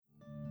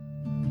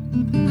Hello,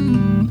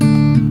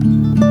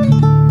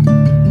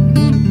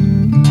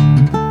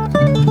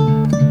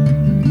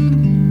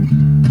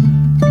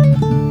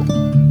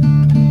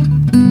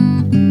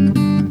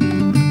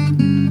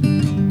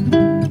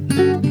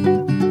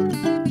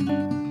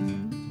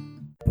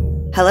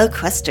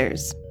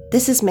 Questers.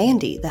 This is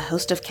Mandy, the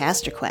host of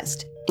Caster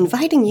Quest,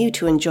 inviting you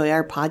to enjoy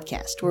our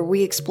podcast where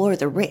we explore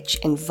the rich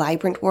and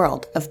vibrant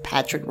world of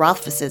Patrick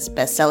Rothfuss's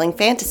best-selling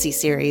fantasy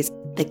series,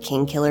 The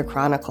Kingkiller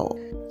Chronicle,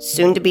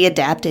 soon to be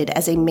adapted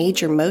as a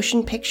major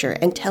motion picture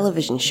and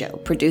television show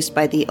produced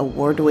by the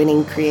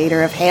award-winning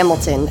creator of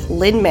Hamilton,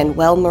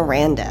 Lin-Manuel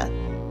Miranda.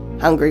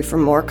 Hungry for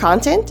more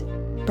content?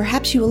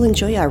 Perhaps you will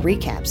enjoy our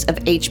recaps of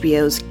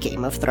HBO's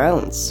Game of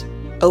Thrones,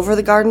 Over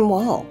the Garden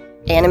Wall,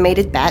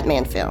 animated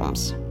Batman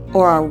films,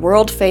 or our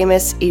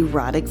world-famous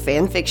erotic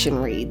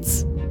fanfiction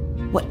reads.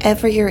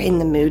 Whatever you're in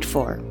the mood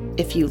for,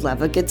 if you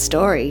love a good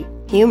story,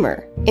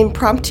 humor,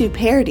 impromptu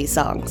parody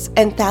songs,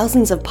 and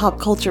thousands of pop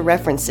culture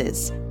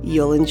references,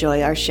 you'll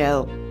enjoy our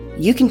show.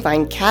 You can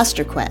find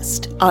Caster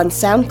Quest on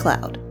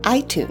SoundCloud,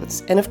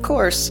 iTunes, and of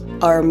course,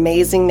 our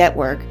amazing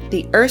network,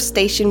 the Earth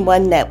Station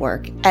One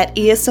Network, at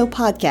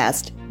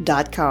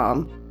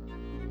esopodcast.com.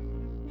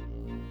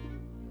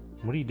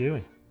 What are you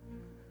doing?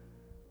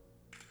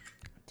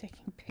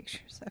 Taking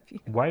pictures of you.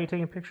 Why are you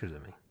taking pictures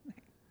of me?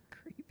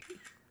 Creepy.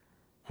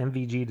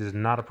 MVG does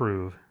not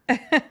approve.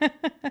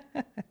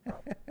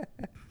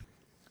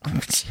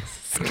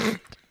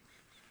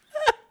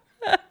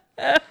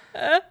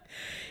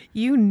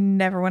 You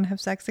never want to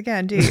have sex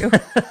again, do you?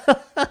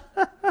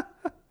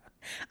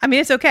 I mean,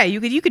 it's okay.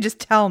 You could just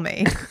tell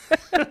me.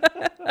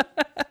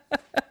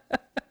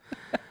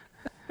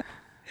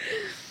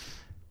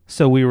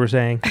 So we were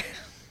saying...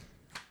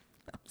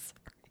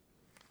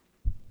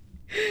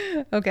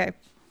 Okay.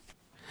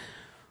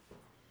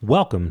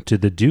 Welcome to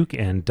the Duke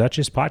and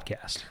Duchess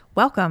podcast.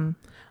 Welcome.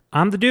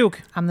 I'm the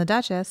Duke. I'm the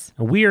Duchess.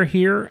 And we are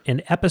here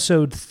in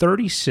episode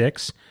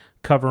 36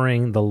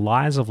 covering The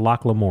Lies of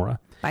Locke Lamora.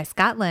 By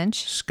Scott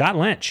Lynch. Scott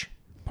Lynch,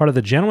 part of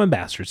the Gentleman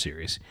Bastard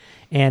series.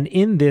 And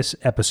in this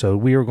episode,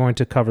 we are going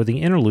to cover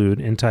the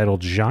interlude entitled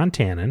Jean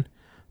Tannen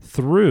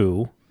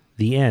through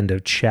the end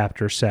of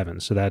chapter 7.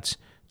 So that's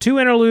 2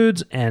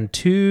 interludes and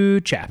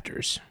 2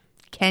 chapters.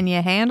 Can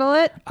you handle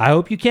it? I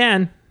hope you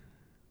can,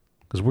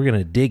 because we're going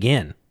to dig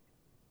in.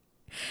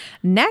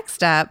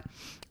 Next up,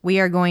 we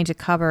are going to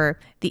cover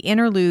the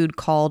interlude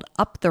called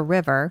Up the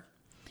River,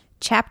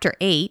 Chapter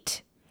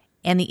 8,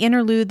 and the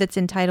interlude that's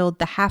entitled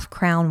The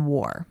Half-Crown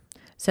War.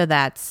 So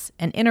that's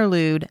an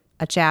interlude,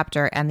 a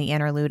chapter, and the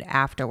interlude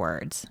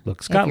afterwards.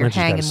 Look, Scott Lynch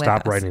has got to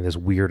stop writing this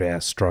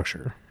weird-ass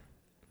structure.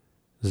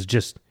 It's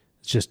just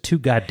too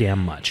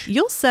goddamn much.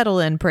 You'll settle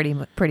in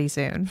pretty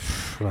soon.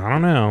 I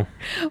don't know.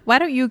 Why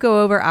don't you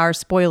go over our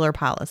spoiler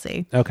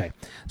policy? Okay.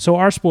 So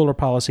our spoiler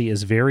policy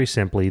is very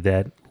simply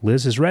that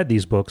Liz has read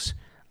these books.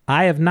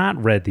 I have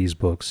not read these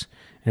books.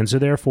 And so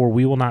therefore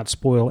we will not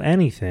spoil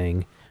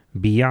anything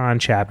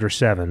beyond Chapter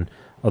 7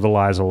 of The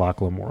Lies of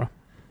Locke Lamora.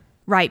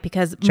 Right,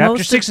 because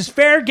Chapter 6 is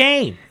fair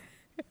game.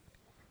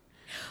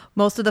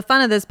 Most of the fun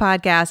of this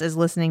podcast is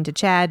listening to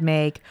Chad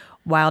make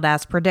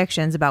wild-ass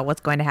predictions about what's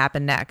going to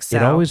happen next. So.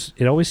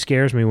 It always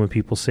scares me when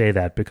people say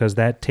that, because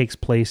that takes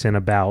place in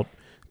about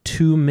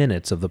 2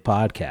 minutes of the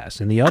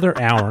podcast. In the other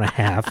hour and a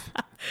half...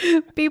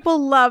 People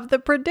love the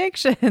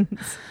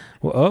predictions.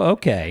 Well,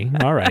 okay.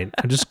 All right.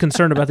 I'm just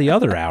concerned about the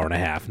other hour and a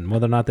half and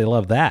whether or not they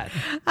love that.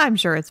 I'm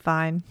sure it's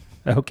fine.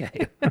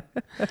 Okay.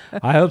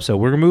 I hope so.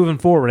 We're moving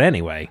forward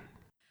anyway.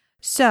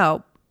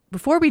 So,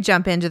 before we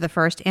jump into the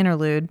first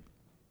interlude,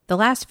 the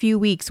last few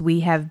weeks we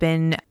have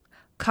been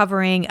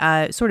covering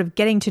sort of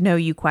getting to know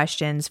you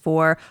questions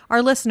for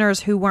our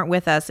listeners who weren't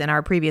with us in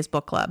our previous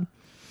book club.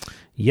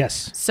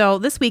 Yes. So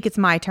this week it's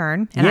my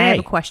turn, and Yay. I have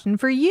a question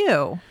for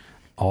you.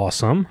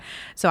 Awesome.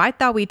 So I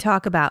thought we'd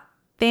talk about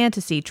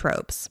fantasy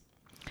tropes.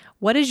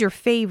 What is your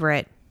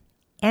favorite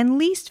and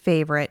least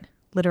favorite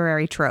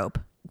literary trope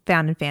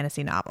found in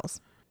fantasy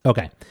novels?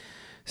 Okay.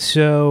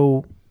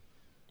 So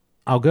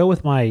I'll go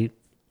with my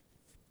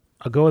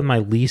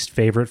least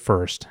favorite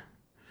first.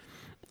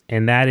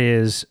 And that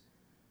is,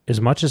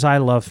 as much as I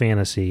love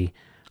fantasy,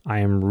 I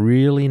am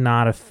really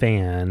not a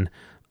fan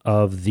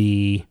of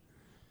the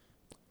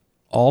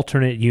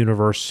alternate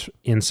universe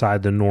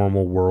inside the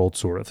normal world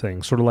sort of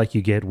thing. Sort of like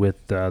you get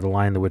with The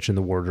Lion, the Witch, and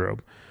the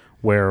Wardrobe,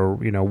 where,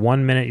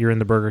 1 minute you're in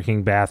the Burger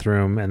King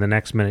bathroom and the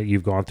next minute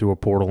you've gone through a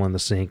portal in the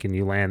sink and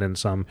you land in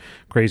some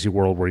crazy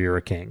world where you're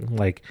a king.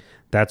 Like,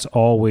 that's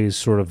always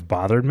sort of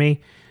bothered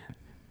me.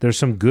 There's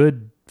some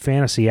good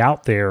fantasy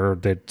out there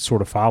that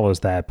sort of follows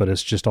that, but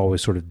it's just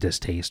always sort of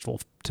distasteful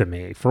to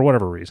me for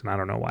whatever reason. I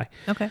don't know why.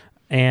 Okay.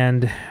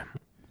 And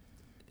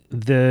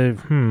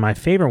my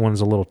favorite one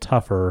is a little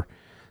tougher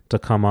to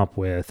come up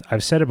with.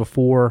 I've said it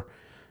before.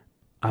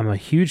 I'm a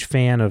huge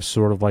fan of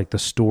sort of like the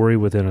story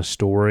within a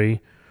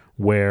story,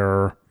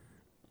 where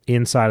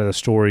inside of the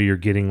story you're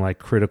getting like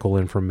critical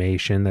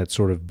information that's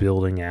sort of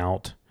building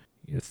out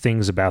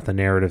things about the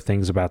narrative,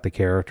 things about the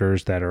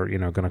characters that are,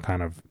 going to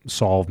kind of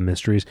solve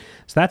mysteries.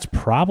 So that's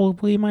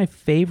probably my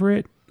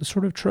favorite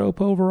sort of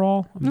trope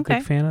overall. I'm a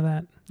big fan of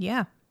that.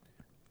 Yeah.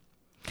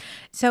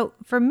 So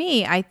for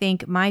me, I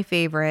think my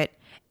favorite,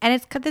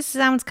 and this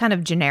sounds kind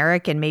of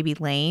generic and maybe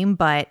lame,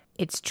 but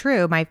it's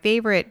true. My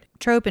favorite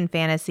trope in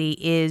fantasy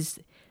is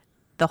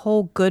the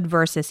whole good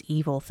versus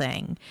evil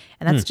thing.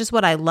 And that's just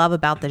what I love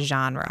about the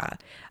genre.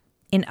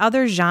 In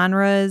other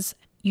genres,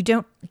 you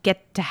don't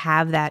get to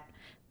have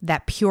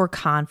that pure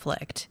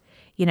conflict.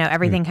 You know,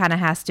 everything kind of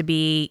has to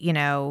be, you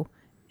know,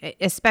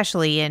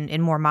 especially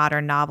in more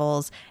modern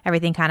novels,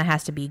 everything kind of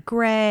has to be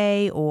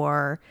gray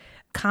or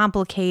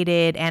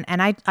complicated. And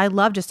I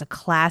love just a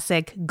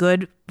classic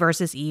good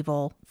versus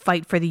evil,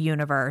 fight for the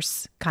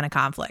universe kind of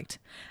conflict.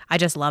 I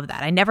just love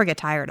that. I never get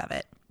tired of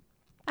it.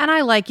 And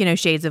I like, you know,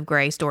 shades of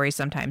gray stories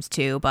sometimes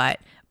too, but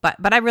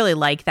I really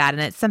like that.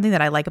 And it's something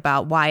that I like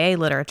about YA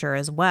literature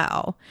as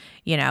well.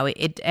 You know,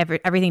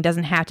 everything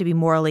doesn't have to be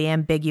morally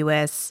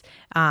ambiguous.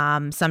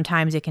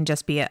 Sometimes it can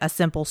just be a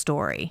simple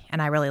story.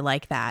 And I really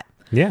like that.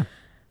 Yeah.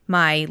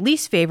 My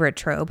least favorite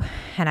trope,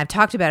 and I've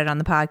talked about it on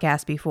the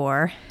podcast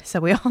before, so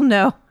we all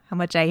know how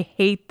much I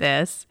hate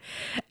this.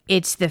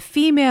 It's the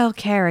female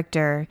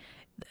character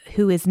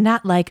who is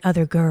not like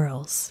other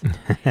girls,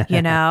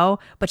 you know,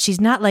 but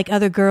she's not like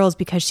other girls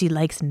because she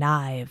likes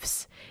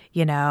knives,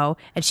 you know,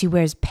 and she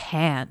wears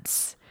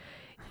pants,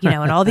 you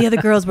know, and all the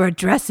other girls wear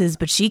dresses,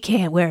 but she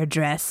can't wear a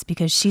dress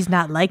because she's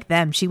not like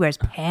them. She wears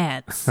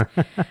pants.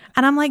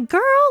 And I'm like,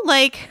 girl,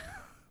 like,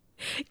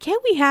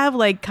 can't we have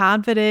like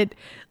confident,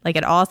 like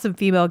an awesome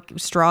female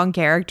strong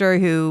character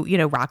who, you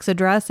know, rocks a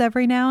dress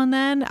every now and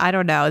then? I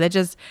don't know. That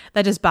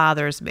just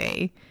bothers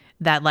me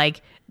that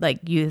like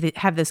you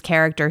have this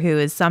character who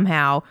is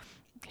somehow,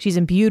 she's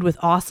imbued with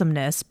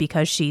awesomeness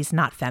because she's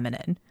not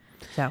feminine.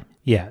 So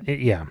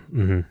yeah.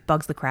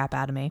 Bugs the crap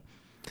out of me.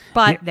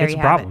 But there you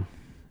have it.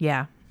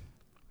 Yeah.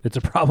 It's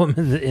a problem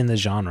in the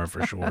genre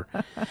for sure.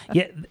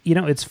 Yeah. You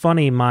know, it's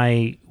funny.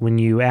 When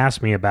you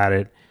asked me about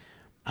it,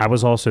 I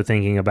was also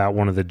thinking about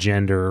one of the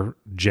gender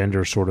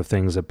sort of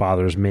things that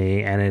bothers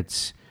me, and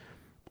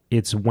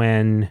it's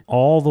when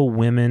all the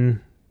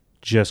women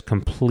just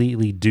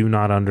completely do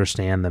not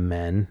understand the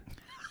men.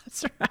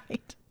 That's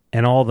right.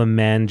 And all the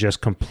men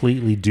just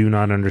completely do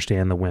not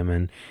understand the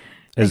women,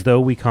 as though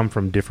we come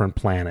from different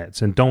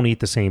planets and don't eat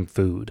the same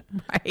food.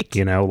 Right.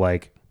 You know,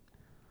 like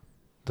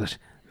the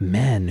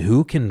men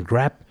who can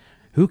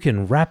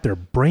wrap their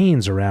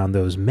brains around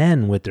those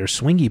men with their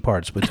swingy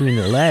parts between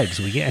their legs.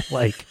 We get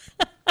like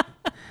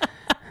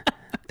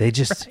they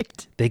just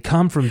they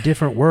come from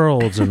different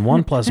worlds, and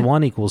 1 +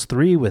 1 =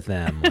 3 with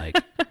them.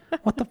 Like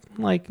what the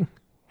like.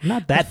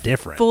 Not that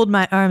different. Fold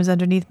my arms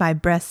underneath my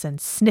breasts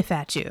and sniff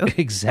at you.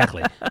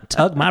 Exactly.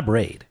 Tug my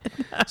braid.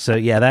 So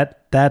yeah,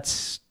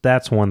 that's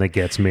one that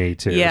gets me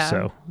too.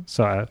 Yeah.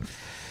 So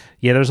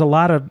yeah, there's a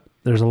lot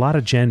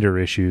of gender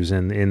issues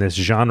in this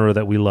genre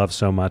that we love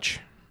so much.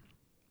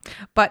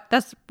 But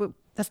that's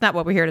not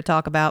what we're here to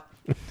talk about.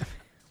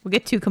 We'll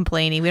get too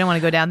complaining. We don't want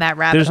to go down that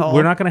rabbit hole.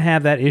 We're not going to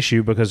have that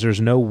issue because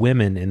there's no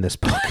women in this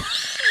book.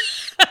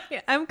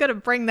 I'm going to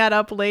bring that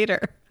up later.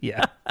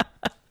 Yeah.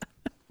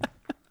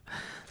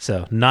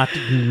 So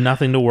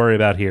nothing to worry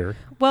about here.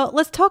 Well,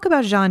 let's talk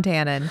about Jean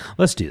Tannen.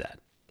 Let's do that.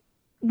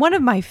 One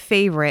of my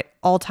favorite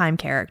all-time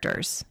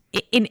characters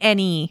in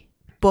any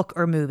book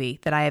or movie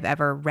that I have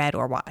ever read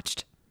or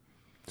watched.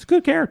 It's a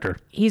good character.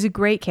 He's a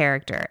great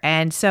character.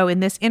 And so in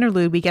this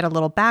interlude, we get a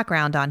little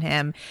background on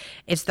him.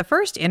 It's the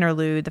first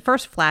interlude, the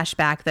first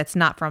flashback that's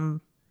not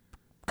from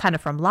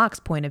Locke's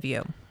point of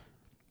view.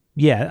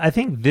 Yeah, I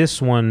think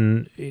this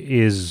one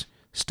is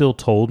still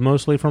told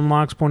mostly from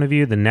Locke's point of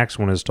view. The next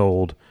one is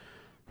told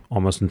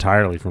almost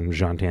entirely from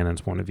Jean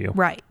Tannen's point of view.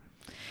 Right.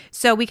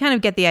 So we kind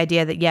of get the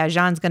idea that, yeah,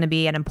 Jean's going to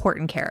be an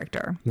important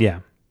character.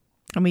 Yeah.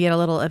 And we get a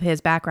little of his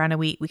background, and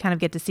we kind of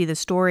get to see the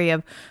story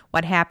of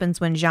what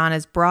happens when Jean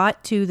is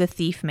brought to the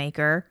thief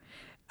maker,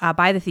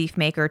 by the thief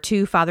maker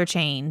to Father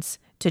Chains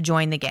to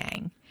join the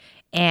gang.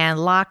 And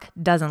Locke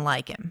doesn't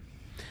like him.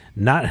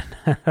 Not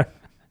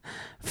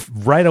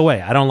right away.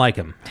 I don't like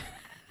him.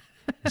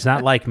 It's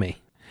not like me.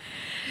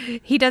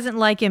 He doesn't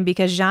like him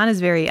because Jean is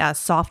very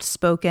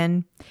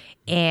soft-spoken,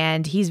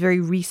 and he's very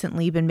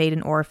recently been made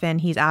an orphan.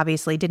 He's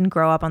obviously didn't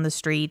grow up on the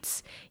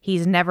streets.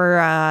 He's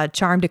never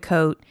charmed a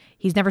coat.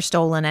 He's never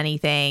stolen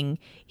anything.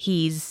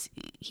 He's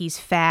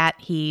fat.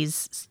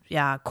 He's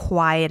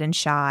quiet and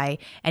shy,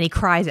 and he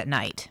cries at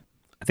night.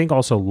 I think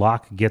also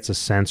Locke gets a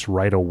sense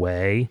right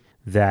away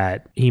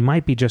that he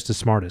might be just as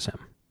smart as him,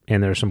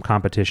 and there's some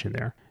competition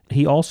there.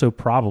 He also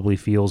probably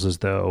feels as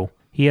though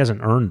he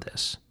hasn't earned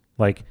this.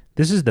 Like,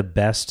 this is the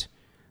best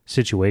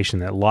situation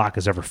that Locke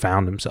has ever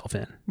found himself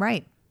in.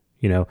 Right.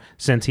 You know,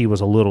 since he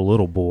was a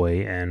little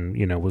boy and,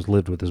 you know,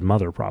 lived with his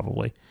mother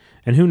probably.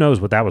 And who knows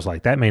what that was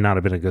like. That may not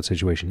have been a good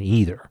situation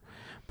either.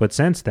 But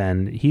since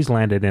then, he's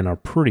landed in a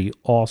pretty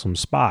awesome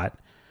spot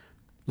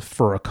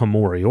for a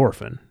Komori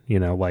orphan. You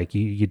know, like,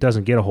 he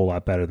doesn't get a whole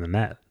lot better than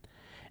that.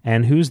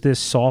 And who's this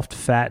soft,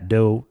 fat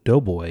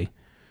doughboy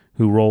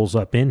who rolls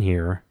up in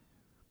here,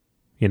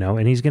 you know,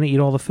 and he's going to eat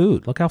all the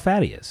food. Look how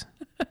fat he is.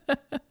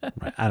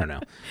 Right, I don't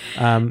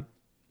know.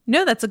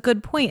 No, that's a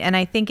good point. And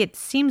I think it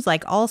seems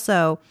like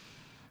also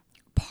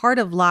part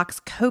of Locke's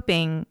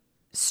coping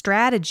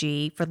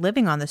strategy for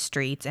living on the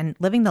streets and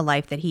living the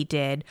life that he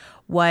did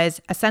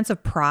was a sense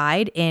of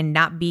pride in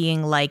not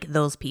being like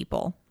those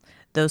people,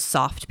 those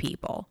soft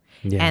people,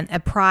 and a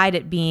pride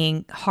at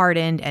being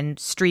hardened and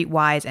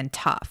streetwise and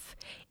tough.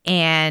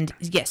 And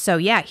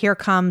here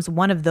comes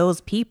one of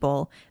those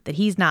people that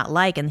he's not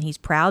like and he's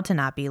proud to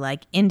not be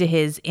like into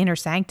his inner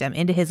sanctum,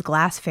 into his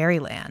glass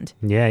fairyland.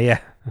 Yeah.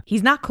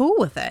 He's not cool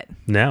with it.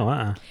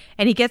 No,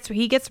 And he gets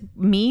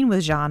mean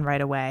with Jean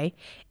right away,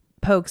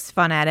 pokes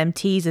fun at him,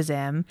 teases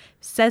him,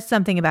 says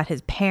something about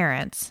his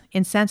parents,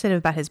 insensitive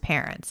about his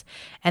parents.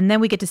 And then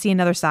we get to see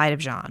another side of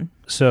Jean.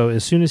 So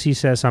as soon as he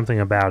says something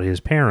about his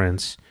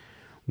parents,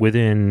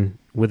 within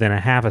a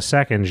half a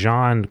second,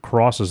 Jean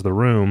crosses the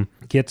room,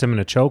 gets him in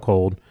a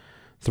chokehold,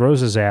 throws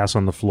his ass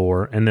on the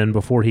floor, and then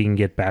before he can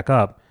get back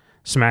up,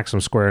 smacks him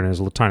square in his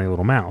tiny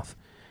little mouth.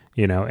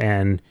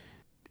 And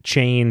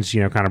Chains,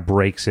 kind of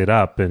breaks it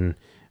up and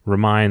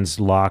reminds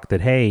Locke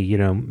that, hey,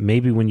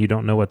 maybe when you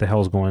don't know what the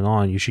hell's going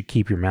on, you should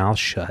keep your mouth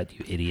shut,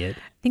 you idiot.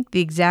 I think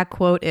the exact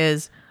quote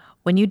is,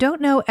 when you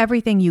don't know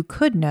everything you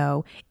could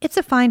know, it's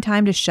a fine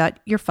time to shut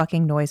your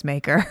fucking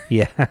noisemaker.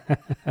 Yeah.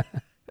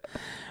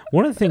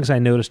 One of the things I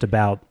noticed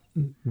about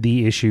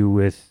the issue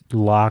with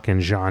Locke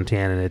and Jean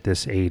Tannen at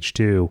this age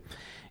too,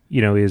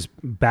 is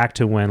back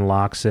to when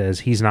Locke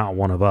says he's not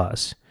one of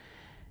us.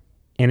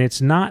 And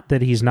it's not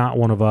that he's not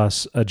one of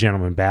us a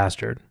gentleman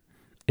bastard.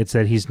 It's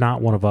that he's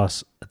not one of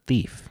us a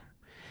thief.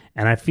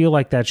 And I feel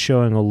like that's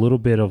showing a little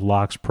bit of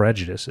Locke's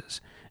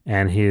prejudices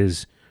and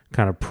his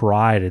kind of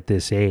pride at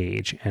this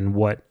age and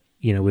what,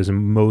 is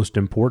most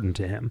important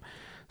to him.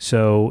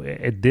 So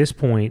at this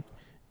point,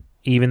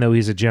 even though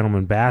he's a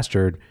gentleman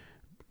bastard,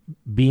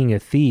 being a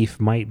thief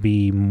might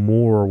be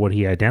more what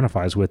he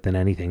identifies with than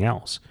anything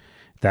else.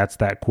 That's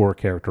that core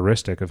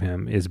characteristic of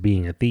him, is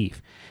being a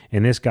thief.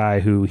 And this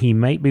guy, who he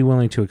might be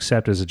willing to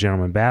accept as a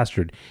gentleman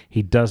bastard,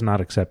 he does not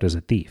accept as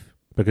a thief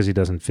because he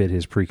doesn't fit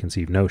his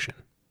preconceived notion.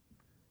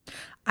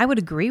 I would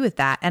agree with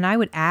that. And I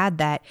would add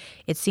that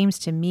it seems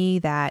to me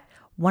that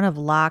one of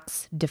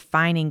Locke's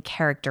defining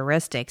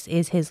characteristics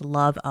is his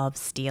love of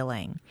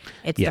stealing.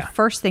 It's the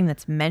first thing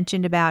that's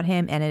mentioned about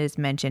him, and it is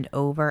mentioned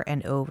over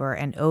and over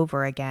and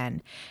over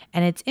again.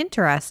 And it's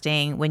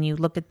interesting when you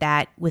look at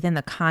that within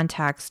the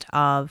context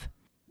of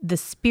the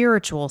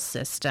spiritual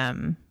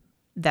system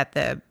that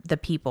the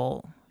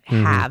people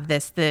have,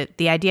 the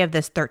idea of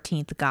this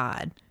 13th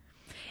god.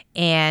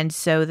 And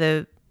so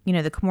the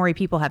Komori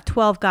people have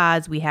 12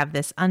 gods. We have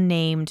this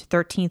unnamed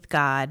 13th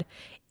god,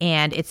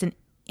 and it's an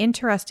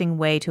interesting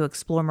way to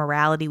explore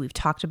morality. We've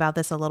talked about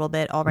this a little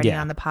bit already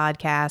on the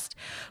podcast,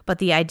 but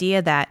the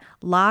idea that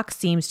Locke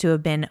seems to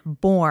have been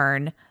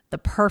born the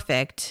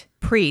perfect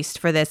priest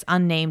for this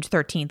unnamed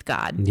 13th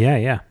god.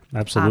 Yeah,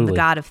 absolutely. The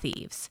god of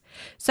thieves.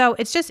 So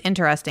it's just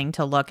interesting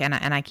to look, and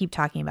I keep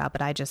talking about,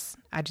 but I just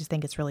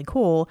think it's really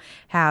cool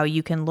how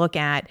you can look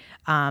at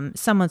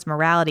someone's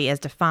morality as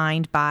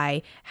defined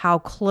by how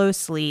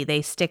closely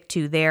they stick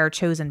to their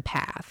chosen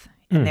path.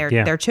 And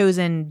their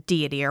chosen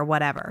deity or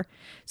whatever.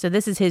 So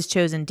this is his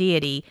chosen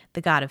deity,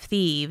 the god of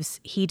thieves.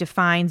 He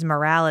defines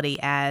morality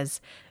as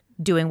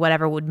doing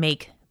whatever would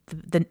make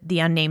the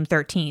unnamed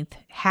 13th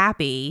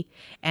happy.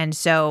 And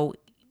so,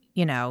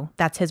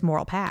 that's his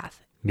moral path.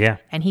 Yeah.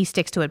 And he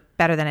sticks to it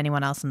better than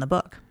anyone else in the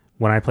book.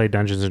 When I played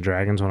Dungeons &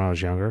 Dragons when I was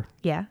younger.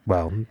 Yeah.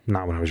 Well,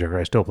 not when I was younger.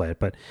 I still play it,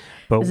 but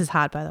this is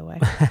hot, by the way.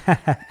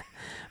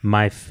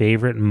 My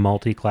favorite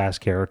multi-class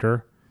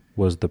character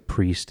was the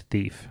priest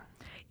thief.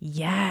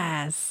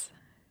 Yes.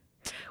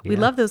 We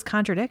love those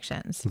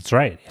contradictions. That's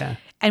right, yeah.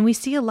 And we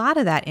see a lot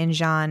of that in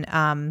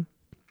Jean,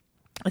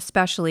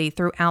 especially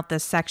throughout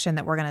this section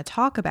that we're going to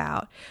talk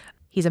about.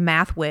 He's a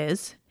math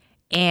whiz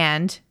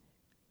and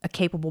a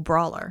capable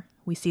brawler.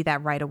 We see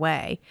that right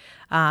away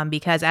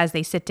because as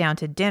they sit down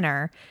to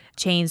dinner,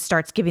 Chains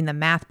starts giving them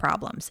math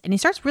problems. And he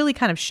starts really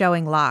kind of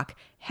showing Locke,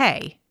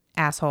 hey,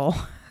 asshole.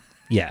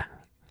 Yeah.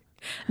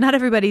 Not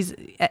everybody's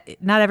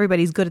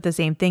good at the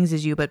same things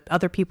as you, but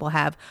other people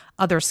have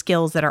other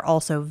skills that are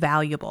also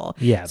valuable.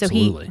 Yeah,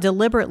 absolutely. So he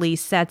deliberately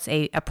sets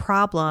a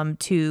problem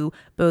to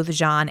both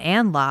Jean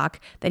and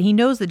Locke that he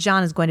knows that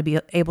Jean is going to be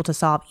able to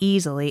solve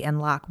easily and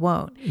Locke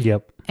won't.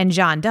 Yep. And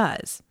Jean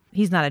does.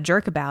 He's not a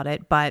jerk about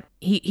it, but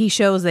he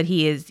shows that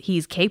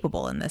he's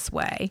capable in this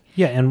way.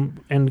 Yeah,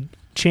 and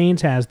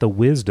Chains has the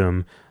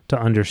wisdom to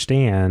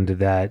understand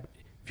that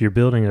if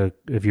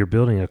you're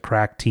building a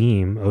crack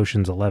team,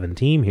 Ocean's 11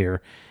 team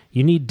here,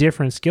 you need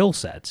different skill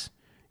sets.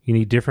 You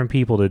need different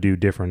people to do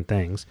different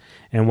things.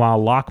 And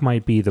while Locke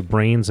might be the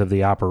brains of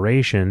the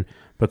operation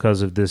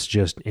because of this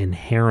just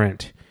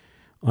inherent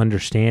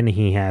understanding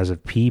he has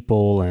of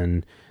people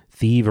and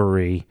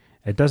thievery,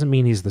 it doesn't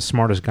mean he's the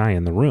smartest guy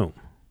in the room.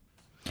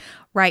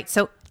 Right.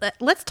 So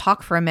let's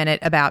talk for a minute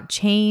about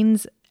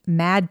Chains'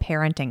 mad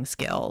parenting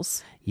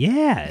skills.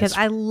 Yeah. Because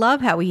I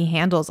love how he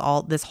handles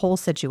this whole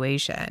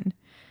situation.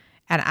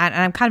 And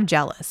I'm kind of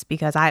jealous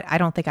because I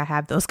don't think I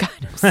have those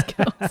kind of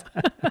skills.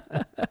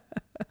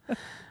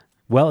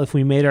 Well, if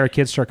we made our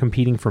kids start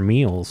competing for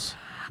meals,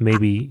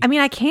 maybe. I mean,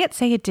 I can't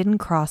say it didn't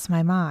cross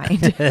my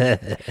mind.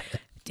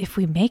 If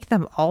we make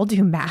them all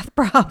do math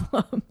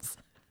problems.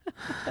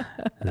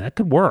 That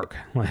could work.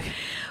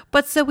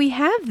 But so we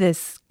have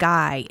this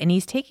guy, and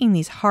he's taking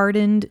these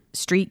hardened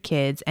street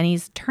kids, and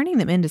he's turning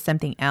them into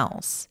something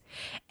else.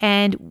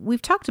 And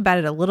we've talked about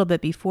it a little bit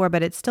before,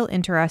 but it's still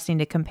interesting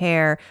to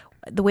compare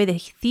the way the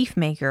thief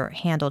maker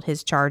handled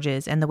his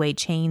charges and the way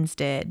Chains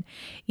did.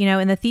 You know,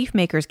 in the thief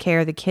maker's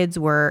care, the kids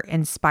were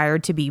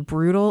inspired to be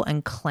brutal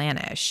and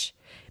clannish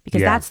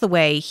because that's the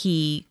way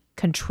he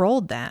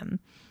controlled them.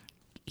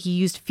 He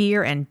used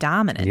fear and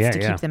dominance to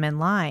keep them in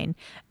line.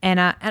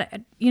 And,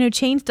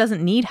 Chains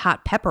doesn't need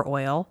hot pepper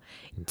oil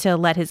to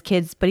let his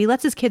kids, but he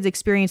lets his kids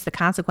experience the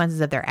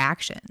consequences of their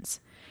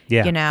actions.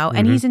 Yeah. You know,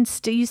 and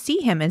you see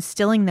him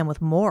instilling them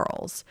with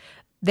morals.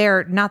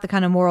 They're not the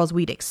kind of morals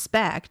we'd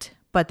expect,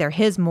 but they're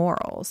his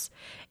morals.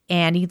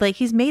 And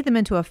he's made them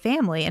into a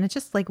family, and it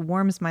just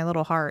warms my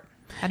little heart.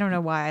 I don't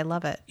know why. I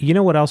love it. You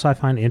know what else I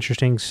find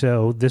interesting?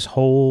 So this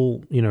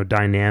whole,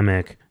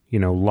 dynamic,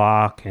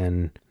 Locke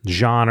and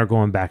Jean are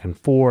going back and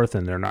forth,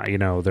 and they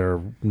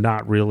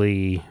don't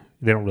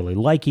really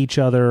like each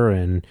other.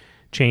 And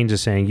Chains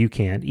is saying, you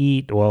can't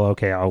eat. Well,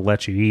 okay, I'll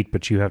let you eat,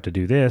 but you have to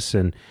do this.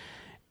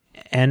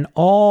 And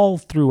all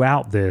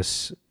throughout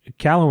this,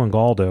 Callow and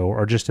Galdo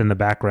are just in the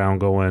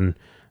background going,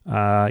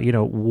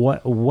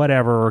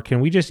 whatever, can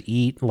we just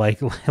eat? Like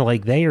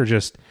they are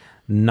just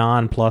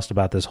nonplussed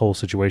about this whole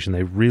situation.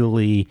 They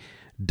really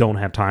don't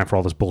have time for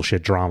all this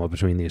bullshit drama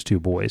between these two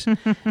boys.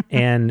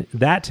 And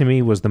that to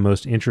me was the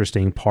most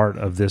interesting part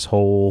of this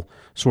whole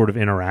sort of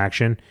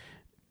interaction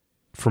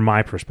from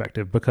my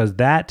perspective, because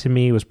that to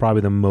me was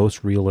probably the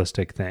most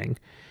realistic thing.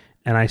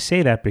 And I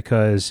say that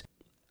because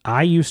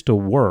I used to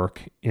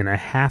work in a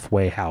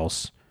halfway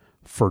house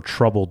for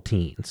troubled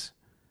teens.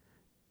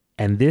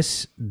 And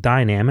this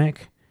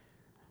dynamic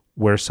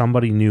where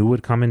somebody new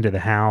would come into the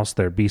house,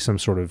 there'd be some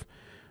sort of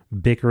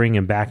bickering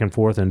and back and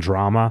forth and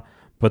drama,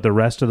 but the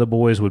rest of the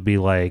boys would be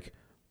like,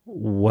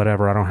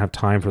 whatever, I don't have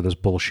time for this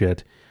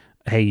bullshit.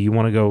 Hey, you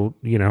want to go,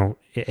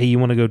 hey, you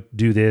want to go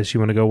do this? You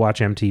want to go watch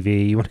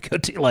MTV? You want to go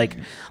to, like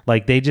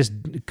they just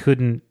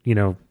couldn't,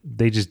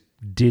 they just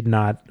did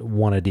not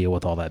want to deal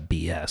with all that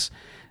BS.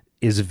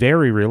 Is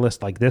very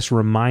realistic. Like, this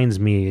reminds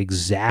me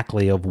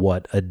exactly of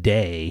what a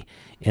day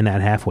in that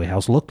halfway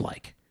house looked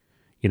like,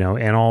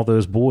 and all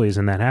those boys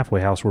in that halfway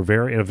house were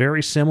a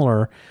very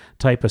similar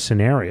type of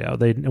scenario.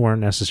 They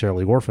weren't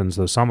necessarily orphans,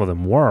 though some of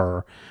them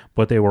were,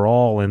 but they were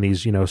all in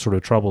these, sort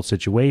of troubled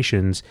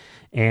situations.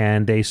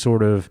 And they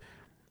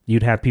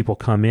you'd have people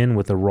come in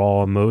with the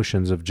raw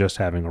emotions of just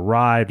having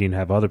arrived. You'd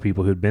have other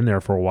people who'd been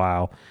there for a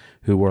while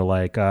who were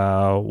like,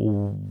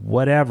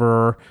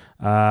 whatever,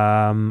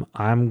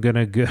 I'm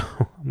gonna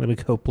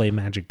go play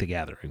Magic the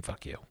Gathering.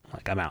 Fuck you.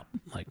 I'm out.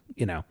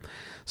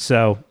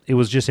 So it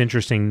was just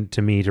interesting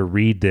to me to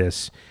read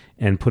this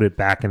and put it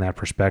back in that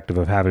perspective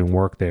of having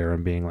worked there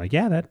and being like,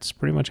 yeah, that's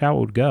pretty much how it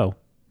would go.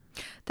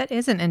 That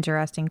is an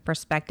interesting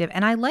perspective.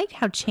 And I liked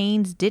how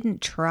Chains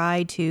didn't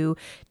try to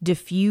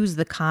diffuse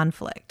the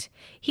conflict.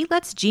 He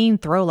lets Jean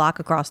throw Locke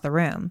across the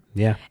room.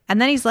 Yeah. And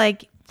then he's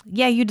like,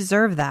 yeah, you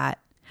deserve that.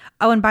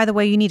 Oh, and by the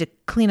way, you need to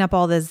clean up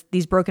all these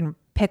broken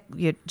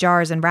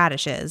jars and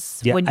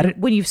radishes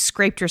when you've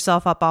scraped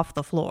yourself up off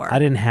the floor. I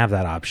didn't have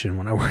that option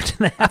when I worked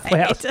in the halfway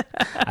house.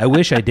 I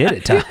wish I did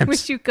at times. I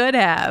wish you could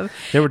have.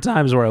 There were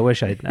times where I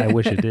wish I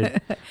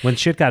did. When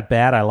shit got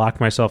bad, I locked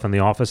myself in the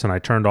office and I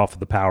turned off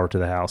the power to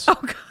the house.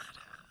 Oh,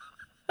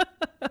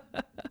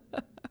 God.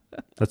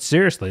 But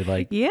seriously,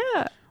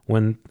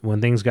 when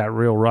things got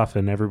real rough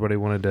and everybody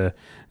wanted to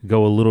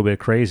go a little bit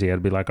crazy,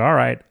 I'd be like, all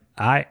right,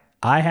 I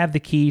have the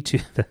key to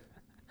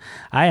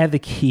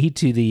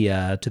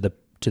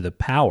the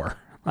power.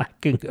 I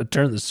can go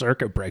turn the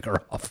circuit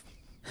breaker off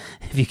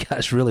if you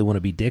guys really want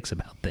to be dicks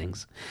about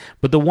things.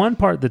 But the one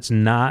part that's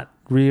not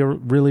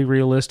really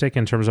realistic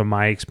in terms of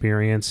my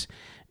experience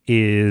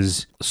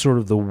is sort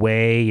of the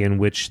way in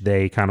which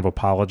they kind of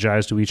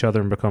apologize to each other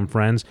and become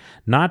friends.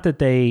 Not that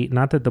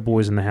the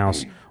boys in the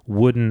house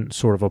wouldn't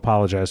sort of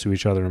apologize to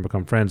each other and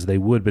become friends. They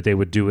would, but they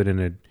would do it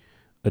in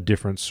a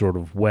different sort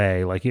of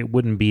way. Like, it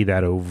wouldn't be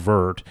that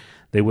overt.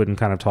 They wouldn't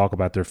kind of talk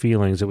about their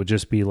feelings. It would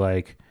just be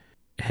like,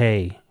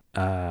 hey,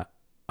 I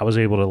was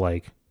able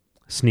to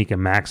sneak a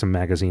Maxim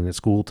magazine at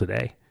school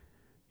today.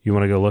 You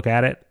want to go look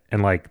at it?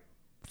 And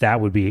that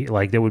would be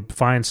they would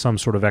find some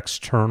sort of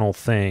external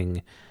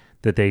thing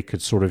that they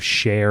could sort of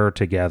share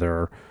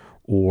together,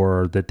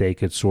 or that they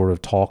could sort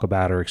of talk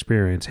about or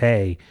experience.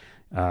 Hey,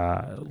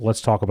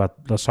 let's talk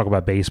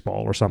about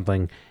baseball or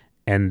something.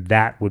 And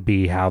that would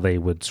be how they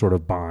would sort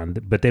of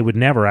bond. But they would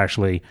never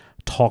actually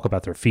talk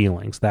about their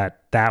feelings.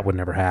 That would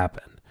never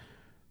happen.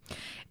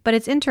 But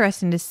it's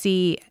interesting to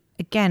see,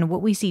 again,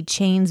 what we see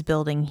Chains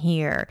building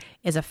here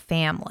is a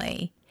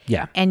family.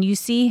 Yeah. And you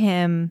see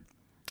him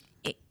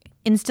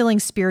instilling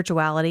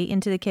spirituality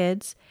into the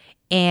kids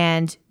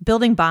and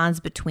building bonds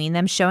between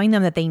them, showing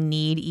them that they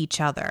need each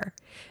other.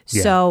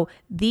 Yeah. So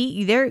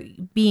they're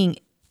being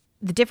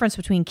the difference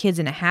between kids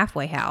in a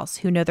halfway house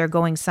who know they're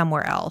going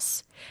somewhere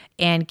else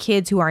and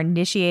kids who are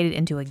initiated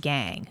into a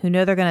gang, who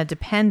know they're going to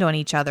depend on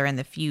each other in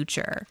the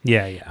future.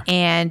 Yeah.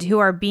 And who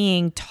are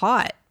being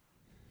taught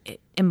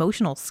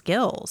emotional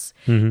skills,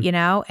 you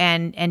know,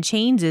 and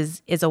Chains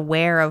is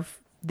aware of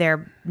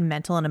their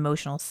mental and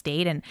emotional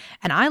state. And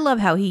I love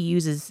how he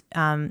uses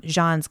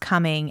Jean's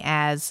coming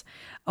as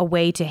a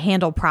way to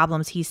handle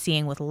problems he's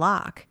seeing with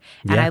Locke.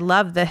 And I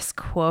love this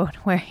quote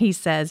where he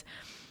says,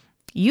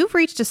 "You've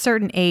reached a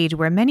certain age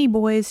where many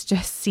boys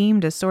just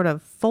seem to sort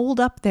of fold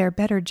up their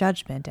better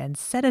judgment and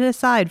set it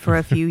aside for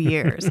a few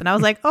years." And I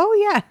was like, oh,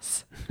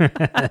 yes.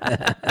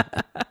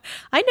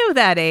 I know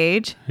that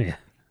age. Yeah.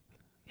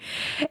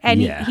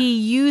 And he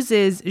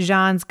uses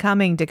Jean's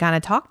coming to kind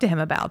of talk to him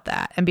about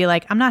that and be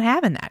like, I'm not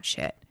having that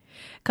shit.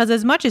 Because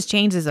as much as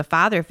Chains is a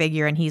father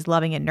figure and he's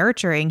loving and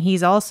nurturing,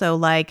 he's also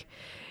like,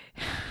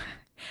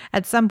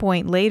 at some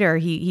point later,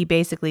 he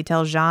basically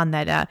tells Jean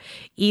that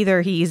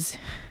either he's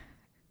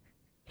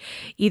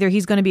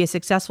going to be a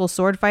successful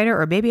sword fighter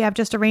or maybe I've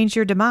just arranged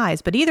your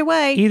demise. But either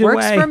way,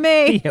 works for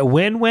me. Yeah,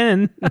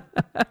 win-win.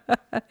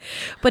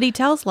 But he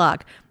tells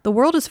Locke, the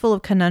world is full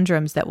of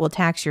conundrums that will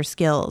tax your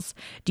skills.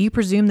 Do you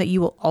presume that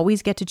you will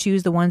always get to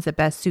choose the ones that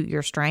best suit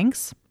your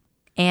strengths?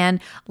 And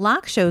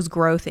Locke shows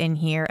growth in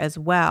here as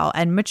well,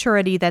 and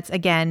maturity that's,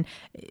 again,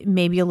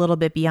 maybe a little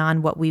bit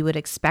beyond what we would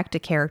expect a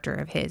character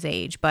of his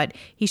age. But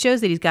he shows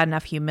that he's got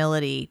enough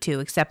humility to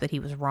accept that he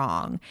was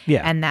wrong.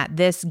 Yeah. And that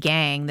this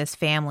gang, this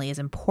family is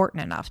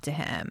important enough to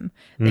him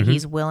that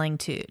he's willing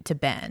to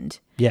bend.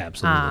 Yeah,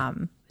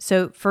 absolutely.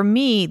 So for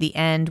me, the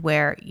end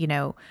where, you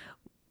know,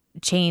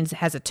 Chains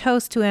has a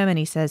toast to him and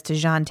he says to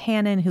Jean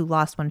Tannen, who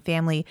lost one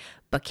family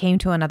but came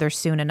to another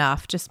soon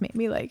enough, just made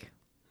me like,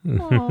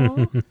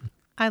 oh,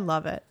 I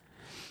love it.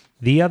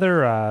 The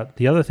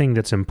other thing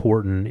that's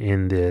important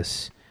in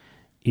this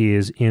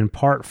is in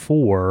part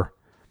 4,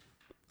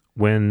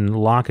 when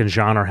Locke and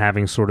Jean are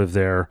having sort of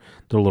their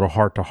little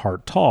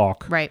heart-to-heart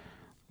talk. Right.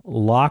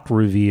 Locke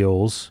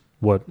reveals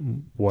what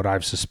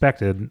I've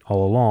suspected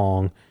all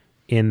along,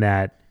 in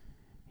that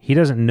he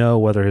doesn't know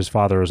whether his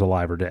father is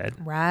alive or dead.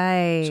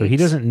 Right. So he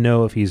doesn't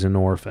know if he's an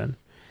orphan.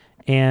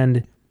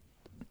 And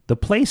the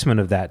placement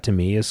of that to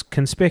me is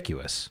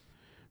conspicuous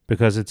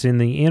because it's in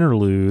the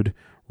interlude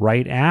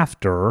right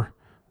after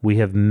we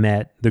have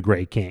met the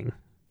Great King.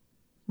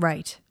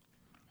 Right.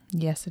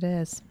 Yes, it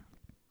is.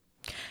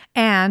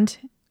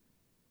 And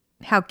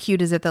how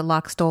cute is it that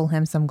Locke stole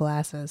him some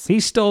glasses? He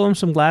stole him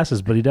some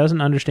glasses, but he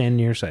doesn't understand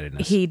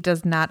nearsightedness. He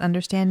does not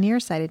understand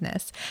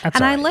nearsightedness. That's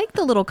and all I right. like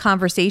the little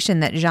conversation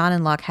that Jean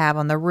and Locke have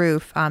on the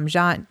roof.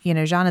 Jean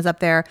is up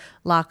there.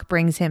 Locke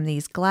brings him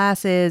these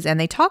glasses, and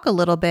they talk a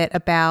little bit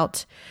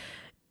about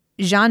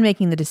Jean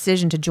making the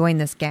decision to join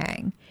this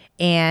gang.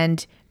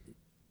 And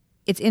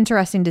it's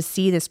interesting to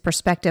see this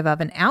perspective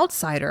of an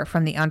outsider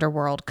from the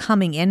underworld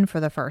coming in for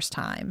the first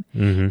time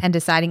and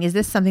deciding, is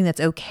this something that's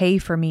okay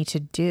for me to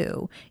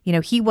do? You know,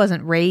 he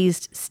wasn't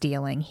raised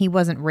stealing. He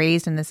wasn't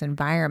raised in this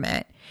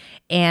environment.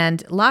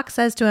 And Locke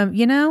says to him,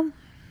 you know,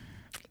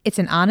 it's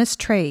an honest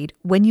trade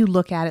when you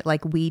look at it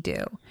like we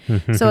do.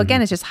 So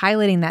again, it's just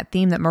highlighting that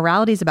theme that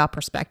morality is about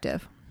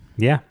perspective.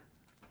 Yeah.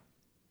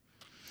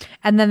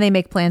 And then they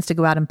make plans to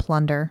go out and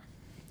plunder.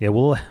 Yeah,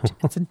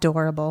 It's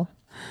adorable.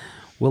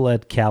 We'll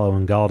let Callow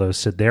and Galdo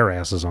sit their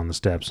asses on the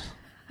steps.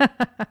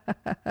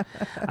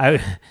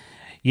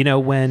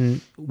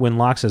 When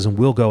Locke says, and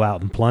we'll go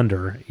out and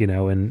plunder,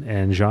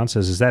 and Jean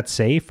says, is that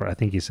safe? Or I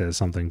think he says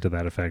something to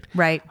that effect.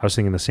 Right. I was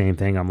thinking the same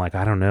thing. I'm like,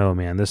 I don't know,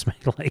 man. This may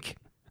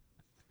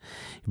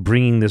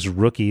bringing this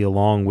rookie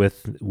along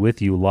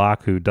with you,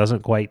 Locke, who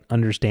doesn't quite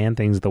understand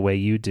things the way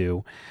you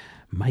do,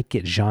 might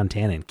get Jean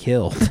Tannen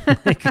killed.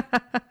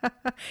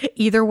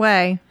 Either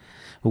way.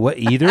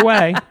 Either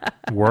way,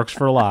 works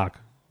for Locke.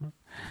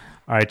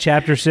 All right,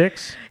 Chapter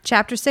 6.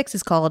 Chapter 6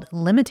 is called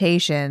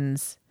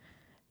Limitations.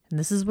 And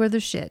this is where the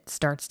shit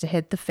starts to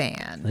hit the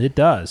fan. It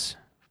does.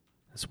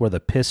 That's where the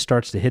piss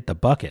starts to hit the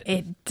bucket.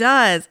 It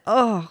does.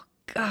 Oh,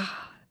 God.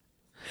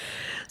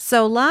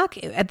 So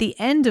Locke, at the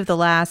end of the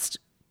last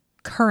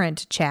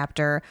current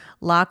chapter,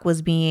 Locke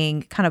was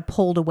being kind of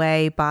pulled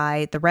away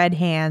by the Red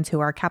Hands, who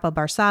are Kappa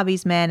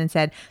Barsavi's men, and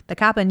said, the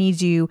Kappa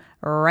needs you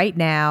right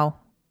now.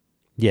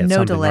 Yeah, no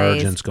something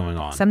delays. Urgent's going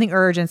on. Something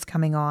urgent's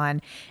coming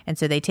on. And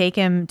so they take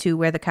him to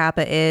where the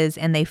Kappa is,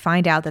 and they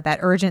find out that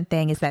urgent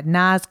thing is that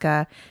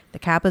Nazca, the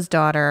Kappa's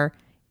daughter,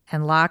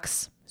 and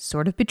Locke's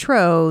sort of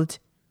betrothed,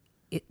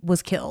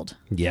 was killed.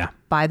 Yeah.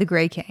 By the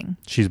Grey King.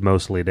 She's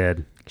mostly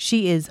dead.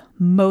 She is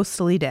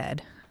mostly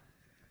dead.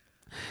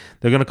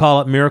 They're going to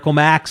call it Miracle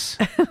Max.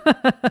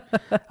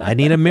 I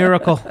need a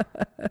miracle.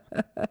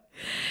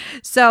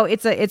 So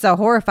it's a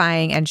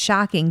horrifying and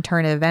shocking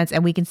turn of events,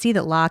 and we can see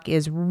that Locke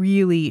is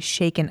really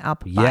shaken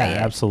up by it.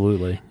 Yeah,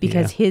 absolutely.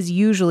 Because his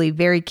usually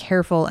very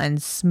careful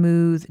and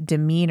smooth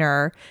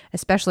demeanor,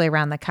 especially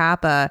around the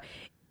Kappa,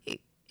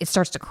 it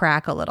starts to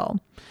crack a little.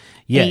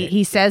 Yeah.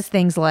 He says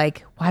things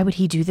like, why would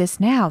he do this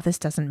now? This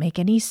doesn't make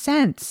any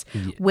sense.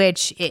 Yeah.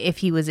 Which, if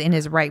he was in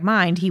his right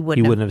mind, he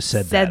wouldn't have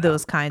said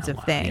those kinds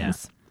of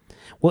things. Yeah.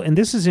 Well, and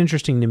this is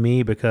interesting to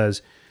me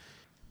because,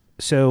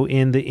 so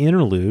in the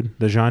interlude,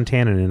 the Jean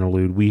Tannen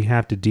interlude, we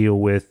have to deal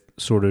with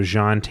sort of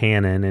Jean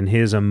Tannen and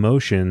his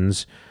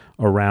emotions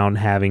around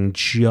having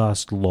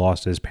just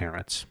lost his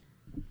parents.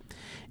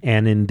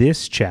 And in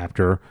this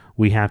chapter,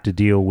 we have to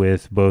deal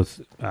with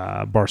both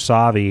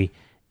Barsavi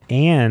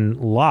and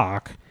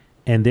Locke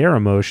and their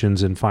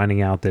emotions in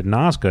finding out that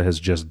Nazca has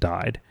just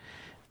died.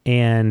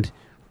 And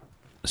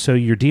so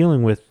you're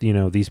dealing with,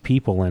 these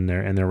people and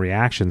their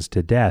reactions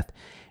to death.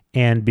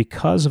 And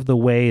because of the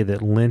way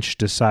that Lynch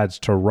decides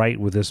to write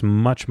with this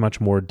much, much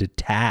more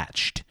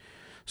detached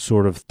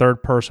sort of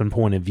third-person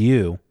point of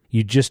view,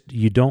 you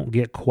don't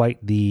get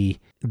quite the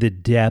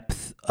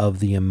depth of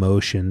the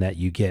emotion that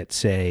you get,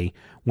 say,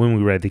 when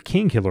we read the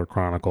Kingkiller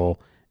Chronicle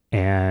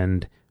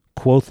and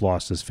Quoth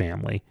lost his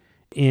family.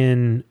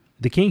 In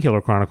the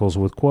Kingkiller Chronicles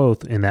with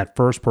Quoth, in that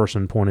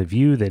first-person point of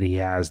view that he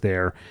has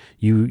there,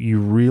 you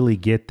really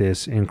get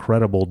this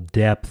incredible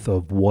depth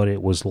of what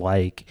it was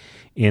like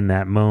in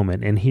that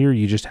moment. And here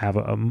you just have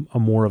a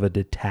more of a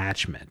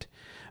detachment.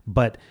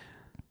 But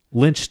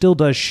Lynch still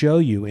does show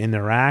you in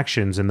their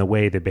actions and the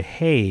way they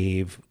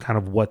behave kind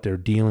of what they're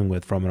dealing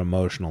with from an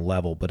emotional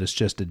level, but it's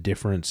just a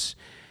difference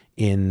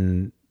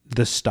in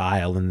the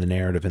style and the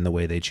narrative and the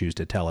way they choose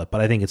to tell it. But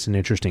I think it's an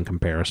interesting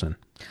comparison.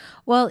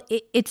 Well,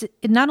 it's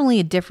not only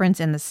a difference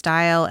in the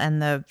style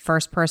and the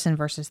first person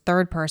versus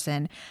third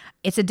person,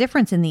 it's a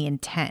difference in the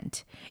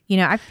intent.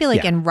 I feel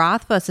like in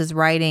Rothfuss's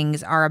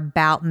writings are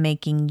about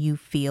making you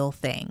feel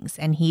things,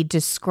 and he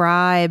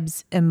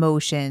describes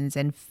emotions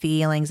and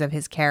feelings of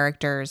his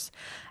characters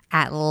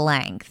at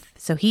length.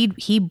 So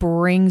he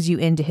brings you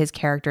into his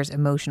character's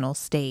emotional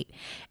state.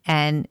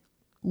 And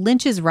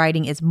Lynch's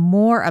writing is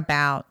more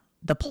about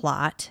the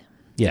plot.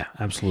 Yeah,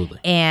 absolutely.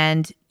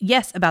 And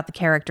yes, about the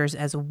characters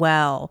as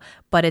well,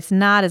 but it's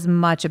not as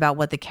much about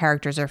what the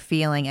characters are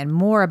feeling and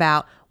more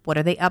about what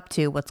are they up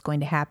to, what's going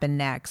to happen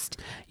next.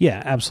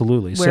 Yeah,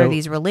 absolutely. Where are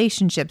these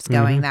relationships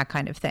going, that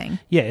kind of thing.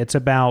 Yeah, it's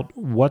about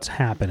what's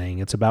happening.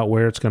 It's about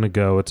where it's going to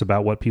go. It's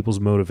about what people's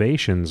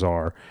motivations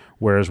are.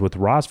 Whereas with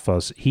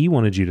Rothfuss, he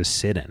wanted you to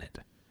sit in it.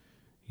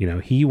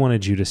 He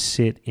wanted you to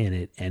sit in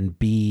it and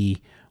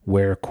be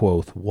where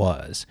Quoth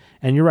was.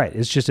 And you're right,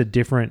 it's just a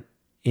different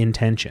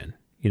intention,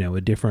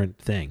 a different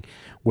thing.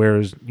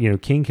 Whereas,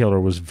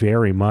 Kingkiller was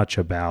very much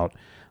about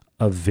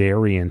a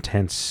very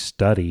intense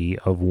study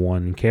of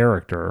one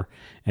character.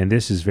 And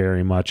this is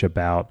very much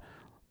about,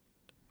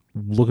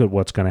 look at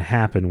what's going to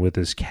happen with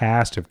this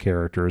cast of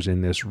characters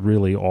in this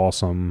really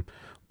awesome,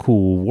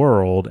 cool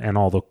world and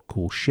all the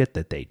cool shit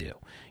that they do.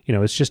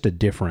 It's just a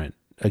different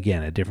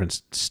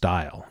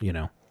style,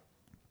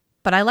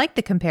 But I like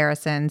the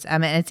comparisons. I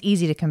mean, it's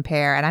easy to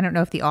compare. And I don't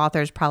know if the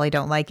authors probably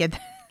don't like it.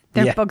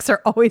 Their books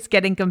are always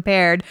getting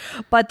compared,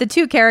 but the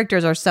two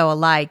characters are so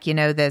alike.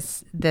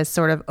 This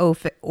sort of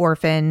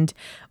orphaned,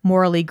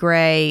 morally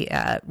gray,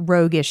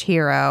 roguish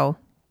hero.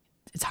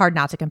 It's hard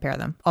not to compare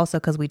them. Also,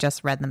 because we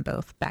just read them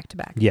both back to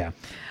back. Yeah.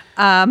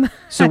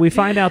 So we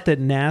find out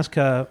that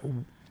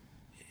Nazca,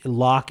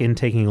 Locke, in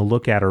taking a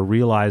look at her,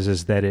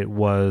 realizes that it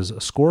was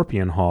a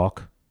scorpion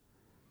hawk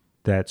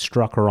that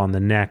struck her on the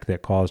neck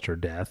that caused her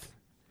death.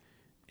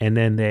 And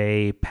then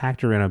they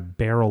packed her in a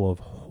barrel of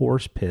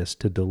horse piss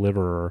to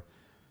deliver her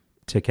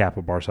to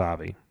Kappa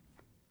Barsavi,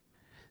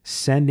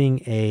 sending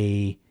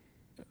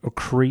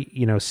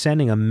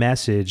sending a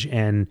message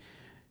and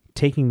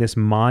taking this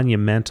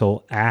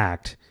monumental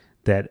act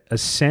that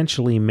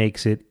essentially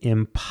makes it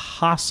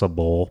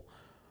impossible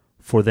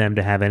for them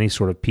to have any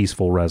sort of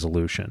peaceful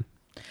resolution.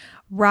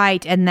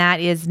 Right, and that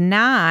is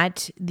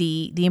not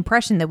the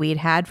impression that we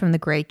had from the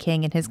Grey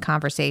King in his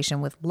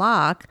conversation with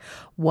Locke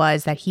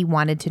was that he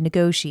wanted to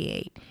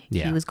negotiate.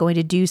 Yeah. He was going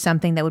to do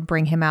something that would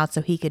bring him out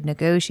so he could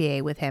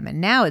negotiate with him.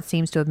 And now it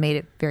seems to have made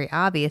it very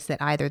obvious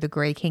that either the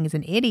Grey King is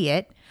an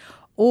idiot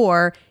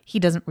or he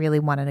doesn't really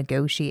want to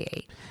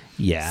negotiate.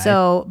 Yeah.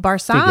 So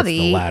Barsavi, I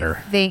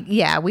think it's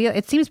the latter.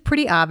 It seems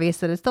pretty obvious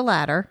that it's the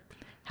latter.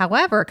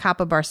 However,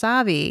 Kappa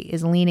Barsavi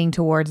is leaning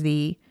towards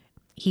the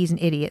he's an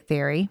idiot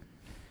theory.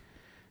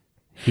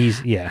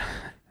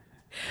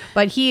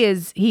 But he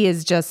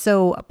is just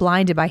so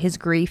blinded by his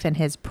grief and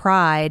his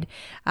pride.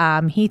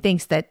 He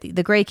thinks that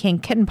the Grey King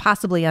couldn't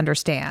possibly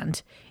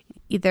understand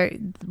either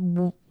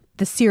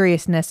the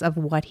seriousness of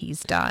what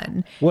he's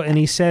done. Well, and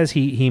he says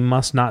he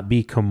must not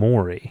be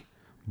Komori,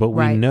 but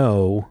we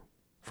know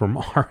from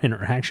our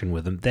interaction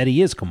with him that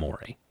he is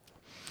Komori.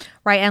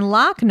 Right, and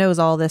Locke knows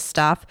all this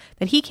stuff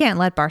that he can't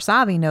let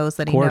Barsavi knows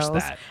that he knows.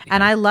 That, yeah.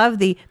 And I love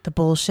the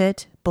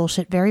bullshit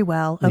very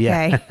well.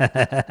 Okay.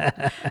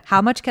 Yeah. How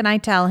much can I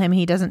tell him?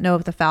 He doesn't know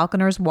if the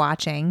Falconer's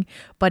watching,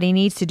 but he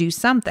needs to do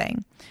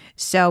something.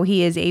 So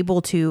he is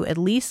able to at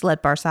least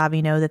let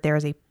Barsavi know that there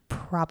is a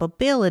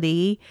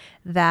probability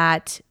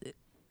that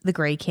the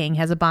Grey King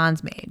has a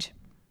bonds mage.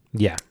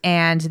 Yeah.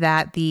 And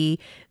that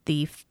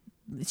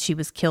she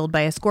was killed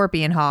by a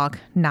scorpion hawk,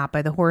 not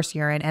by the horse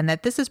urine, and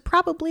that this is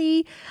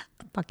probably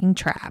a fucking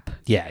trap.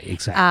 Yeah,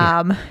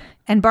 exactly.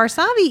 And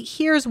Barsavi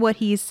hears what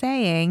he's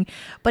saying,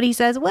 but he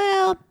says,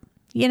 well,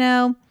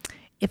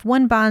 if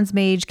one bonds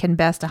mage can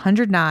best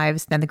 100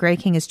 knives, then the Grey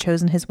King has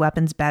chosen his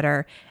weapons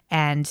better,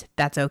 and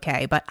that's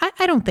okay. But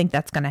I don't think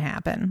that's going to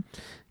happen.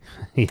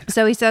 Yeah.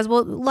 So he says,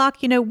 well, Locke,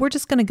 we're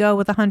just going to go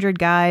with 100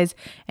 guys,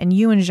 and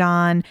you and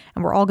Jean,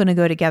 and we're all going to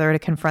go together to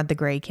confront the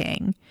Grey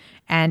King.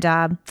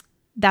 And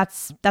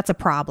that's a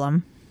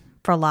problem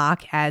for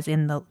Locke, as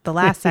in the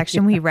last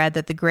section we read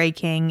that the Grey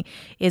King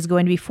is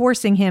going to be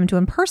forcing him to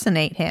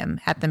impersonate him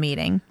at the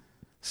meeting.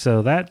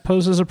 So that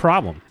poses a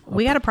problem.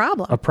 We got a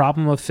problem. A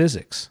problem of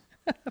physics.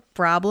 A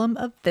problem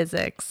of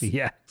physics.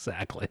 Yeah,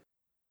 exactly.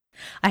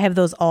 I have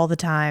those all the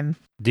time.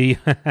 Do you?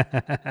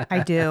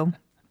 I do.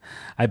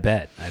 I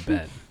bet.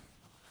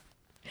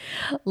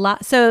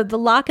 So the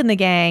Locke and the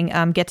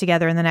gang get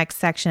together in the next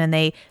section, and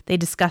they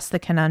discuss the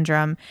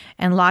conundrum.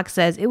 And Locke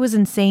says, it was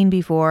insane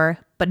before,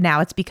 but now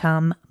it's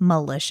become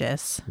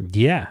malicious.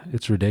 Yeah,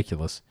 it's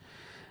ridiculous.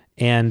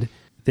 And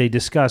they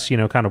discuss,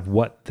 kind of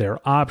what their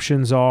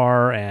options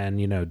are,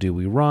 and, do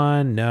we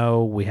run?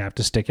 No, we have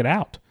to stick it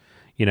out.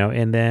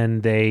 And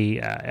then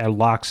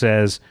Locke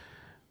says,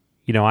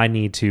 I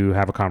need to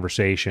have a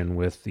conversation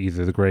with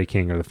either the Grey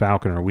King or the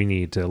Falconer. We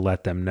need to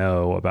let them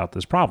know about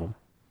this problem.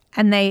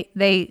 And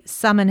they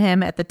summon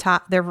him at the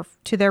top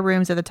to their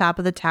rooms at the top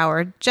of the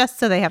tower, just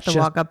so they have to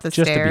walk up the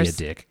stairs. Just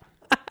to be a dick.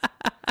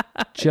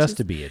 Just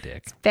to be a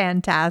dick. It's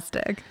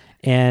fantastic.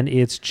 And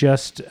it's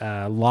just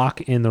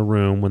Locke in the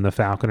room when the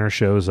Falconer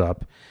shows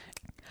up.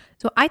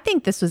 So I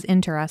think this was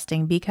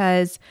interesting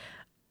because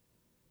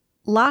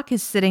Locke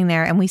is sitting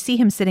there, and we see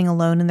him sitting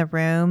alone in the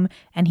room,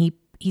 and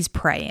he's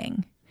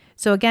praying.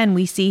 So again,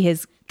 we see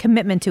his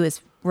commitment to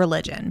his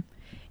religion.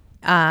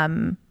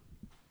 And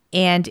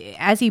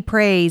as he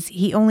prays,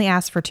 he only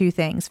asks for two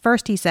things.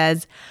 First, he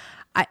says,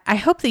 I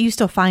hope that you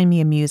still find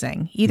me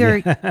amusing.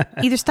 Either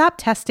stop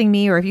testing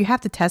me, or if you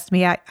have to test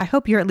me, I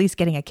hope you're at least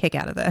getting a kick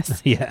out of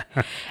this. Yeah.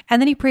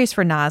 And then he prays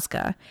for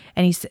Nazca,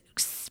 and he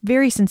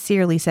very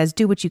sincerely says,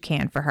 do what you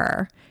can for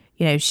her.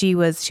 She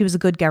was a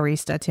good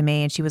garista to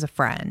me, and she was a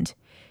friend.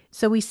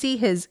 So we see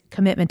his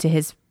commitment to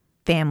his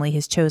family,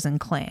 his chosen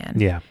clan.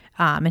 Yeah.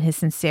 And his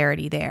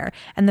sincerity there.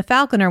 And the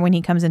Falconer, when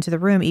he comes into the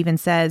room, even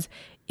says,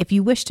 if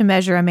you wish to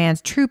measure a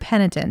man's true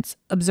penitence,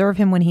 observe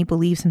him when he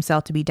believes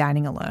himself to be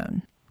dining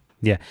alone.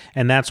 Yeah,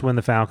 and that's when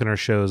the Falconer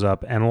shows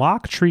up, and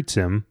Locke treats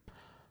him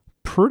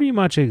pretty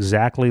much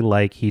exactly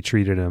like he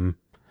treated him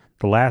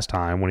the last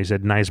time when he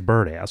said, nice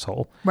bird,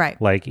 asshole. Right.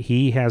 Like,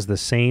 he has the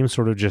same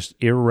sort of just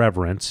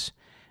irreverence,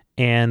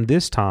 and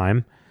this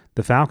time,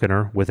 the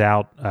Falconer,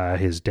 without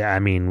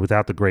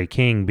without the Grey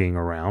King being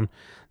around,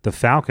 the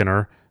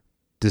Falconer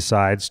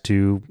decides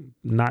to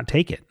not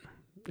take it,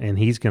 and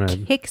he's going to...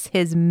 Kicks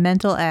his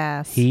mental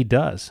ass. He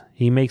does.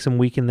 He makes him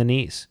weak in the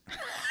knees.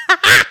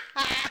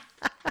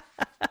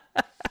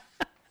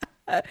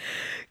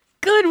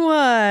 Good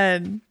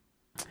one.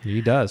 He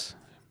does.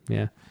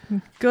 Yeah.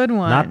 Good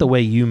one. Not the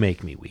way you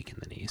make me weak in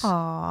the knees.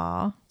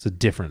 Aw. It's a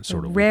different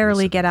sort of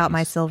Rarely get out knees.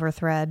 my silver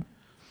thread.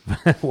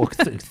 Well,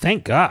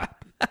 thank God.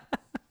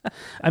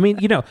 I mean,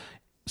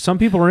 some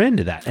people are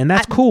into that, and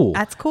that's cool.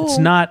 That's cool.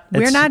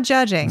 We're not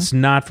judging. It's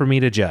not for me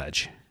to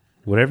judge.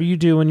 Whatever you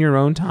do in your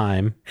own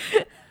time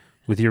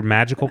with your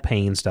magical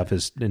pain stuff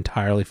is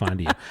entirely fine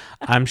to you.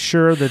 I'm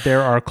sure that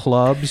there are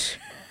clubs,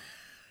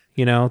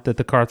 that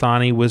the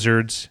Carthani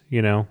wizards,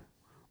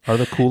 are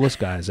the coolest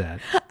guys at.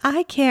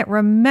 I can't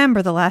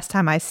remember the last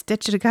time I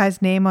stitched a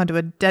guy's name onto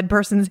a dead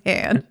person's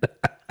hand.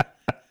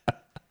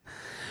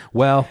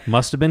 Well,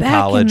 must have been Back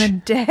college. in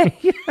the day.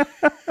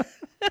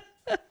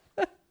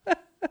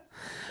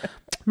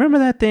 Remember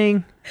that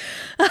thing?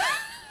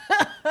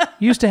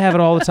 Used to have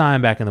it all the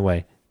time back in the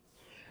way.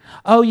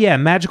 Oh, yeah,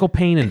 magical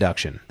pain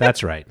induction.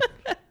 That's right.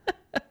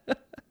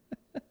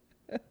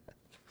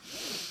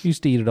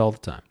 Used to eat it all the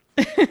time.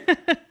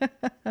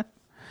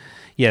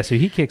 Yeah, so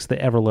he kicks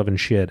the ever-loving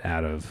shit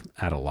out of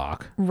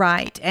Locke.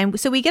 Right. And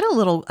so we get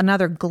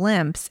another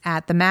glimpse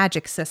at the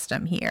magic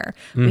system here.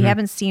 Mm-hmm. We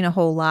haven't seen a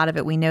whole lot of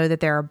it. We know that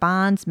there are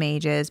bonds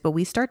mages, but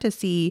we start to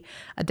see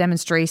a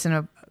demonstration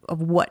of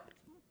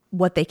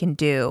what they can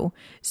do.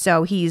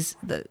 So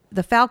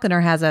the Falconer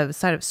has a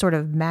sort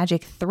of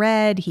magic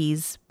thread.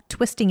 He's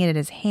twisting it in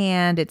his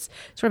hand. It's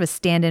sort of a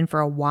stand-in for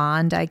a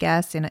wand, I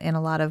guess, in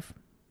a lot of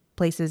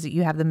places that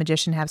you have the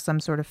magician have some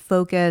sort of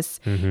focus.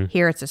 Mm-hmm.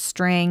 Here it's a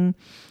string.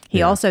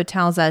 He also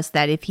tells us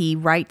that if he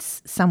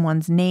writes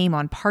someone's name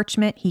on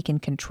parchment, he can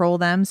control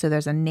them. So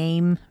there's a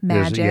name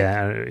magic.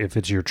 If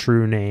it's your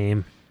true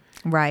name.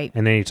 Right.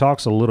 And then he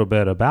talks a little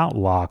bit about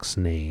Locke's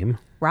name.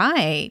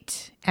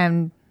 Right.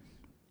 And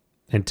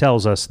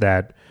tells us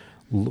that,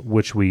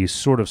 which we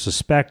sort of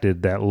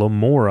suspected, that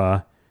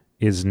Lamora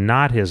is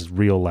not his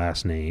real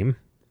last name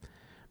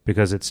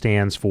because it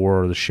stands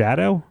for the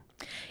shadow.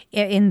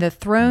 In the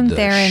Throne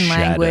Theron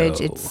language,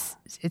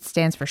 it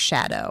stands for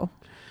shadow.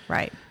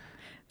 Right.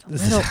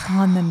 It's a little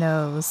on the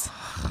nose.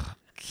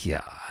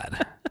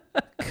 God.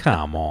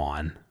 Come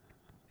on.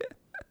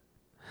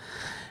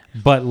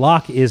 But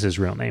Locke is his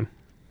real name.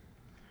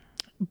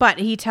 But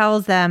he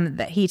tells him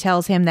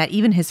that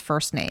even his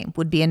first name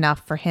would be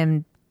enough for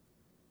him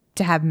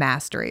to have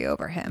mastery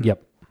over him.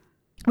 Yep.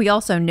 We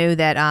also know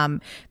that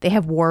they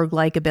have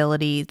warg-like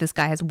abilities. This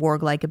guy has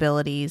warg-like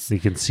abilities. You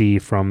can see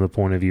from the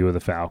point of view of the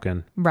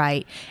Falcon.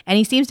 Right. And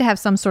he seems to have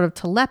some sort of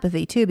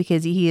telepathy, too,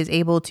 because he is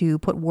able to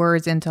put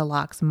words into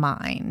Locke's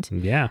mind.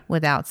 Yeah.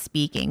 Without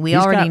speaking. We He's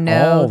already got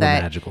know all the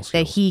that, magical that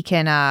skills. he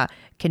can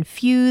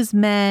confuse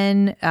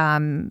men,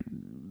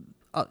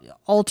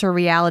 alter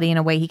reality in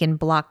a way he can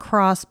block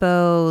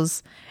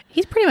crossbows.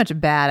 He's pretty much a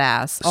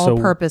badass,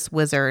 all-purpose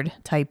wizard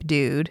type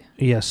dude.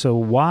 Yeah, so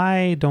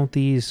why don't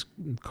these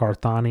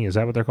Carthani, is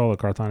that what they're called,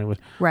 the Carthani?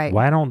 Right.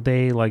 Why don't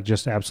they like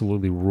just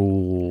absolutely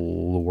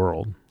rule the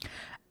world?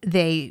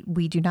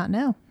 We do not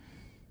know.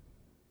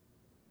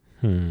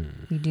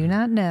 We do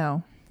not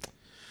know.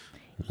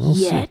 We'll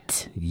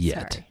Yet. See.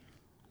 Sorry.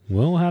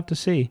 We'll have to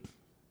see.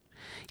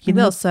 You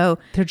will, so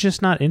they're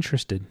just not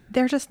interested.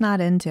 they're just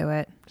not into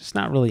it. Just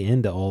not really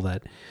into all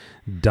that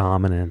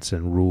dominance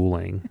and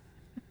ruling.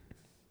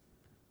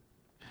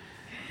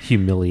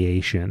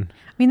 Humiliation.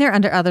 I mean, they're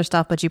under other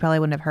stuff, but you probably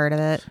wouldn't have heard of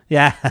it.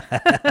 Yeah.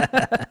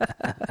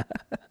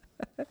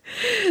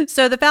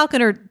 So the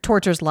Falconer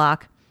tortures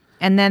Locke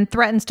and then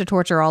threatens to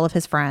torture all of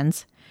his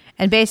friends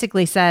and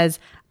basically says,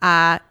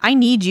 I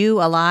need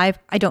you alive.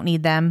 I don't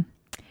need them.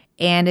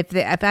 And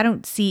if I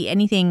don't see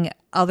anything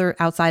other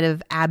outside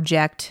of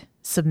abject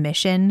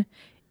submission,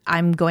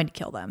 I'm going to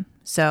kill them.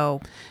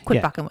 So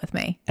quit fucking with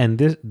me. And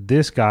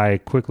this guy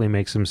quickly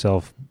makes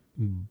himself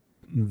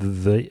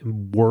the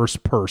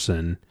worst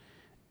person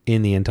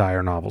in the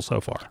entire novel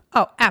so far.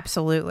 Oh,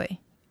 absolutely.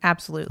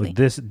 Absolutely. Like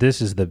this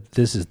is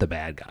the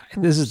bad guy.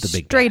 This is the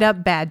big straight bad.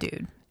 up bad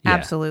dude. Yeah.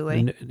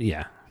 Absolutely.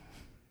 Yeah.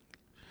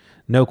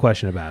 No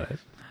question about it.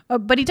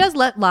 But he does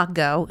let Locke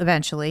go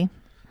eventually.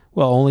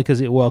 Well, only because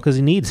he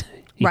needs it.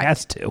 He Right.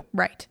 has to.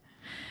 Right.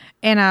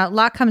 And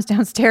Locke comes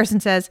downstairs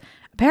and says,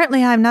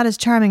 apparently I'm not as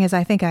charming as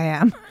I think I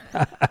am.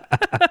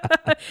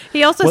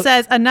 He also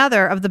says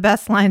another of the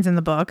best lines in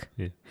the book,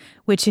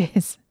 which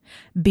is,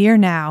 beer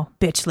now,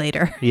 bitch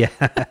later. Yeah.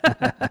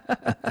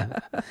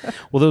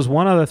 Well, there's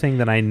one other thing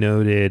that I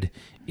noted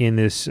in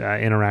this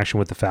interaction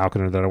with the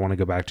Falconer that I want to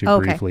go back to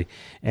briefly.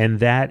 And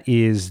that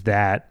is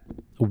that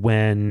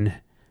when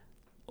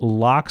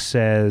Locke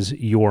says,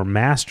 your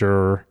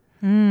master,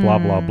 blah,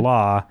 blah,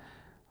 blah,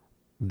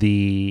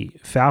 the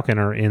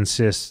Falconer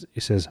insists,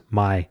 he says,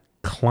 my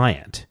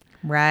client.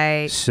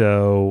 Right.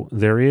 So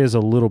there is a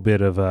little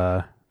bit of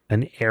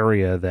an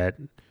area that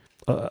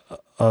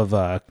of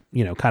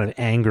kind of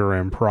anger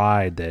and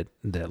pride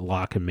that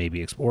Locke can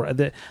maybe explore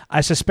that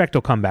I suspect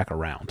will come back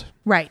around.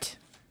 Right.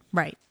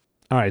 Right.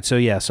 All right.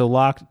 So so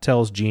Locke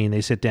tells Jean,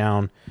 they sit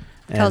down.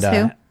 Tells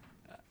who?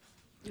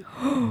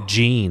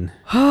 Jean.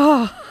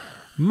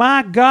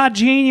 My God,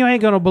 Jean, you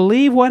ain't gonna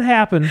believe what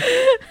happened.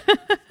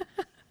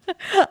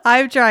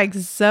 I'm trying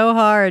so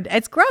hard.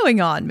 It's growing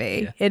on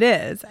me. Yeah. It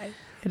is.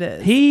 It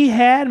is. He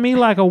had me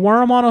like a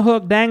worm on a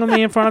hook dangling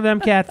me in front of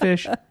them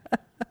catfish.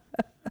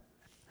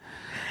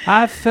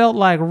 I felt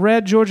like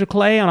red Georgia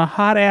clay on a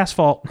hot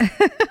asphalt.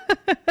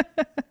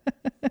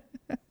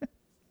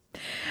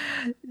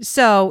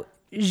 So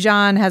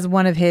Jean has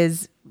one of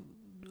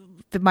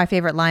my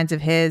favorite lines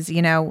of his,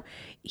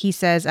 he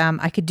says,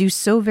 I could do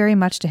so very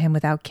much to him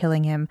without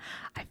killing him.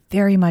 I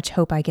very much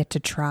hope I get to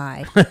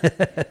try.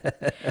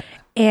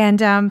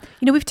 And,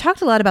 we've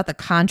talked a lot about the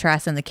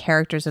contrast in the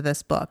characters of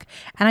this book.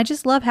 And I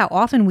just love how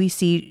often we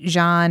see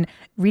Jean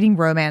reading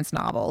romance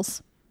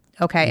novels.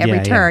 Okay,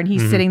 every turn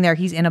he's sitting there,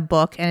 he's in a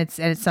book and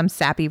it's some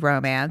sappy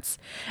romance.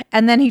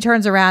 And then he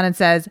turns around and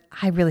says,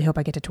 I really hope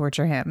I get to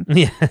torture him.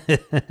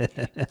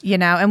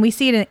 Yeah. And we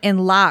see it in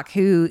Locke,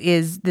 who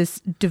is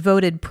this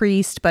devoted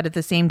priest, but at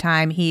the same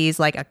time, he's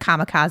like a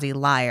kamikaze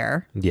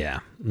liar. Yeah.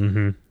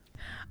 Mm-hmm.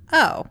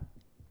 Oh,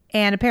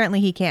 and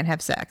apparently he can't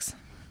have sex.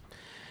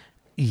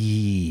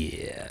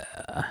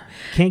 Yeah.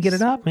 Can't get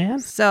it up, man.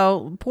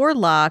 So poor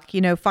Locke,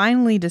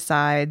 finally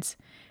decides,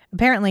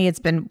 apparently it's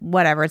been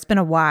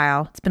a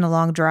while. It's been a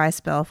long dry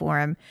spell for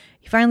him.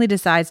 He finally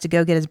decides to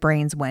go get his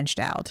brains wenched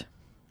out.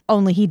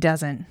 Only he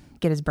doesn't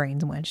get his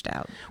brains wenched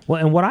out. Well,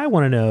 and what I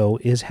want to know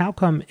is how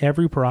come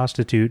every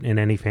prostitute in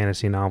any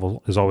fantasy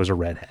novel is always a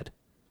redhead?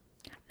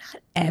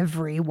 Not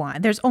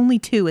everyone. There's only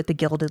 2 at the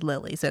Gilded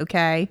Lilies,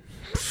 okay?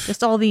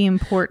 Just all the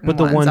important ones.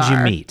 But the ones are.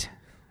 you meet.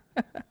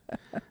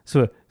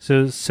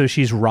 So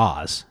she's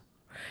Roz.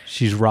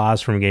 She's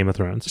Roz from Game of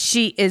Thrones.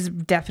 She is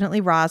definitely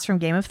Roz from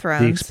Game of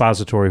Thrones. The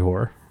expository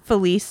whore.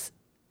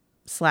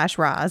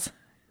 Felice/Roz.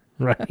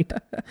 Right.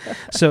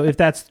 So if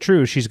that's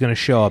true, she's going to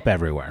show up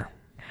everywhere.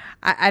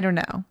 I don't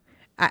know.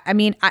 I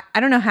mean, I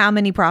don't know how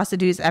many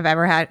prostitutes I've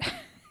ever had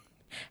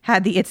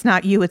the "it's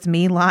not you, it's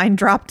me" line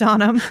dropped on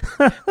them.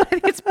 I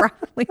think it's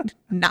probably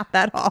not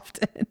that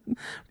often.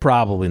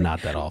 Probably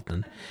not that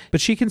often.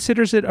 But she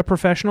considers it a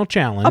professional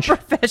challenge. A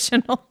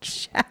professional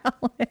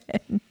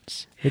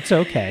challenge. It's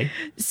okay.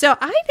 So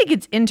I think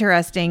it's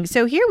interesting.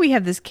 So here we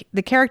have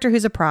the character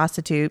who's a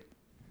prostitute.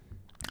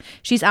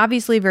 She's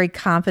obviously very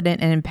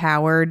confident and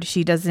empowered.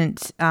 She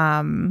doesn't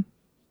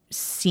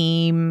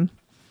seem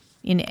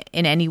in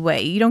any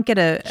way. You don't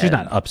get she's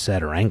not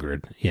upset or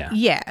angered. Yeah.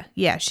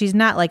 Yeah. She's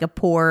not like a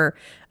poor,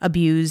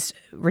 abused,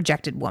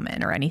 rejected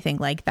woman or anything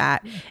like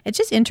that. It's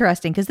just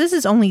interesting because this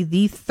is only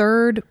the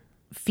third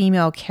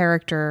female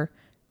character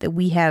that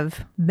we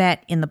have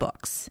met in the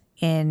books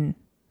in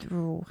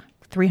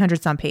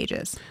 300 some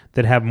pages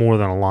that have more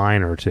than a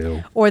line or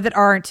two, or that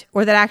aren't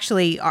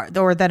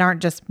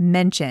just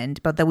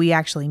mentioned, but that we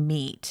actually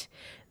meet,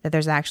 that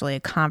there's actually a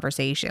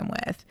conversation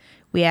with.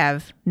 We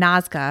have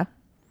Nazca,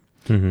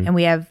 and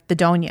we have the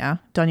Doña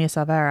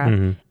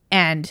Silvera,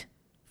 and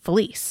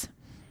Felice.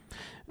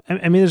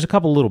 I mean, there's a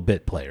couple little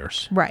bit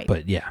players, right?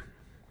 But yeah.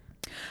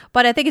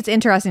 But I think it's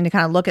interesting to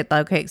kind of look at,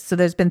 okay, so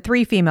there's been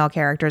 3 female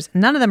characters.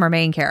 None of them are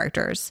main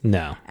characters.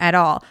 No. At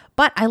all.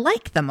 But I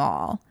like them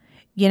all.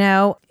 You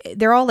know,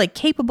 they're all like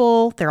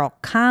capable. They're all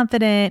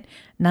confident.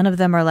 None of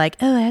them are like,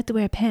 oh, I have to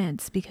wear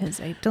pants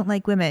because I don't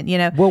like women, you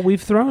know. Well,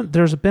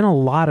 there's been a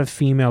lot of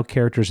female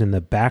characters in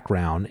the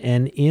background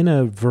and in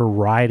a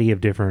variety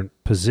of different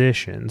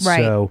positions.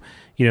 Right. So,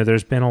 you know,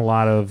 there's been a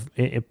lot of,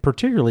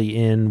 particularly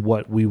in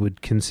what we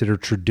would consider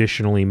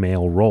traditionally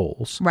male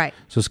roles. Right.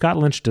 So Scott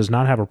Lynch does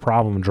not have a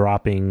problem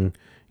dropping,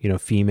 you know,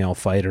 female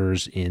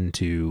fighters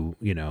into,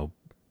 you know,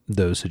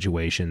 those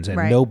situations,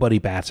 and nobody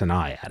bats an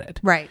eye at it.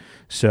 Right.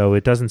 So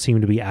it doesn't seem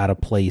to be out of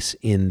place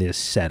in this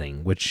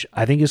setting, which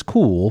I think is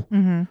cool.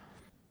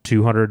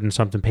 200 and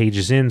something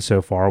pages in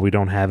so far, we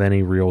don't have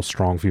any real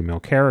strong female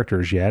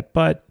characters yet,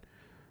 but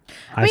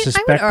I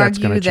suspect that's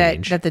going to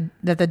change. That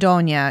the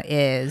Doña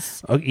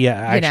is. Oh, yeah,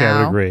 actually,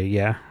 I would agree.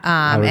 Yeah,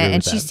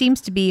 and she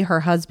seems to be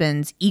her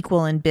husband's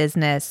equal in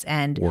business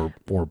and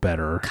or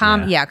better.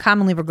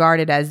 Commonly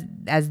regarded as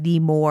the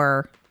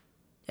more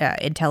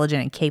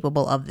intelligent and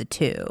capable of the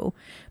two,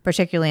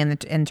 particularly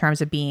in terms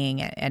of being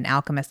an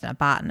alchemist and a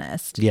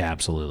botanist. Yeah,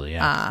 absolutely.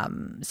 Yeah.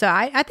 So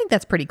I think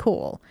that's pretty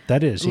cool.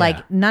 That is,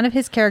 like none of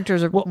his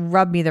characters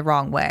rub me the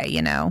wrong way, you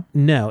know.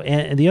 No,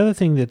 and the other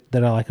thing that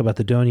I like about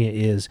the Doña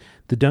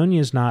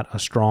is not a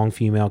strong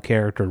female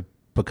character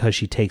because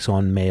she takes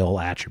on male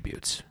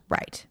attributes,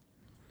 right?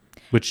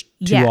 Which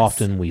too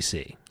often we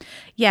see.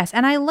 Yes,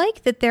 and I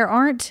like that there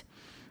aren't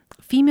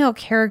female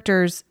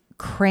characters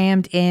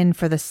crammed in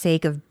for the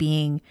sake of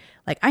being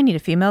like, I need a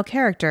female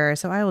character,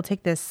 so I will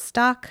take this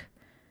stock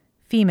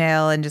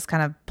female and just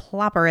kind of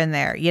plop her in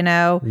there, you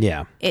know?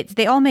 Yeah.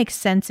 They all make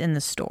sense in the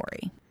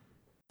story.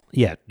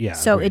 Yeah.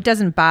 So it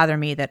doesn't bother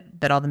me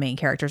that all the main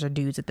characters are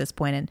dudes at this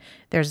point, and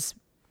there's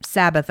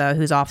Sabbatha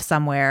who's off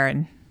somewhere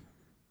and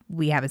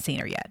we haven't seen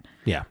her yet.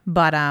 Yeah.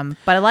 But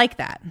I like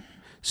that.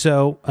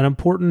 So an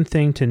important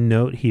thing to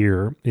note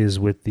here is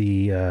with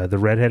the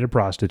redheaded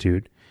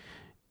prostitute,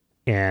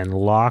 and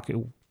Locke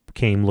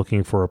came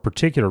looking for a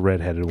particular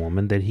redheaded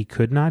woman that he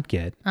could not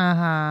get,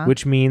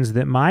 which means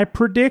that my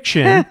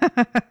prediction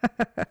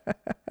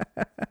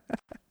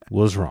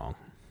was wrong.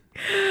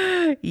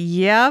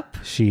 Yep.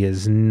 She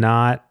is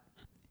not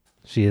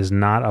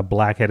a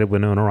black-headed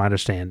Winona Ryder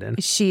stand-in.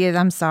 She is.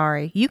 I'm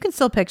sorry. You can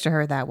still picture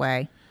her that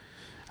way.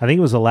 I think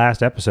it was the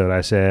last episode I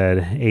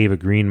said Ava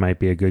Green might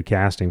be a good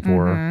casting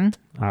for her.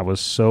 I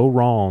was so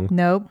wrong.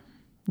 Nope.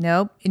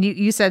 And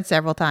you said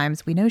several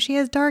times, we know she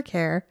has dark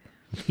hair.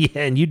 Yeah,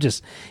 and you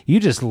just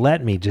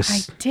let me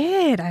just. I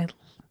did. I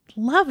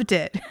loved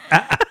it.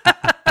 I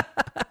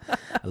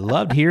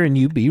loved hearing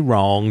you be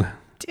wrong.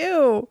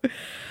 Too.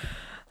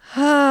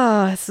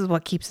 Oh, this is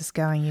what keeps us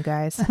going, you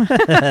guys.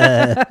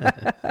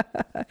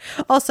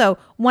 Also,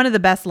 one of the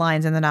best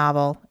lines in the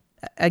novel,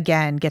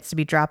 again, gets to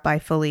be dropped by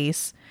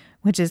Felice,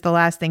 which is the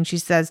last thing she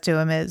says to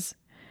him is,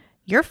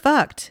 "You're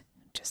fucked,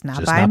 just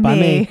not by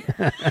me."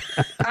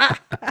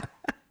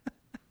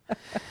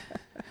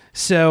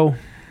 So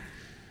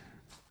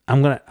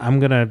I'm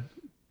gonna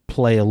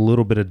play a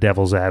little bit of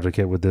devil's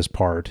advocate with this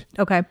part.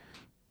 Okay.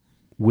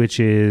 Which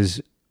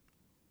is,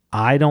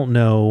 I don't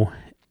know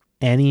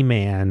any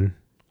man,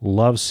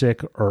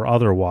 lovesick or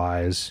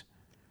otherwise,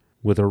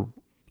 with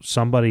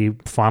somebody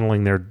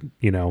fondling their,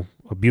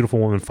 a beautiful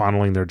woman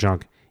fondling their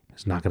junk,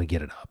 is not going to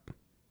get it up.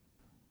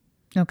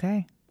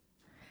 Okay.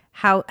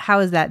 How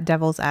is that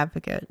devil's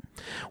advocate?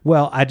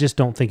 Well, I just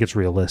don't think it's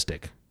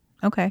realistic.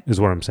 Okay. Is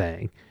what I'm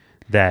saying.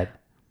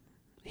 That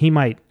he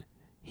might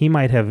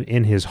have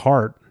in his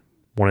heart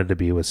wanted to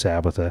be with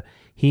Sabbatha.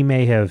 He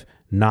may have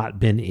not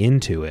been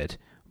into it,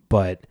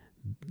 but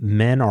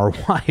men are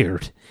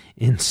wired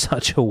in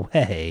such a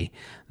way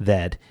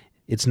that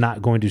it's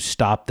not going to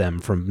stop them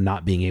from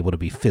not being able to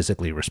be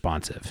physically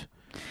responsive.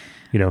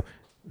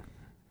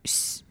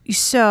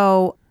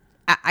 So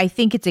I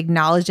think it's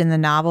acknowledged in the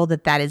novel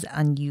that is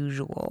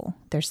unusual.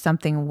 There's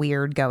something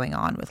weird going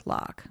on with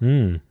Locke.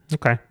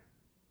 Okay.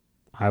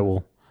 I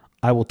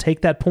will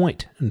take that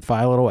point and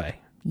file it away.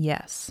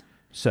 Yes.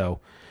 So,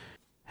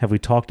 have we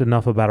talked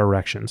enough about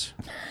erections?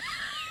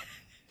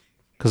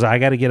 Because I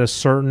got to get a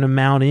certain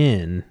amount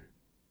in,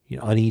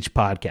 on each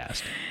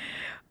podcast.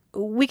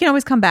 We can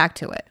always come back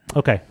to it.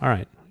 Okay. All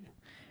right.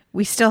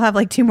 We still have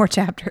 2 more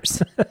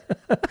chapters.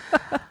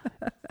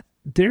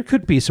 There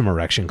could be some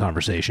erection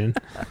conversation.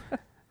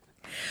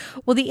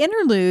 Well,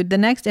 the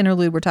next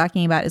interlude we're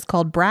talking about is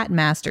called Brat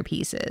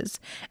Masterpieces,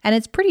 and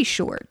it's pretty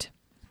short.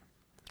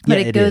 But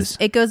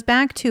it goes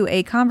back to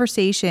a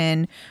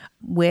conversation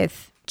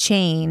with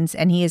Chains,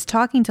 and he is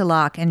talking to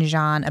Locke and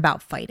Jean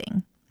about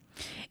fighting.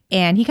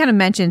 And he kind of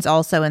mentions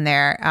also in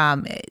there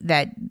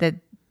that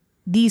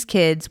these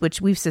kids,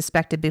 which we've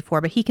suspected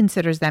before, but he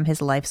considers them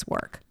his life's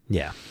work.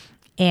 Yeah.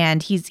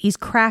 And he's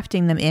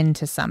crafting them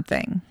into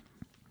something.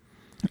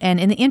 And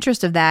in the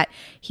interest of that,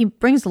 he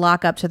brings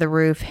Locke up to the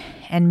roof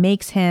and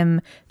makes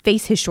him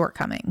face his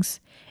shortcomings.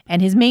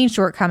 And his main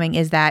shortcoming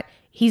is that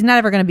he's not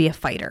ever going to be a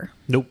fighter.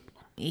 Nope.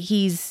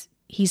 He's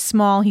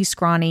small, he's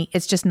scrawny.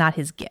 It's just not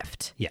his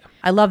gift. Yeah.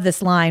 I love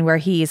this line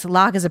where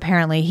Locke is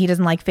apparently, he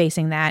doesn't like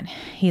facing that.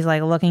 He's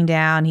like looking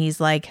down. He's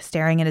like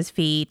staring at his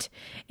feet.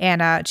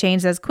 And Chain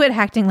says, quit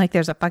acting like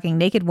there's a fucking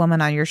naked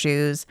woman on your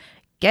shoes.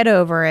 Get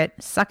over it.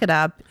 Suck it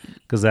up.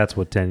 Because that's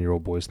what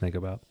 10-year-old boys think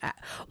about.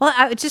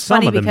 It's just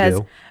Some funny of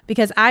them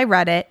because I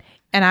read it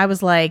and I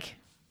was like,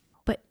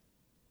 but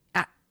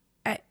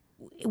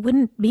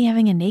wouldn't me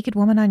having a naked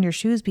woman on your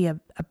shoes be a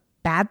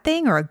bad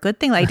thing or a good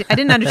thing? Like, I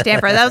didn't understand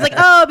for that. I was like,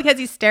 oh, because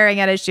he's staring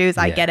at his shoes.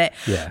 I get it.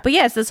 Yeah. But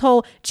yes, this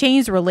whole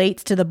Chains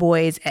relates to the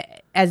boys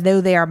as though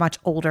they are much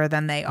older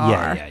than they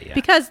are. Yeah.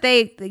 Because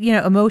they,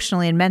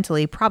 emotionally and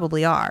mentally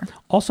probably are.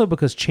 Also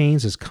because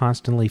Chains is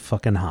constantly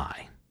fucking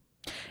high.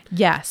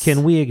 Yes.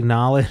 Can we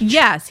acknowledge?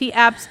 Yes, he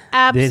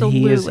absolutely. That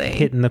he is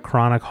hitting the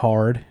chronic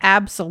hard?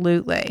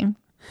 Absolutely.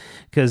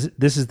 Because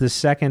this is the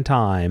second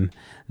time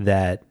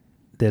that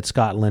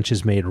Scott Lynch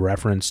has made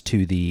reference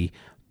to the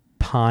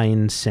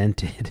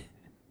pine-scented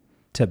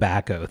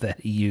tobacco that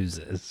he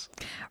uses.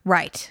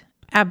 Right.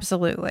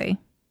 Absolutely.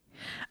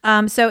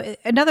 So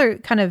another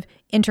kind of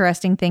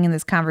interesting thing in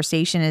this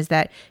conversation is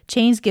that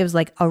Chains gives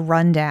like a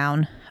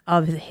rundown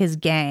of his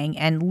gang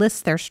and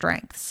lists their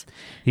strengths.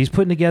 He's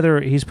putting together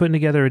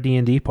a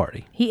D&D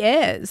party. He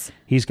is.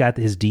 He's got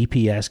his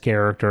DPS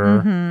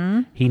character.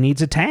 Mm-hmm. He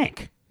needs a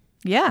tank.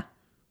 Yeah.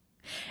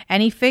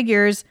 And he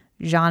figures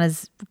Jean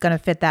is going to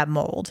fit that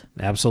mold.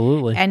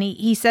 Absolutely. And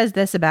he says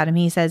this about him.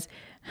 He says,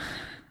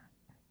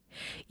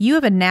 you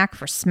have a knack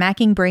for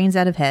smacking brains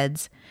out of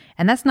heads,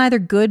 and that's neither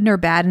good nor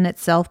bad in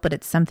itself, but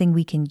it's something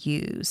we can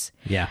use.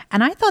 Yeah.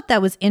 And I thought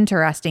that was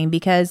interesting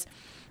because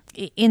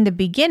in the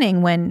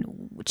beginning,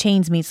 when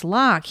Chains meets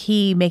Locke,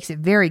 he makes it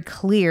very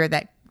clear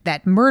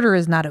that murder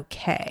is not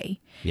okay.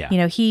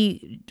 Yeah.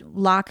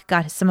 Locke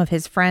got some of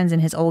his friends in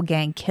his old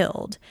gang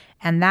killed,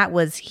 and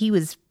he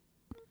was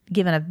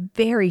given a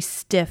very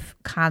stiff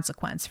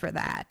consequence for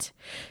that.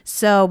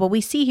 So, but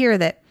we see here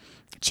that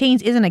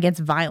Chains isn't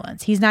against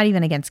violence. He's not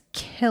even against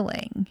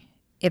killing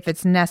if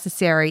it's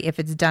necessary, if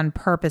it's done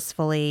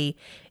purposefully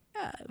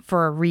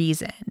for a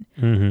reason.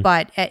 Mm-hmm.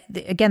 But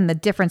again, the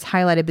difference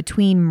highlighted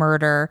between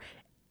murder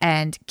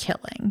and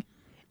killing.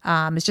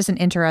 It's just an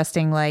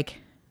interesting,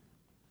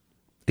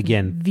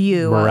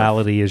 view.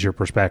 Morality is your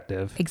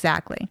perspective.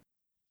 Exactly.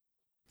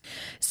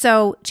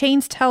 So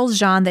Chains tells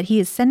Jean that he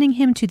is sending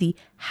him to the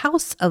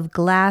House of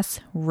Glass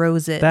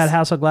Roses. That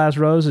House of Glass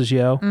Roses,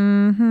 yo.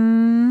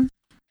 Mm-hmm.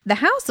 The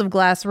House of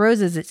Glass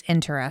Roses is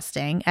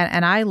interesting,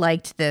 and I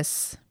liked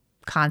this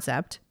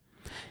concept.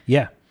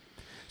 Yeah.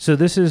 So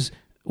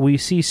we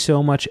see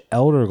so much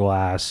elder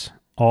glass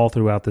all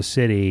throughout the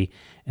city,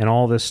 and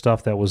all this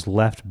stuff that was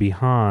left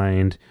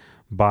behind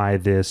by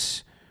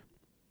this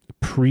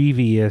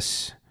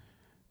previous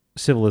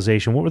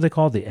civilization. What were they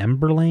called? The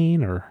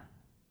Emberlane, or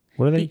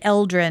what are they? The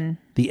Eldrin.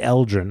 The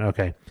Eldrin,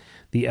 okay.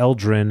 The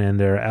Eldrin and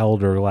their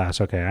elder glass.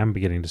 Okay, I'm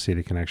beginning to see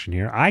the connection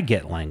here. I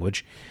get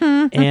language.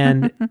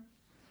 And,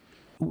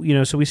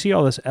 so we see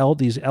all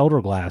these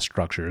elder glass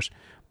structures,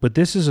 but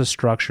this is a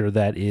structure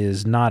that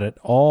is not at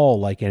all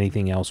like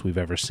anything else we've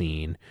ever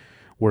seen,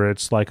 where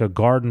it's like a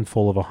garden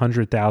full of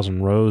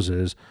 100,000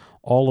 roses,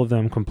 all of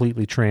them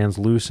completely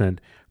translucent,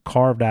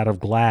 carved out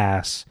of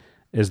glass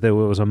as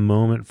though it was a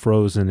moment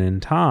frozen in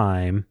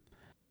time,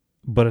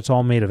 but it's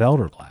all made of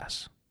elder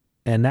glass.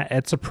 And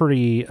that's a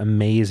pretty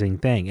amazing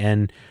thing.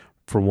 And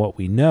from what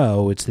we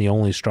know, it's the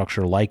only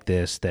structure like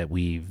this that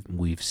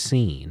we've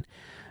seen.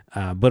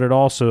 But it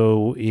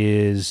also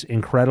is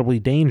incredibly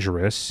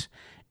dangerous.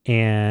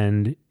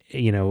 And,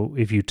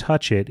 if you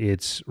touch it,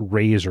 it's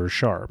razor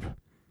sharp.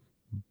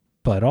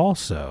 But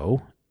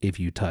also, if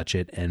you touch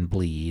it and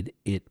bleed,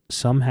 it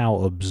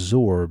somehow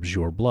absorbs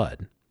your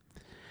blood.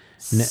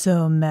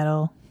 So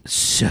metal.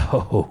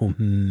 So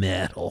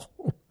metal.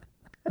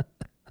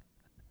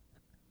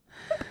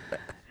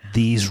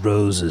 These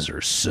roses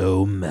are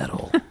so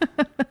metal.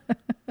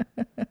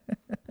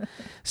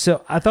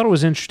 So I thought it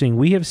was interesting.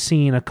 We have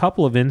seen a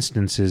couple of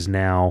instances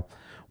now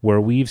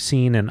where we've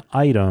seen an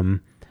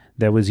item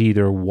that was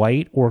either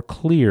white or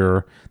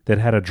clear that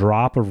had a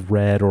drop of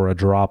red or a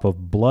drop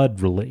of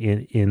blood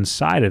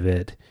inside of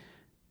it,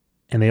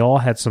 and they all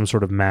had some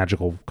sort of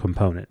magical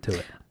component to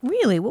it.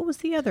 Really? What was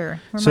the other?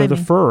 So the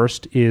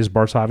first is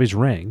Barsavi's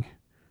ring,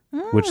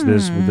 which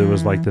there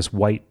was like this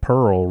white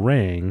pearl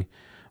ring,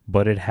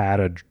 but it had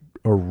a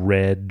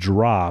red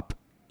drop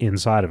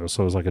inside of it.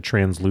 So it was like a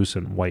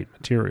translucent white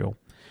material.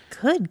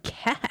 Good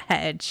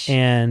catch.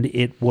 And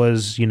it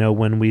was,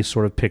 when we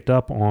sort of picked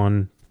up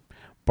on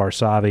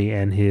Barsavi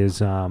and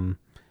his,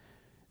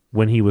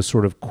 when he was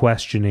sort of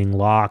questioning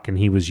Locke and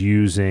he was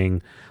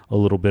using a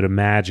little bit of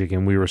magic,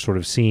 and we were sort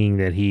of seeing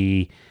that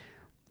he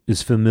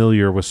is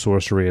familiar with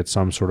sorcery at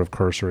some sort of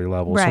cursory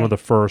level. Right. Some of the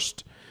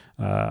first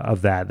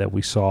of that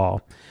we saw.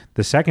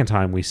 The second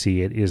time we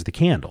see it is the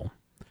candle,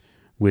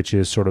 which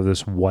is sort of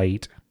this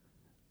white,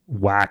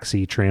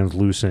 waxy,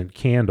 translucent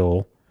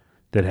candle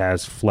that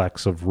has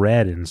flecks of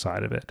red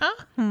inside of it.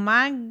 Oh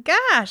my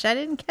gosh, I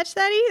didn't catch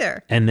that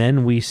either. And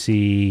then we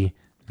see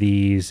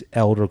these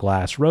elder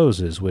glass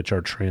roses, which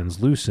are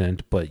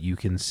translucent, but you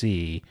can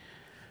see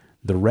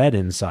the red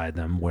inside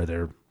them where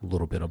they're a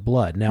little bit of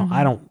blood. Now,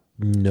 I don't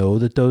know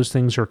that those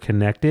things are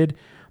connected,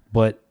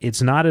 but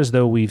it's not as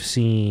though we've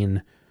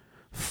seen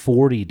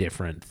 40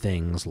 different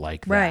things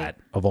like that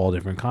of all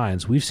different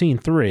kinds. We've seen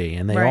 3,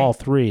 and they all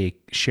 3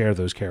 share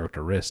those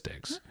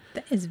characteristics.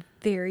 That is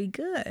very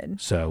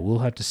good. So we'll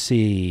have to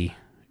see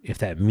if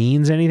that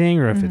means anything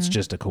or if it's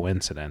just a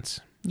coincidence.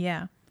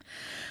 Yeah.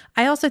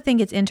 I also think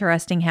it's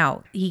interesting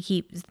how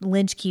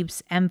Lynch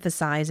keeps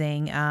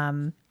emphasizing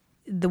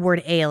the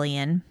word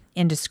alien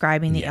in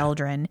describing the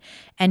Eldrin,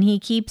 and he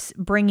keeps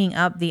bringing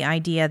up the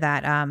idea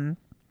that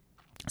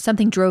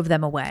something drove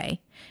them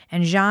away.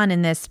 And Jean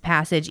in this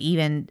passage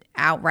even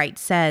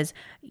outright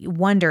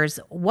wonders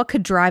what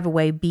could drive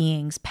away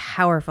beings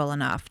powerful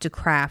enough to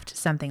craft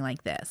something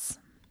like this.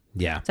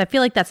 Yeah. So I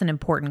feel like that's an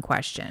important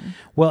question.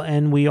 Well,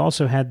 and we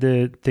also had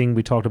the thing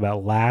we talked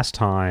about last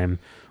time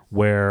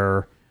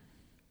where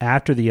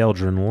after the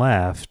Eldrin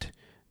left,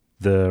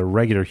 the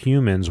regular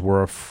humans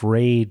were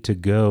afraid to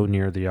go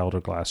near the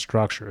Elder Glass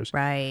structures.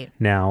 Right.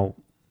 Now,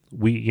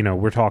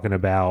 we're talking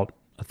about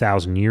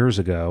 1,000 years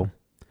ago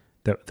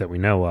that we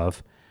know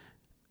of.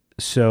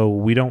 So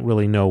we don't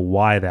really know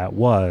why that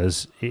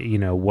was.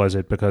 Was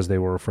it because they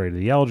were afraid of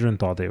the Eldrin,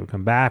 thought they would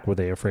come back? Were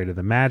they afraid of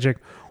the magic?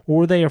 Or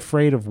were they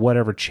afraid of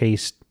whatever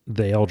chased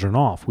the Eldrin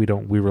off? We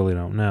really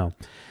don't know.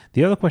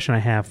 The other question I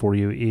have for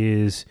you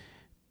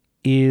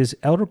is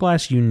Elder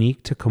Glass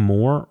unique to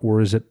Camor, or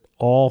is it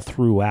all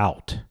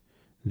throughout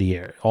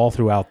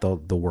the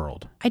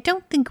world? I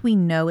don't think we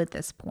know at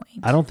this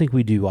point. I don't think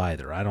we do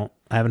either. I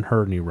haven't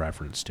heard any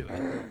reference to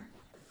it.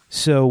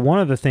 So one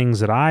of the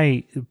things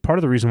part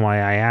of the reason why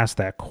I asked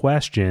that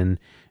question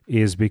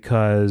is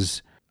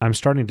because I'm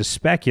starting to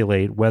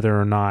speculate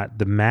whether or not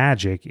the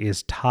magic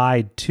is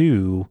tied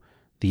to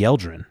the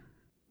Eldrin,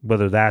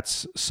 whether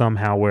that's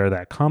somehow where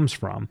that comes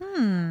from.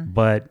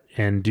 But,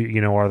 and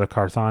are the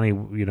Carthani,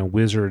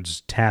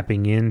 wizards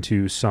tapping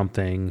into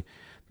something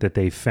that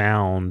they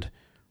found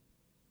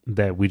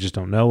that we just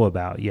don't know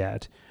about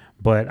yet?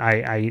 But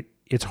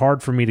it's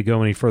hard for me to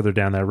go any further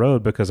down that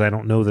road because I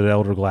don't know that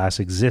Elder Glass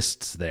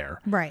exists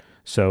there. Right.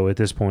 So at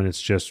this point,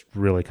 it's just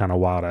really kind of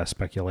wild-ass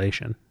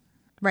speculation.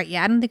 Right,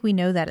 yeah, I don't think we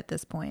know that at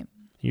this point.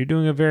 You're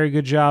doing a very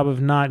good job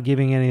of not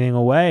giving anything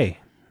away.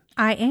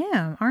 I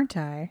am, aren't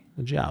I?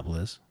 Good job,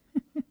 Liz.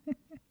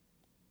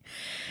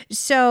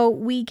 So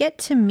we get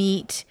to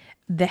meet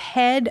the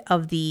head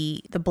of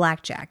the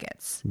Black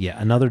Jackets. Yeah,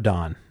 another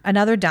Don.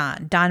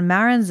 Don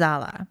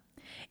Maranzala.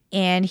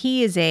 And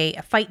he is a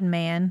fighting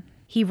man.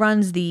 He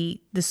runs the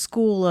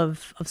school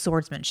of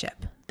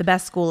swordsmanship, the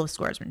best school of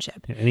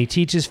swordsmanship. And he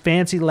teaches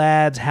fancy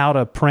lads how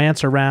to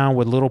prance around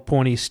with little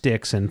pointy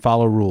sticks and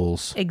follow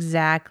rules.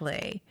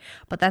 Exactly.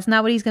 But that's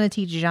not what he's going to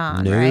teach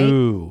Jean, No.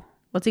 right?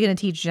 What's he going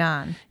to teach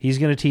Jean? He's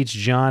going to teach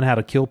John how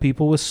to kill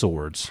people with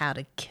swords. How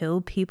to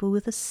kill people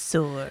with a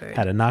sword.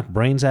 How to knock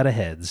brains out of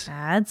heads.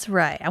 That's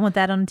right. I want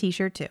that on a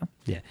t-shirt too.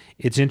 Yeah.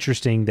 It's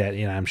interesting that,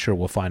 I'm sure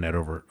we'll find out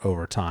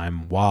over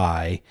time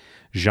why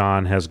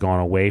Jean has gone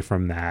away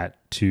from that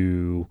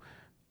to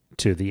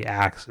the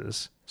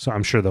axes. So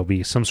I'm sure there'll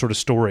be some sort of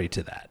story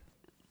to that.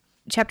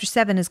 Chapter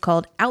 7 is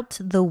called Out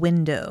the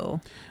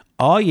Window.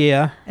 Oh,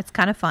 yeah. It's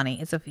kind of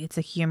funny. It's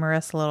a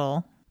humorous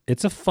little...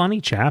 It's a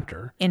funny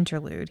chapter.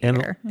 Interlude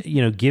here.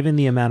 And, given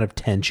the amount of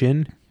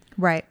tension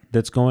right.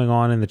 that's going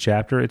on in the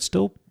chapter, it's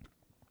still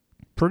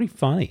pretty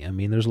funny. I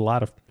mean, there's a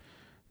lot of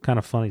kind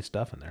of funny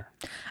stuff in there.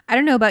 I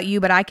don't know about you,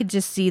 but I could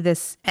just see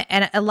this,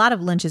 and a lot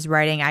of Lynch's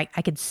writing, I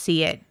could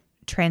see it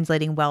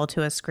translating well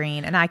to a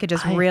screen, and I could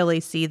just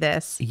really see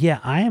this. Yeah,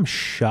 I am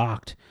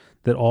shocked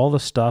that all the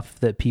stuff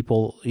that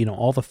people,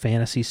 all the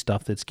fantasy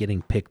stuff that's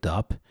getting picked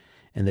up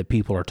and that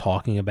people are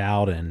talking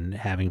about and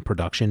having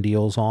production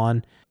deals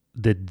on,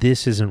 that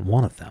this isn't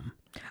one of them.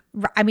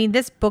 I mean,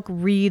 this book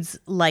reads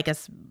like a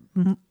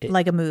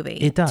movie.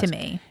 It does. To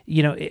me.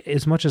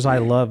 As much as I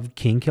love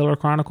Kingkiller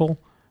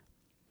Chronicle,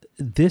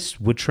 this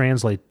would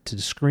translate to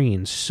the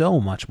screen so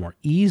much more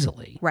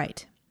easily.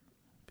 Right.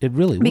 It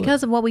really would.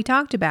 Because of what we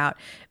talked about.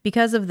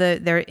 Because of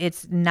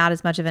it's not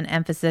as much of an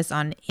emphasis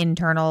on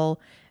internal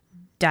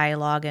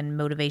dialogue and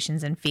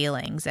motivations and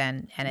feelings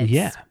and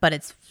it's but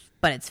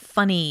it's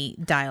funny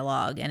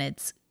dialogue and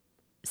it's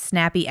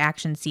snappy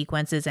action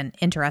sequences and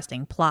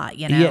interesting plot,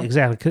 Yeah,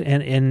 exactly.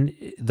 And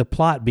the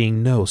plot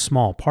being no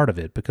small part of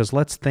it, because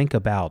let's think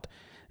about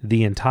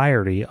the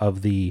entirety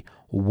of the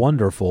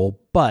wonderful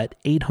but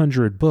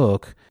 800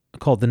 book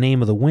called The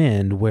Name of the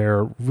Wind,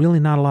 where really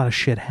not a lot of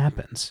shit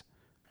happens.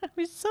 I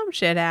mean, some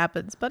shit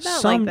happens, but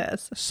not like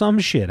this. Some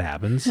shit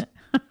happens,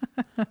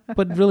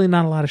 but really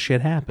not a lot of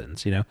shit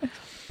happens, you know.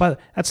 But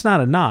that's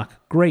not a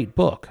knock. Great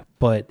book,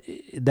 but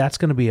that's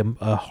going to be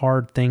a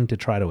hard thing to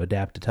try to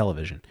adapt to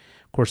television.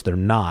 Of course, they're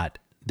not.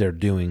 They're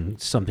doing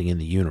something in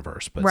the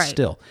universe, but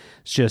still,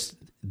 it's just,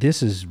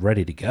 this is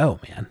ready to go,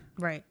 man.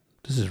 Right.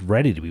 This is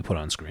ready to be put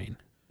on screen.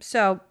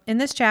 So in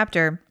this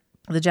chapter,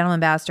 the Gentleman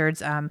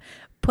Bastards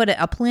put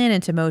a plan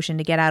into motion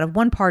to get out of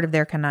one part of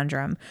their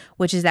conundrum,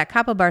 which is that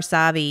Capo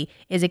Barsavi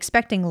is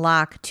expecting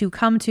Locke to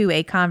come to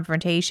a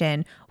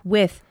confrontation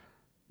with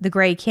the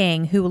Grey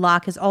King, who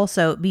Locke is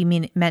also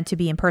meant to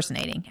be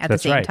impersonating at the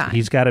same time.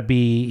 He's got to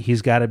be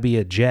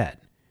a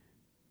jet.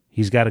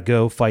 He's got to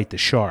go fight the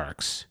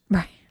sharks.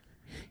 Right.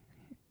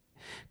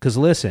 Because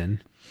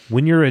listen,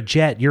 when you're a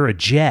jet, you're a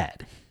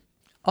jet.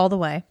 All the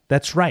way.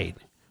 That's right.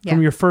 Yeah.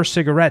 From your first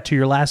cigarette to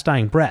your last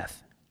dying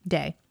breath.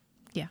 Day.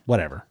 Yeah.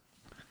 Whatever.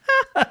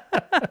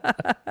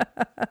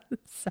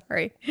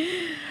 Sorry.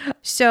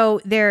 So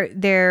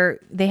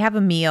they have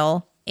a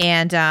meal,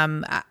 and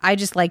I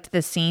just liked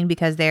this scene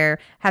because they're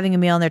having a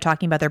meal and they're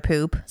talking about their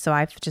poop. So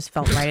I just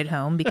felt right at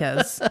home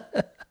because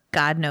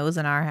God knows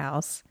in our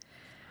house.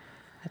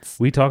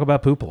 We talk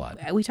about poop a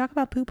lot. We talk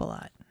about poop a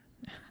lot.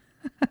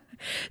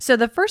 So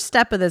the first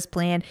step of this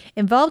plan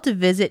involved a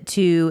visit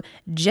to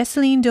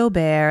Jesseline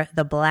Daubert,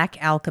 the Black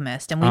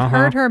Alchemist, and we've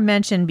heard her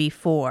mentioned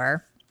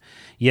before.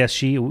 Yes,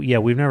 we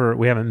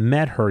haven't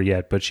met her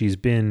yet, but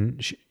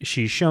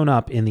she's shown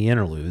up in the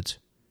interludes,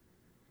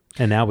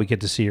 and now we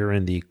get to see her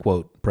in the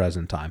quote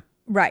present time.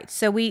 Right.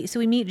 So we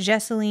meet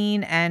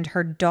Jesseline and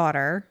her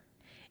daughter,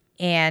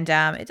 and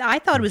I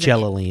thought it was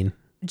Jelliline.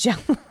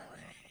 Jesseline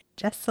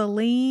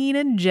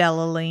and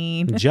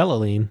Jelliline.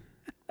 Jelliline.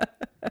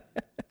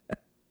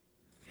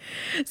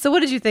 So what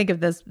did you think of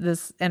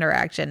this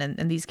interaction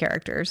and these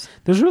characters?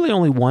 There's really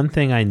only one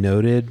thing I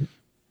noted,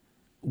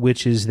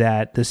 which is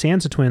that the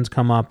Sansa twins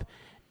come up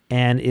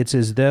and it's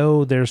as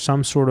though there's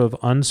some sort of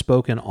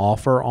unspoken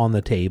offer on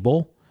the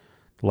table.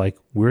 Like,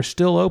 we're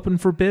still open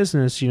for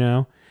business, you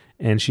know?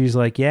 And she's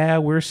like, yeah,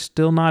 we're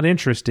still not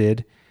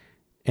interested.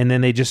 And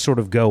then they just sort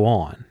of go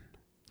on.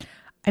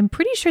 I'm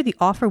pretty sure the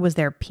offer was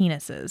their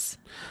penises.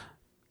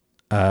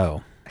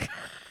 Oh.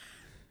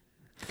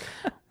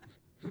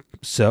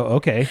 So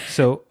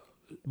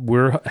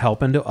we're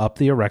helping to up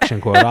the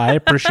erection quota. I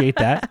appreciate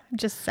that.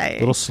 Just saying. A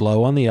little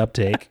slow on the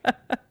uptake.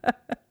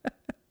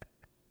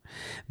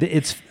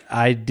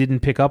 I didn't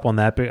pick up on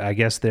that, but I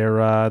guess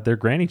they're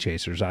granny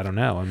chasers. I don't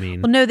know. I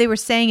mean, well, no, they were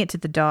saying it to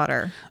the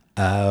daughter.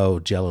 Oh,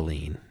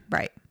 Jelliline.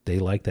 Right. They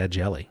like that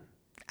jelly.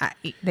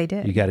 They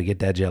did. You got to get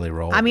that jelly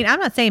roll. I mean,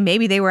 I'm not saying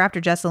maybe they were after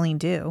Jesseline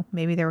too.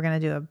 Maybe they were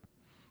going to do a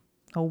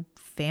whole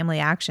family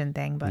action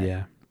thing, but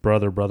yeah.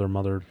 Brother,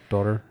 mother,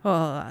 daughter.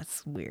 Oh,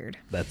 that's weird.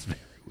 That's very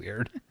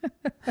weird.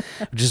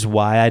 Which is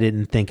why I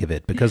didn't think of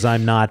it, because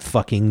I'm not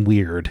fucking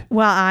weird.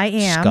 Well, I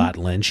am. Scott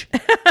Lynch.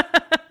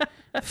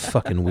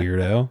 Fucking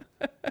weirdo.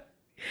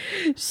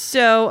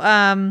 So,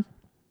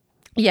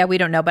 yeah, we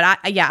don't know, but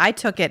I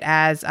took it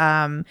as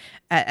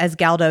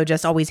Galdo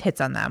just always hits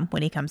on them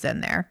when he comes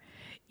in there,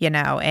 you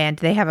know, and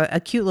they have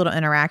a cute little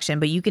interaction,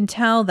 but you can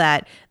tell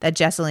that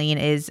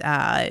Jesseline is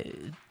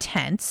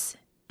tense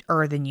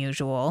than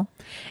usual,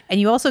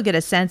 and you also get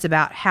a sense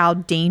about how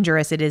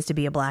dangerous it is to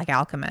be a black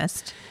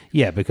alchemist.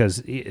 Yeah,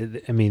 because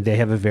I mean, they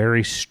have a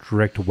very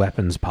strict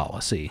weapons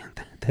policy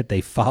that they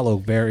follow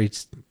very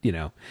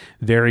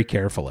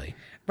carefully.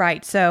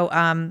 Right. So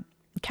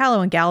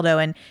Callow and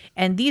Galdo,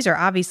 and these are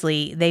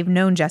obviously, they've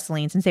known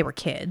Jesseline since they were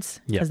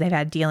kids, because they've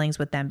had dealings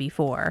with them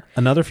before.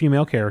 Another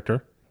female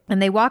character. And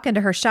they walk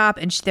into her shop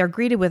and they're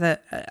greeted with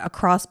a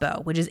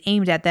crossbow, which is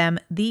aimed at them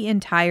the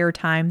entire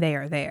time they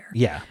are there.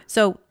 Yeah.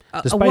 So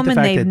a woman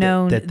they've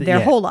known their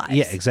whole lives.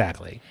 Yeah,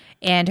 exactly.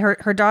 And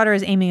her daughter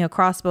is aiming a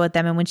crossbow at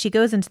them. And when she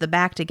goes into the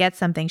back to get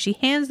something, she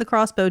hands the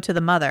crossbow to the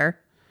mother.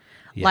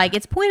 Yeah. Like,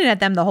 it's pointed at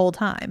them the whole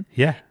time.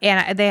 Yeah.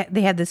 And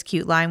they had this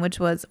cute line,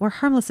 which was, "We're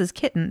harmless as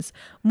kittens.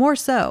 More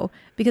so,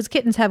 because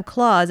kittens have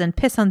claws and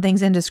piss on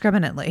things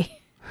indiscriminately."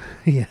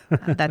 Yeah.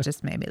 That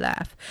just made me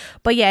laugh.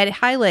 But yeah, it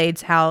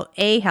highlights how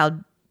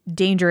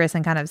dangerous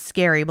and kind of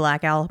scary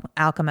black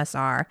alchemists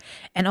are,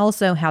 and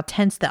also how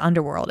tense the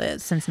underworld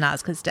is since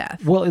Nazca's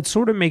death. Well, it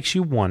sort of makes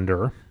you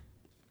wonder.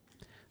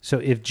 So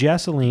if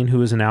Jesseline,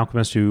 who is an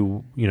alchemist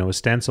who,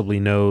 ostensibly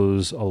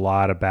knows a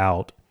lot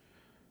about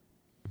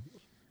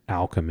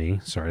alchemy,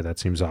 sorry, that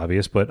seems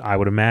obvious, but I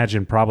would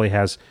imagine probably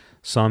has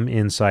some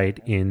insight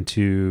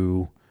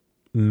into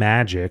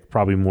magic,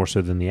 probably more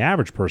so than the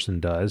average person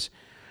does.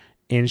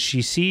 And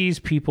she sees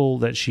people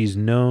that she's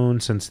known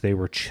since they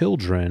were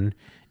children,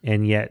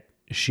 and yet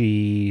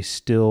she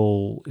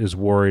still is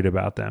worried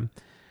about them.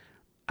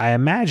 I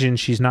imagine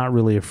she's not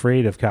really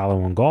afraid of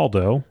Callow and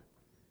Galdo,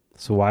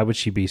 so why would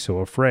she be so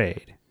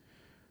afraid?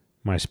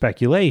 My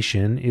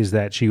speculation is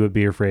that she would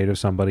be afraid of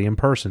somebody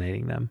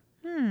impersonating them.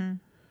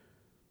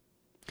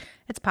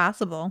 It's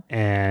possible.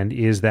 And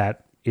is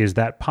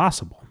that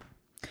possible?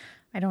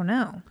 I don't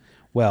know.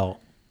 Well,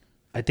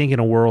 I think in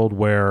a world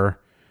where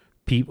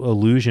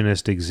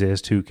illusionists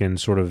exist who can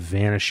sort of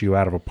vanish you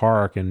out of a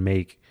park and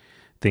make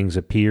things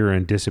appear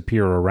and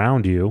disappear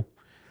around you,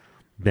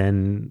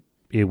 then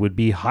it would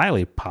be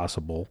highly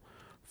possible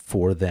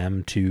for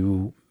them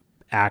to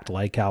act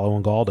like Callow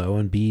and Galdo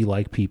and be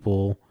like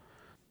people,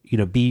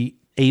 be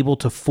able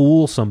to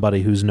fool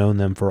somebody who's known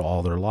them for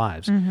all their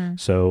lives. Mm-hmm.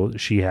 So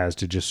she has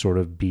to just sort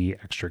of be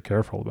extra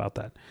careful about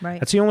that. Right.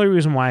 That's the only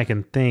reason why I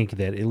can think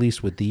that, at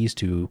least with these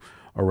two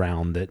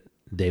around, that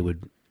they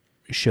would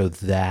show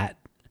that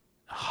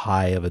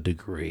high of a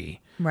degree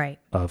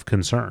of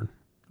concern.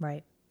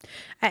 Right.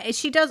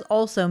 She does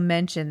also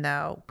mention,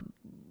 though,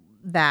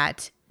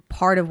 that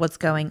part of what's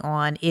going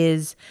on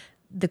is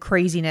the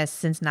craziness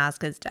since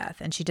Nazca's death,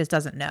 and she just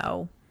doesn't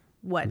know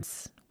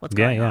what's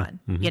going on.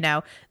 Mm-hmm.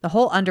 The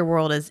whole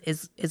underworld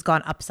is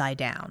gone upside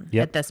down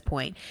at this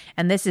point.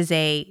 And this is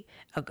a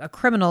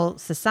criminal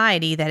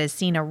society that has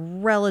seen a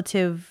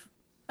relative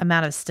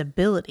amount of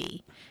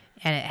stability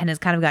and has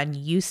kind of gotten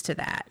used to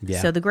that.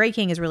 Yeah. So the Grey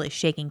King is really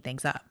shaking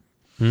things up.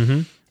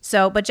 Mm-hmm.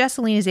 So, but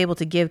Jessalyn is able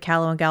to give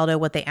Callow and Galdo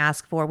what they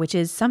ask for, which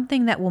is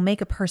something that will make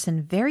a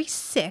person very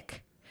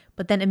sick,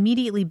 but then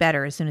immediately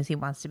better as soon as he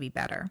wants to be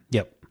better.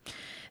 Yep.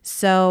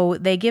 So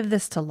they give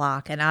this to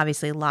Locke, and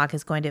obviously Locke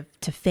is going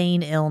to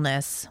feign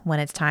illness when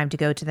it's time to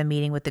go to the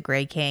meeting with the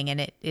Grey King,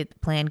 and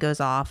it plan goes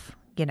off.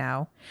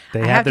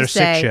 They have their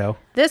sick show.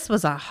 This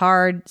was a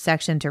hard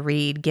section to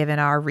read, given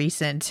our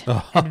recent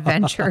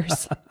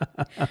adventures.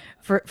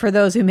 For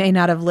those who may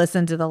not have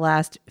listened to the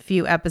last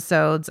few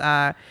episodes,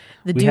 the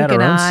Duke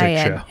and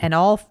I and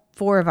all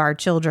 4 of our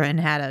children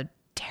had a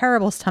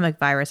terrible stomach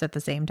virus at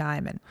the same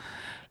time, and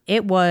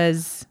it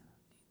was,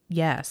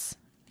 yes.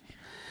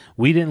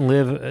 We didn't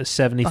live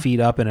 70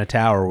 feet up in a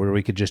tower where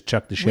we could just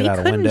chuck the shit out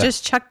a window. We couldn't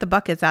just chuck the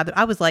buckets out.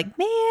 I was like,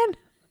 man,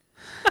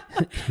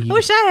 I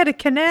wish I had a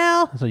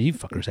canal. So you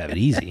fuckers have it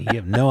easy. You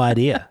have no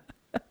idea.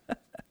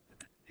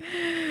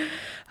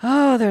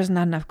 Oh, there's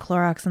not enough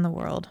Clorox in the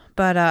world.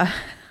 But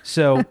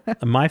so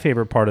my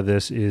favorite part of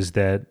this is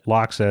that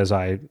Locke says,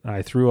 I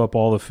threw up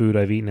all the food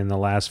I've eaten in the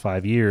last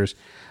 5 years.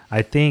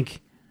 I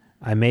think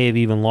I may have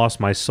even lost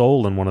my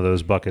soul in one of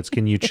those buckets.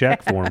 Can you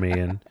check for me?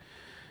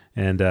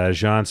 And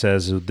Jean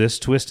says, this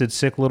twisted,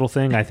 sick little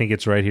thing, I think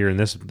it's right here in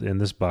this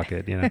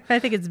bucket. I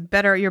think it's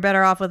better. You're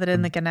better off with it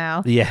in the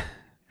canal. Yeah.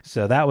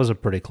 So that was a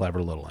pretty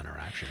clever little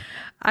interaction.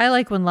 I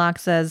like when Locke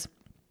says,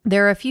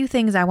 there are a few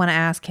things I want to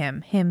ask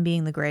him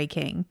being the Grey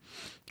King.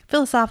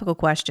 Philosophical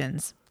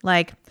questions.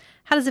 Like,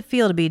 how does it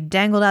feel to be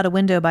dangled out a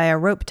window by a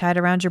rope tied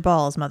around your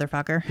balls,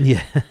 motherfucker?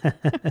 Yeah.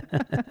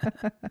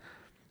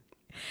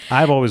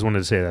 I've always wanted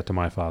to say that to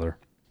my father.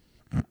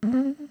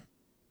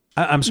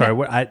 I'm sorry.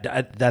 No.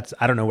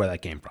 I don't know where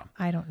that came from.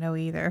 I don't know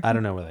either. I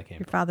don't know where that came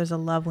from. Your father's a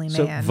lovely man.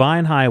 So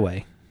Vine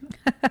Highway.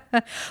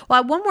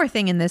 Well, one more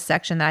thing in this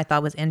section that I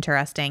thought was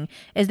interesting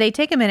is they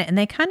take a minute and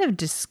they kind of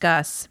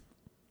discuss.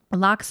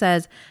 Locke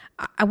says,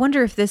 I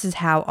wonder if this is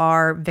how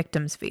our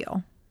victims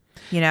feel.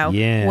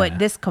 What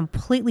this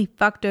completely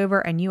fucked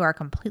over and you are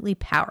completely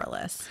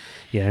powerless.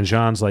 Yeah, and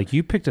Jean's like,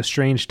 you picked a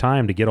strange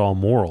time to get all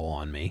moral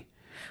on me.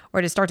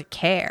 Or to start to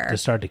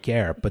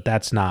care. But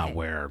that's not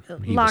where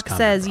he Locke was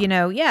says, from.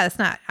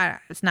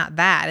 it's not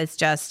that. It's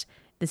just,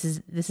 this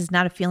is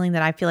not a feeling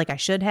that I feel like I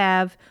should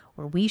have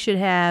or we should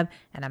have,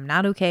 and I'm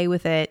not okay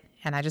with it,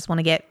 and I just want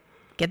to get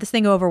this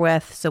thing over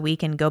with so we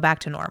can go back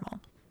to normal.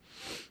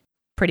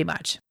 Pretty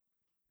much.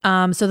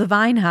 So the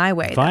Vine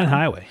Highway.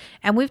 Highway.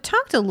 And we've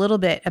talked a little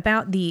bit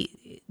about the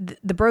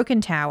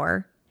broken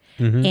tower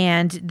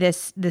and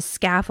this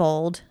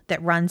scaffold that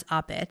runs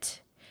up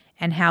it.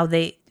 And how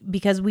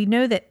because we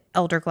know that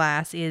Elder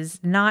Glass is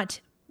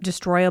not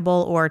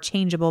destroyable or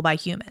changeable by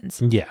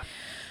humans. Yeah.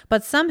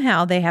 But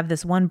somehow they have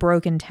this one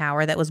broken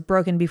tower that was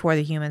broken before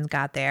the humans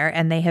got there.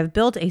 And they have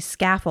built a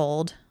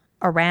scaffold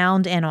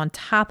around and on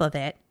top of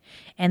it.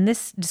 And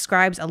this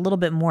describes a little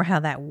bit more how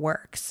that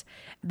works.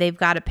 They've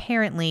got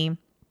apparently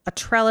a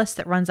trellis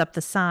that runs up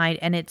the side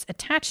and it's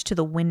attached to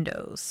the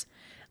windows.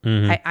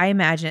 Mm-hmm. I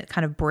imagine it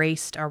kind of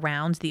braced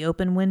around the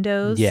open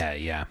windows. Yeah,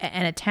 yeah.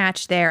 And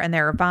attached there, and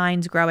there are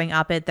vines growing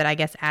up it that I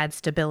guess add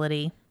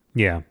stability.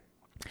 Yeah.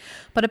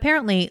 But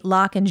apparently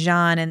Locke and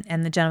Jean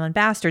and the Gentleman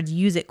Bastards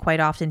use it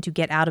quite often to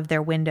get out of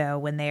their window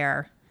when they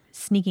are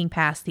sneaking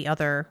past the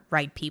other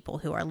right people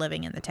who are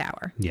living in the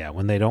tower. Yeah,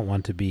 when they don't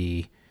want to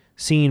be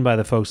seen by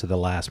the folks of the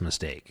last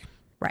mistake.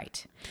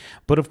 Right.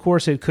 But of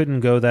course it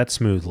couldn't go that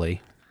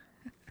smoothly.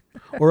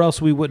 Or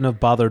else we wouldn't have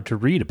bothered to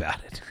read about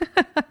it.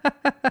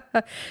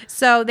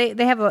 So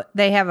they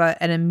have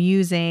an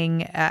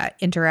amusing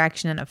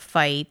interaction and a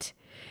fight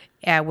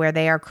where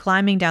they are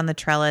climbing down the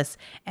trellis,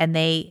 and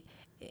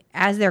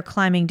as they're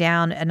climbing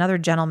down, another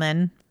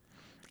gentleman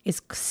is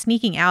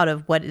sneaking out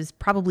of what is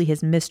probably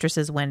his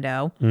mistress's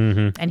window,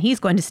 and he's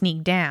going to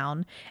sneak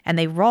down, and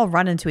they all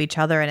run into each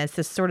other, and it's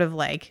this sort of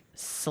like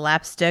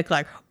slapstick,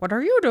 like, what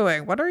are you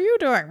doing? What are you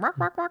doing? Rock,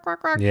 rock, rock,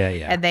 rock, rock. Yeah,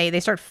 yeah. And they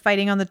start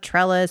fighting on the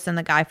trellis, and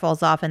the guy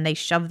falls off, and they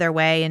shove their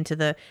way into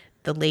the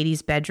the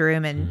lady's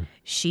bedroom and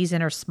she's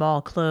in her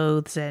small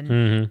clothes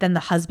and then the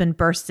husband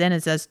bursts in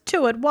and says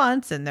 2 at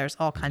once and there's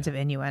all kinds of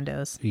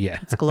innuendos. Yeah.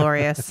 It's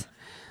glorious.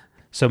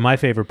 So my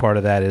favorite part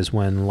of that is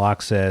when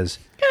Locke says,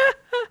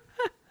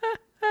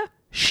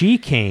 she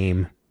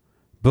came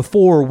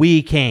before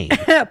we came.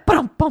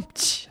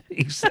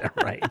 Is that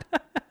right?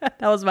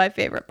 That was my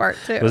favorite part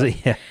too. Was it?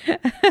 Yeah.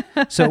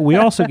 So we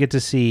also get to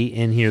see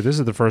in here, this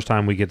is the first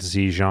time we get to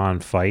see Jean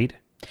fight.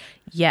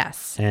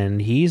 Yes.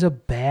 And he's a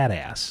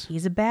badass.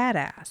 He's a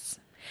badass.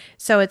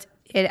 So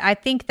I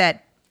think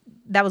that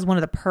was one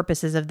of the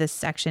purposes of this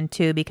section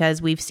too,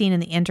 because we've seen in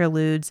the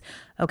interludes,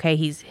 okay,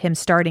 he's him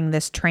starting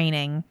this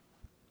training,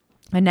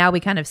 and now we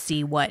kind of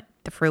see what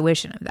the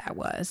fruition of that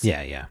was.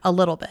 Yeah. A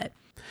little bit.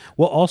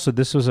 Well, also,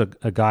 this was a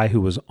guy who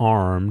was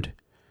armed.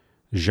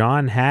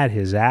 Jean had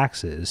his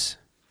axes.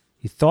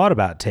 He thought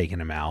about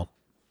taking him out,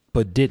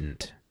 but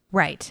didn't.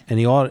 Right. And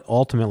he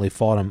ultimately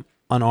fought him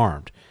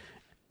unarmed.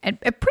 And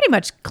it pretty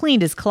much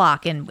cleaned his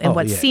clock in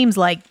what seems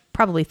like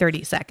probably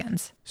 30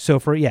 seconds. So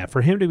for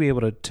him to be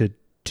able to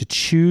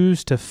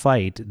choose to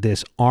fight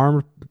this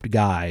armed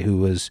guy who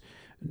was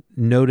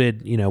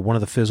noted, one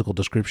of the physical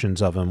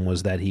descriptions of him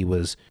was that he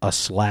was a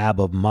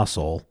slab of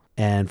muscle,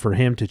 and for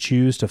him to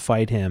choose to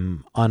fight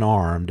him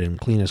unarmed and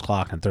clean his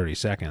clock in 30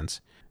 seconds,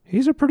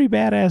 he's a pretty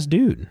badass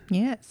dude.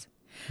 Yes.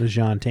 This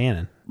Jean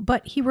Tannen.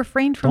 But he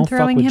refrained from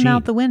throwing him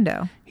out the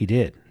window. He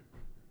did.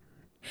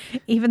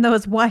 Even though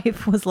his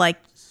wife was like,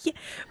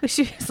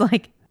 she was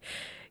like,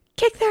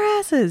 kick their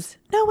asses.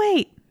 No,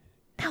 wait.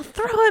 Now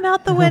throw him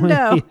out the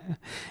window. Yeah.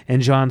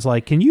 And Jean's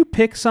like, can you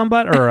pick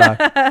somebody? Or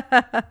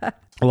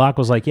Locke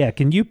was like, yeah,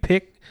 can you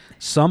pick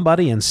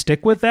somebody and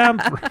stick with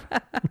them?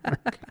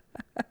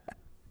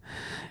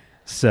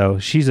 So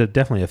she's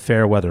definitely a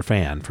fair weather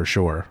fan for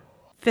sure.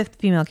 5th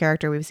female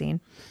character we've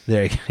seen.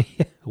 There you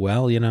go.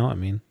 Well,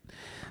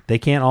 they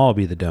can't all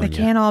be the Donya. They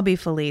can't all be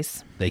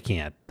Felice. They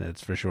can't.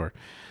 That's for sure.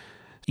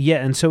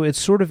 Yeah, and so it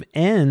sort of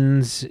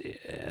ends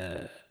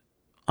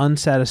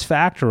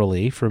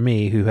unsatisfactorily for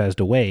me, who has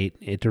to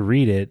wait to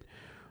read it,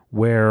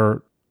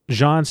 where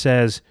Jean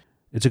says,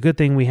 it's a good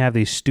thing we have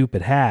these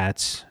stupid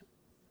hats,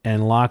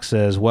 and Locke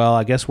says, well,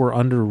 I guess we're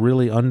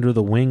really under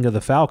the wing of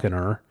the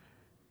Falconer,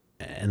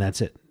 and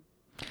that's it.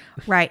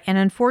 Right, and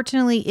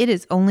unfortunately, it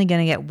is only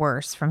going to get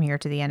worse from here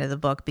to the end of the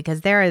book,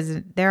 because there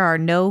are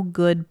no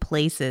good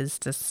places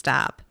to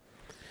stop.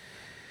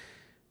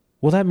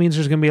 Well, that means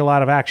there's going to be a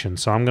lot of action,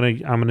 so I'm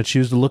going to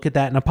choose to look at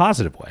that in a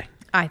positive way.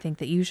 I think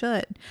that you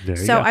should. There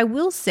you so go. I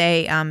will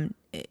say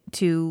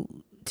to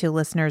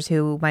listeners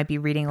who might be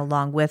reading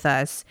along with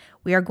us,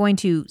 we are going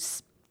to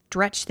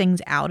stretch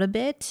things out a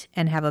bit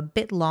and have a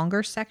bit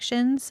longer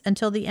sections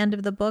until the end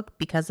of the book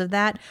because of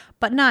that,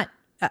 but not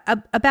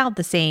about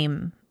the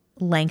same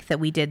length that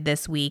we did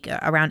this week,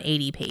 around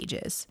 80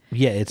 pages.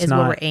 Yeah, it's is not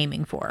what we're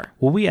aiming for.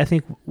 Well, I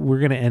think we're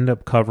going to end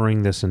up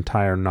covering this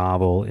entire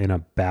novel in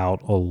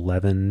about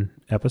 11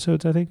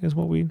 episodes, I think is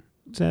what we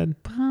said.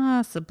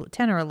 Possibly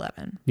 10 or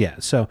 11. Yeah,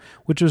 so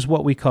which is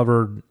what we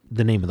covered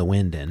The Name of the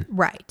Wind in.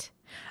 Right.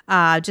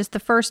 Just the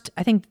first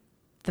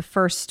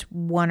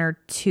 1 or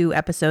 2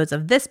 episodes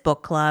of this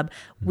book club,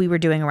 we were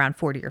doing around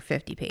 40 or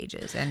 50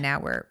 pages, and now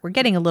we're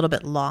getting a little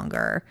bit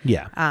longer.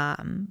 Yeah.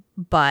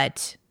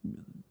 But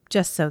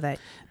just so that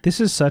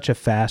this is such a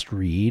fast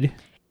read.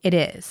 It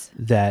is.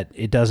 That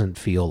it doesn't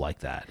feel like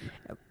that.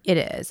 It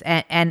is.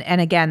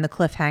 And again, the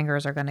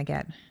cliffhangers are going to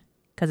get,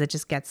 because it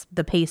just gets,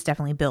 the pace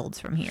definitely builds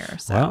from here.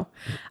 So well,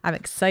 I'm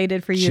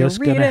excited for you to read it.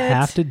 Just going to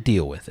have to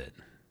deal with it.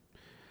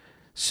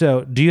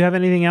 So do you have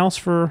anything else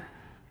for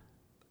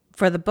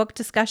the book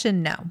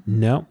discussion? No.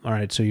 No? All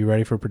right. So you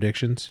ready for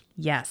predictions?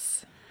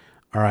 Yes.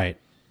 All right.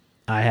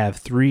 I have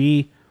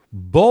 3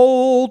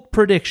 bold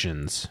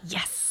predictions.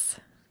 Yes.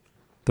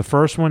 The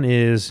first one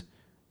is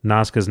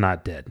Nazca's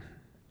not dead.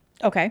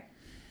 Okay.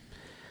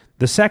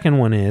 The second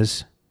one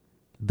is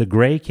the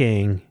Grey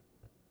King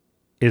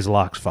is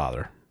Locke's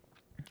father.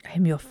 I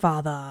am your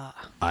father.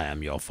 I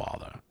am your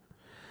father.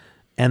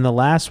 And the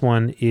last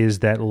one is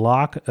that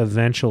Locke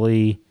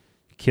eventually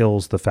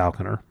kills the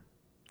Falconer.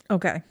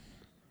 Okay.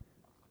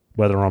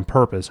 Whether on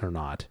purpose or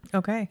not.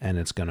 Okay. And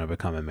it's going to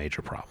become a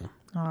major problem.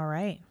 All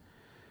right.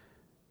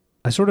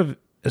 I sort of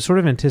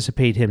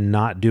anticipate him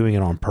not doing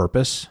it on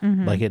purpose,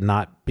 like it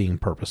not being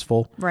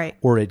purposeful. Right.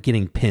 Or it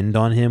getting pinned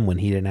on him when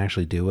he didn't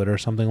actually do it or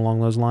something along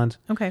those lines.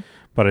 Okay.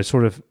 But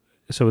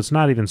so it's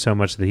not even so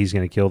much that he's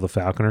going to kill the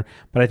Falconer,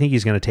 but I think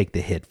he's going to take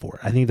the hit for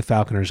it. I think the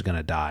Falconer is going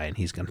to die and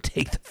he's going to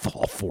take the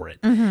fall for it.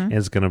 And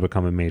it's going to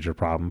become a major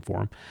problem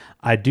for him.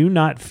 I do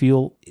not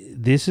feel,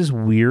 this is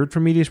weird for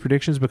me, these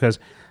predictions, because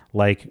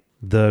like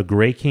the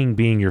Grey King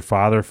being your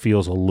father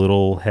feels a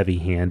little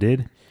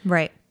heavy-handed.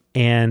 Right.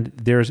 And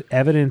there's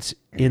evidence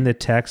in the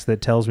text that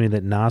tells me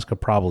that Nazca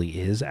probably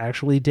is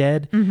actually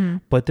dead,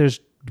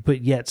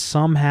 but yet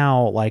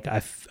somehow, like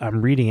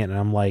I'm reading it and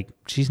I'm like,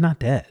 she's not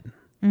dead.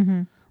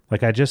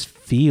 Like I just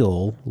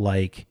feel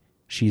like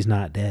she's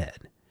not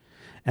dead,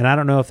 and I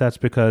don't know if that's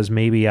because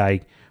maybe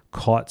I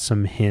caught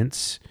some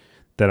hints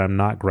that I'm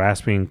not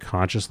grasping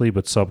consciously,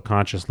 but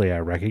subconsciously I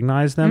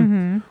recognize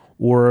them,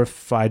 or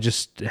if I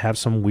just have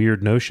some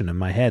weird notion in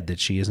my head that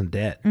she isn't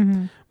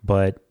dead.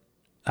 But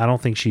I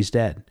don't think she's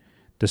dead,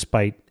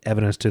 despite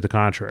evidence to the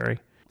contrary.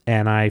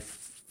 And I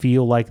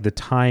feel like the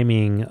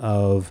timing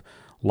of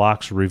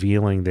Locke's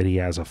revealing that he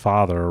has a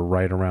father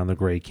right around the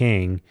Grey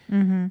King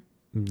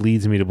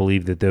leads me to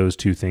believe that those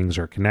two things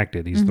are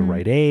connected. He's the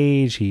right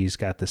age. He's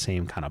got the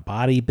same kind of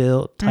body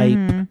build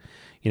type.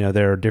 You know,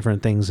 there are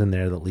different things in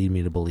there that lead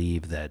me to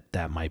believe that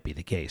that might be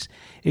the case.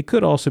 It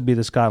could also be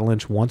that Scott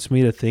Lynch wants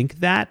me to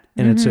think that,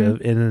 and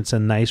it's a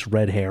nice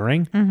red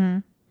herring.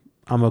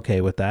 I'm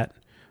okay with that.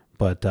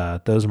 But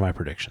those are my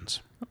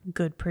predictions.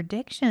 Good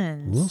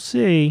predictions. We'll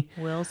see.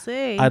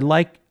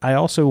 I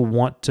also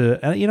want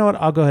to, you know what?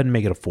 I'll go ahead and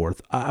make it a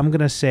fourth. I'm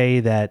going to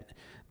say that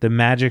the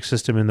magic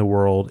system in the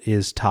world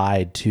is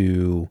tied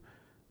to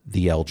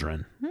the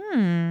Eldrin.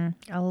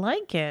 I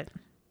like it.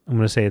 I'm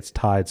going to say it's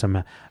tied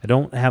somehow. I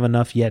don't have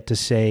enough yet to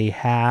say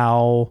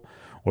how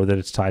or that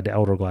it's tied to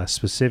Elderglass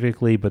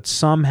specifically, but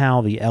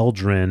somehow the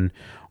Eldrin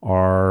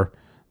are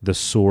the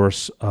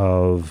source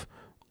of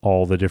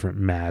all the different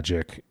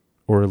magic,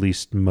 or at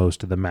least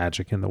most of the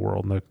magic in the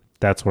world.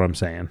 That's what I'm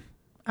saying.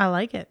 I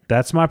like it.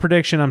 That's my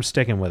prediction. I'm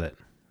sticking with it.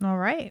 All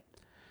right.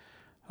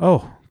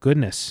 Oh,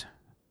 goodness.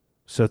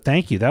 So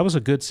thank you. That was a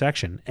good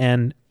section.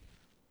 And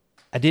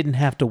I didn't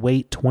have to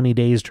wait 20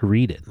 days to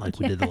read it like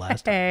we did the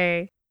last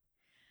time.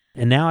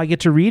 And now I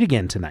get to read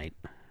again tonight.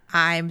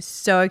 I'm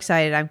so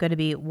excited. I'm going to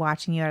be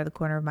watching you out of the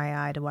corner of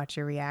my eye to watch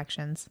your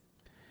reactions.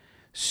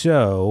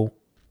 So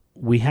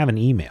we have an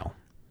email.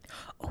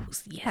 Oh,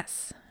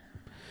 yes.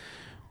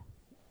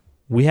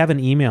 We have an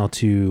email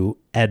to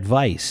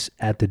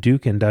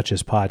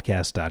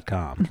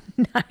advice@thedukeandduchesspodcast.com.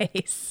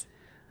 Nice.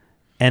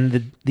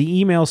 And the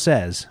email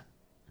says,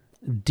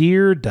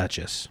 Dear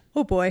Duchess.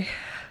 Oh, boy.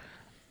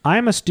 I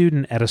am a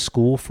student at a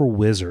school for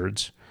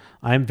wizards.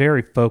 I am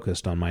very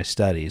focused on my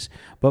studies,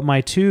 but my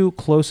two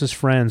closest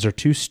friends are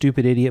two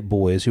stupid idiot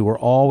boys who are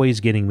always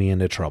getting me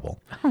into trouble.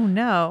 Oh,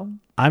 no.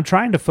 I'm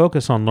trying to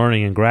focus on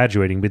learning and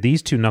graduating, but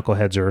these two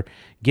knuckleheads are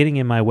getting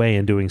in my way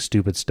and doing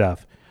stupid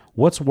stuff.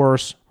 What's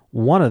worse,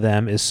 one of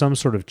them is some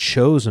sort of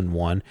chosen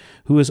one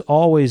who is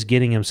always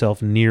getting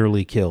himself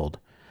nearly killed.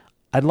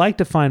 I'd like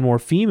to find more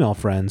female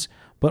friends,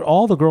 but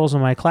all the girls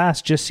in my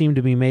class just seem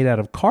to be made out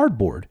of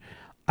cardboard.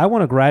 I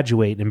want to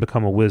graduate and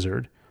become a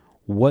wizard.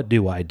 What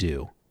do I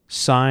do?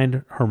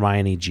 Signed,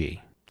 Hermione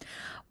G.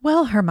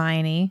 Well,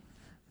 Hermione,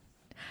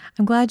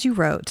 I'm glad you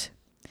wrote.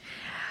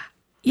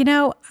 You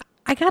know,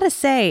 I gotta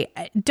say,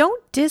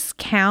 don't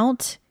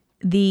discount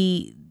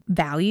the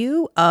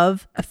value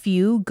of a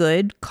few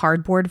good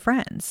cardboard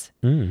friends.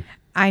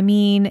 I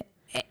mean,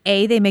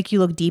 they make you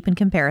look deep in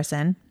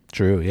comparison.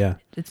 True, yeah.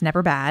 It's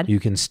never bad. You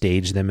can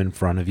stage them in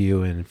front of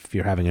you, and if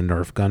you're having a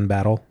Nerf gun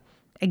battle.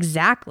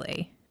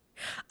 Exactly.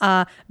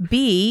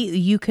 B,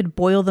 you could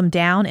boil them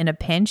down in a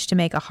pinch to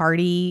make a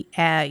hearty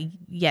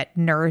yet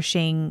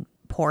nourishing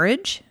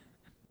porridge.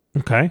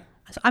 Okay.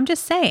 So I'm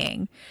just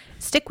saying,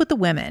 stick with the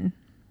women.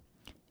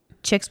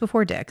 Chicks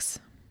before dicks.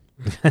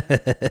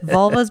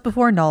 Vulvas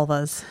before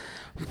nulvas.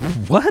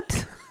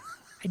 What?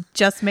 I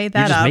just made that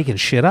You're just up. making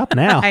shit up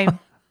now. I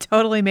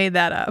totally made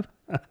that up.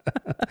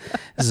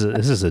 This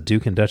is a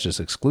Duke and Duchess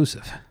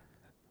exclusive.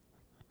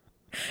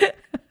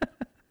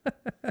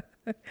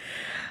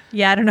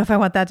 Yeah, I don't know if I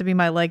want that to be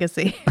my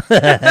legacy.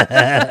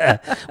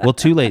 Well,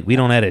 too late. We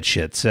don't edit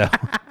shit, so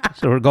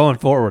we're going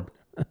forward.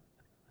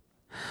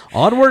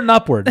 Onward and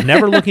upward,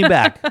 never looking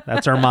back.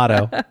 That's our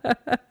motto.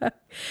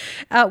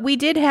 We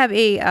did have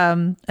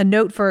a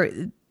note for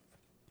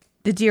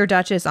the Dear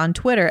Duchess on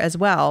Twitter as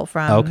well.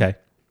 From Okay.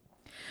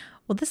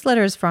 Well, this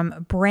letter is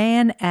from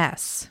Bran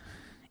S.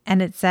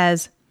 And it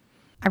says,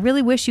 I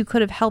really wish you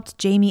could have helped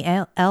Jamie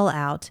L.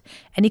 out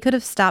and he could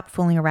have stopped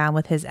fooling around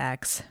with his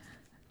ex.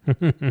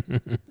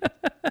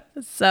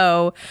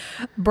 So,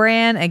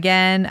 Bran,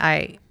 again,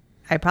 I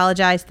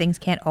apologize. Things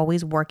can't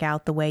always work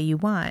out the way you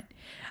want.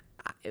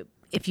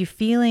 If you're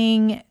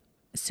feeling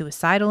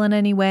suicidal in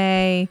any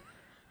way,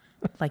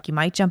 like you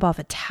might jump off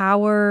a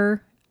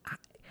tower,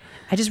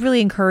 I just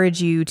really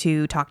encourage you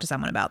to talk to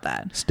someone about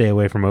that. Stay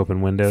away from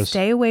open windows.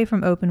 Stay away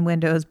from open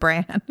windows,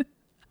 Bran.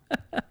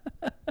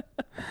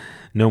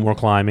 No more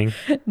climbing.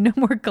 No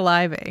more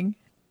climbing.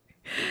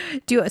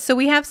 So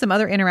we have some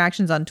other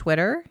interactions on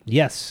Twitter.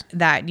 Yes.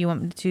 That you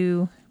want me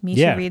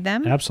to read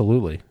them?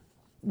 Absolutely.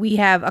 We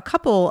have a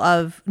couple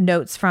of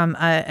notes from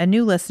a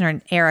new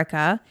listener,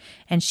 Erica,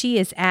 and she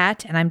is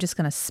at, and I'm just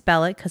going to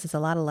spell it because it's a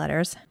lot of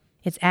letters.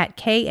 It's at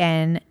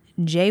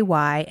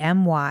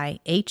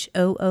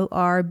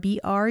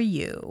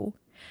KNJYMYHOORBRU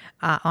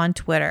on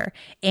Twitter.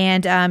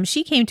 And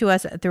she came to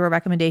us through a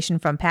recommendation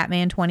from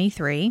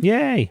Patman23.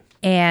 Yay.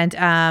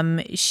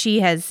 And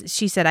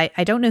she said,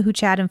 I don't know who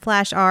Chad and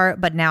Flash are,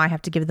 but now I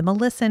have to give them a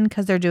listen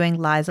because they're doing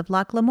Lies of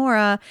Locke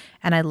Lamora,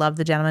 and I love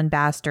the Gentleman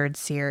Bastard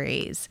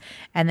series.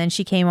 And then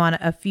she came on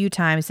a few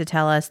times to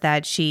tell us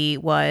that she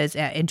was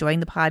enjoying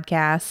the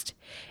podcast.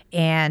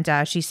 And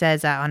she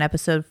says on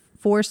episode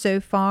 4 so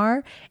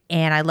far.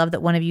 And I love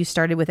that one of you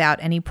started without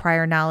any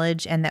prior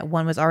knowledge and that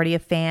one was already a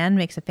fan.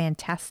 Makes a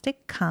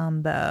fantastic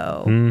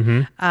combo.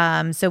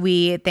 Mm-hmm. So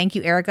we thank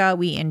you, Erica.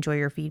 We enjoy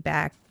your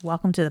feedback.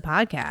 Welcome to the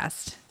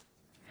podcast.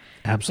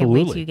 Absolutely.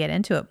 Can't wait till you get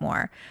into it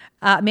more.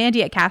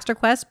 Mandy at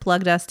CasterQuest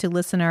plugged us to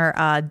listener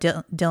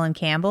Dylan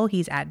Campbell.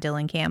 He's at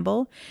Dylan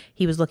Campbell.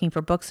 He was looking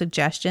for book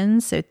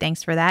suggestions, so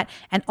thanks for that.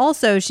 And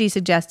also, she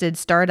suggested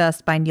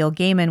Stardust by Neil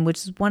Gaiman, which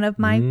is one of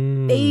my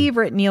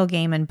favorite Neil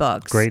Gaiman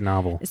books. Great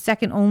novel.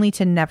 Second only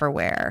to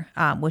Neverwhere,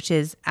 which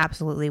is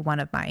absolutely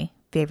one of my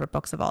favorite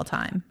books of all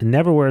time.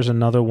 Neverwhere is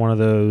another one of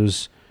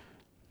those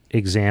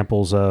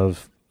examples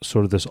of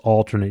sort of this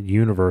alternate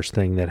universe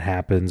thing that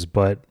happens,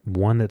 but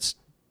one that's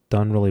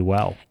done really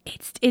well.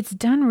 It's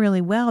done really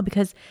well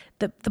because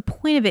the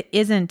point of it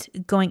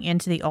isn't going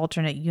into the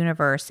alternate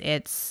universe.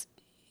 It's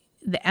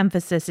the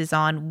emphasis is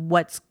on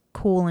what's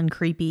cool and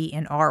creepy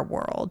in our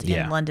world,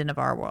 in London of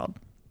our world.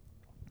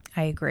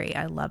 I agree.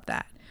 I love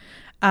that.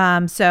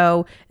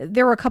 So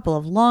there were a couple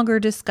of longer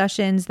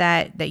discussions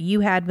that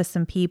you had with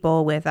some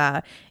people with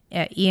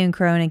Ian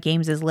Crone and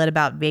Games is Lit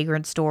about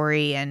Vagrant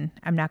Story, and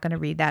I'm not going to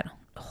read that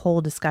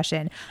whole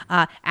discussion.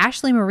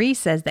 Ashley Marie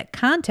says that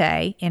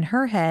Conte in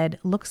her head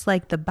looks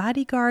like the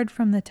bodyguard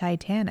from the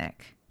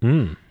Titanic.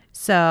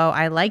 So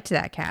I liked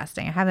that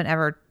casting. I haven't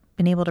ever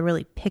been able to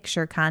really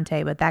picture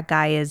Conte, but that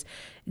guy is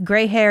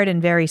gray haired and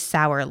very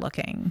sour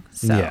looking.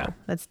 So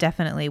that's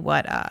definitely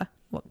what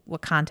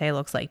Conte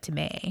looks like to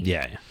me.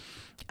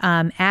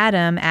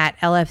 Adam at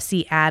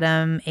LFC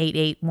Adam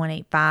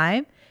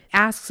 88185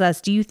 asks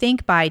us, do you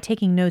think by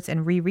taking notes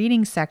and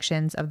rereading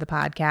sections of the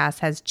podcast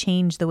has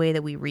changed the way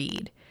that we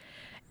read?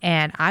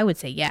 And I would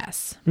say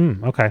yes.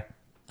 Okay.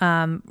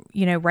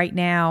 Right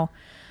now,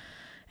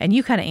 and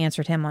you kind of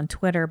answered him on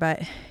Twitter,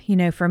 but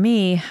for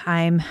me,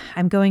 I'm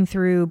going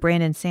through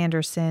Brandon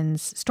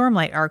Sanderson's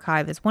Stormlight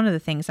archive. It's one of the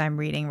things I'm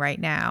reading right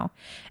now.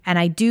 And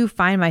I do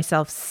find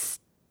myself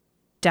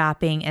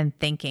stopping and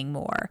thinking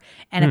more.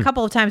 And a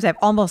couple of times I've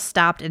almost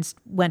stopped and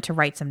went to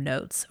write some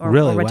notes or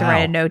went to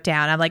write a note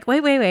down. I'm like,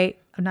 wait.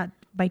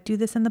 Might do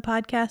this in the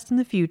podcast in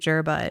the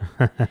future, but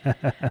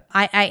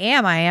I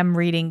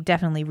am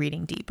definitely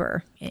reading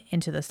deeper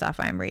into the stuff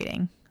I'm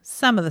reading.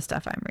 Some of the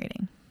stuff I'm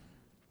reading.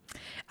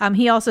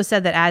 He also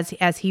said that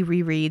as he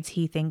rereads,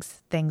 he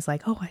thinks things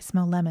like, oh, I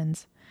smell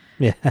lemons.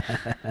 Yeah.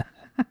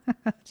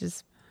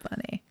 Just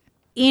funny.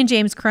 Ian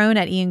James Crone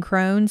at Ian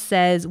Crone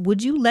says,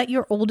 would you let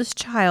your oldest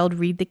child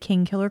read the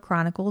Kingkiller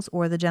Chronicles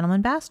or the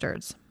Gentleman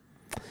Bastards?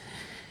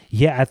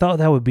 Yeah, I thought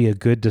that would be a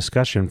good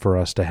discussion for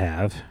us to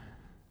have.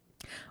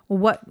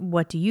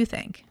 What do you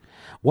think?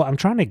 Well, I'm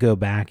trying to go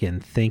back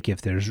and think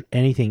if there's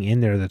anything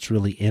in there that's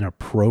really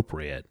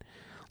inappropriate.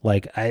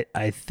 Like,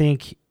 I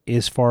think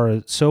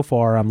so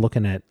far I'm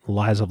looking at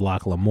Lies of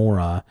Locke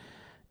Lamora,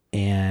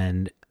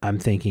 and I'm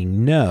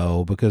thinking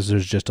no, because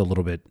there's just a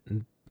little bit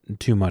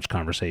too much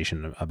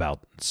conversation about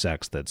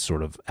sex that's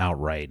sort of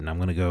outright, and I'm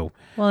going to go...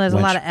 Well, there's a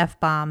lot of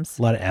F-bombs.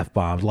 A lot of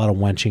F-bombs, a lot of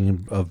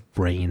wenching of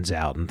brains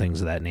out and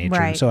things of that nature.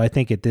 Right. And so I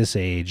think at this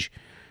age,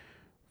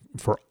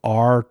 for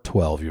our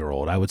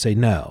 12-year-old, I would say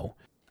no.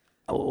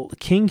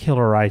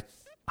 Kingkiller,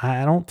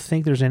 I don't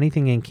think there's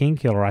anything in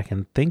Kingkiller I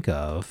can think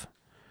of.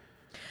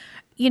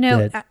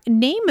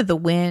 Name of the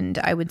Wind,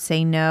 I would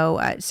say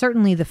no.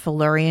 Certainly the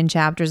Felurian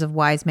chapters of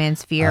Wise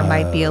Man's Fear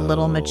might be a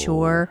little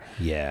mature.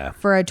 Yeah.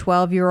 For a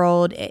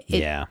 12-year-old.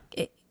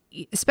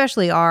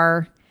 Especially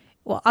I'll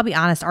be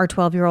honest, our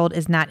 12-year-old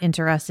is not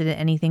interested in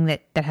anything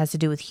that has to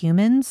do with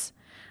humans.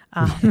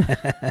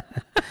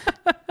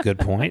 Good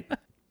point.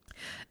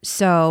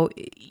 So,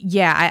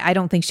 I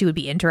don't think she would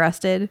be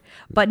interested.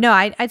 But no,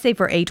 I'd say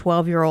for a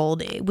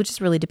 12-year-old, it would just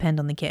really depend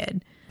on the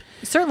kid.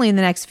 Certainly in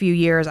the next few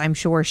years, I'm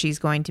sure she's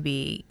going to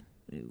be...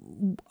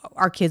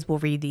 Our kids will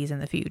read these in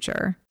the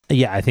future.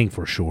 Yeah, I think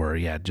for sure.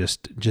 Yeah,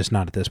 just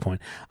not at this point.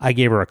 I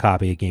gave her a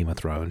copy of Game of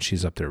Thrones.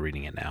 She's up there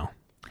reading it now.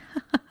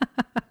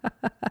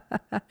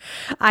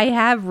 I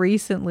have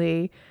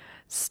recently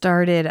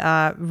started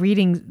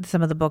reading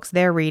some of the books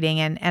they're reading,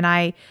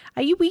 and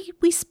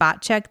we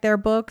spot check their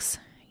books,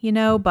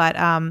 but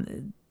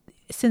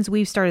since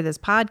we've started this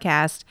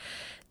podcast,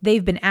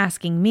 they've been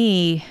asking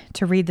me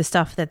to read the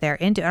stuff that they're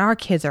into. And our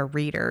kids are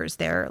readers.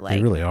 They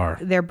really are.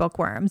 They're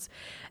bookworms.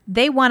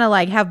 They want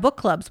to have book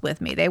clubs with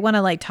me. They want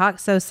to talk.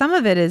 So some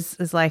of it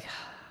is like,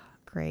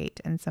 great.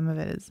 And some of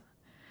it is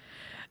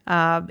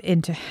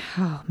into,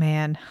 oh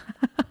man.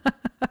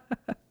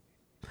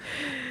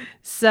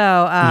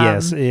 So,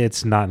 yes,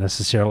 it's not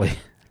necessarily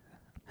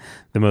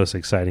the most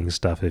exciting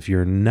stuff if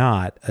you're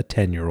not a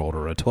 10-year-old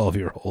or a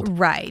 12-year-old.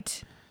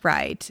 Right.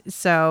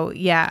 So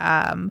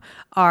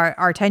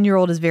our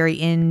 10-year-old is very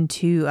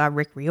into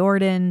Rick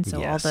Riordan. So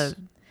yes. all the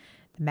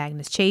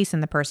Magnus Chase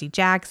and the Percy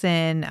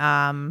Jackson.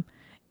 I'm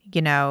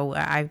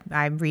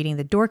reading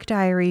the Dork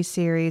Diaries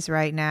series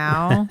right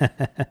now.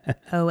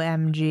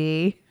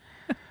 OMG.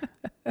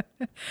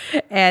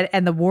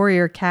 and the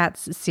Warrior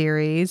Cats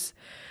series.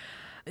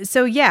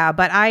 So yeah,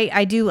 but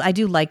I do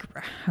like.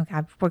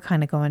 I'm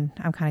kind of going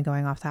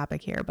off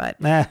topic here, but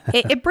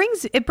it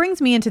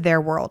brings me into their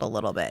world a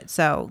little bit.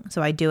 So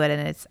I do it,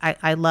 and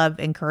I love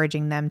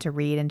encouraging them to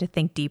read and to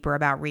think deeper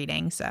about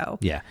reading. So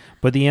yeah,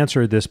 but the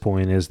answer at this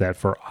point is that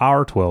for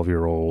our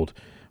 12-year-old,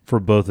 for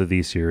both of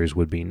these series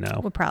would be no.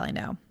 We'll probably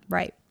no,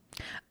 right?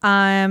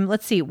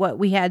 Let's see what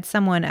we had.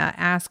 Someone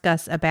ask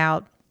us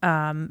about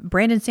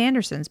Brandon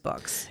Sanderson's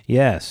books.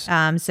 Yes.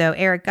 So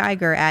Eric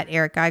Geiger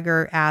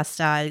asked,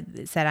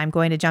 said, I'm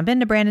going to jump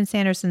into Brandon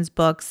Sanderson's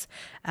books.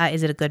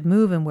 Is it a good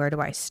move, and where do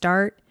I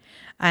start?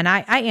 And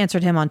I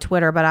answered him on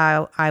Twitter, but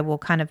I will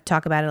kind of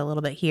talk about it a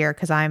little bit here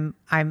because I'm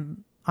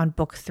on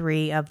book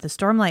 3 of the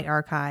Stormlight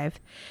Archive.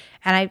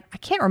 And I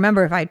can't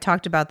remember if I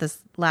talked about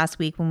this last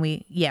week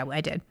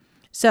I did.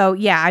 So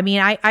yeah, I mean,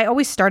 I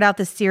always start out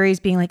this series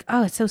being like,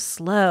 oh, it's so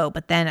slow.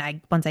 But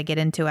then once I get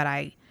into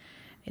it,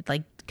 it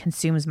like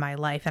consumes my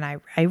life, and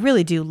I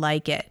really do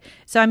like it.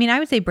 So I mean, I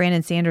would say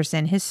Brandon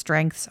Sanderson, his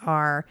strengths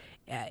are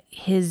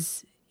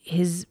his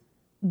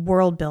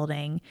world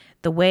building,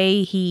 the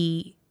way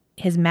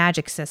his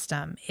magic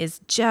system is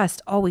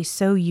just always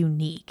so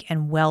unique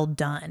and well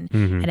done,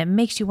 and it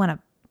makes you want to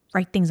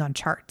write things on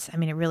charts. I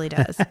mean, it really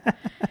does.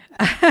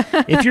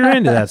 If you're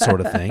into that sort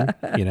of thing,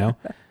 you know.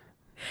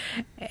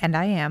 And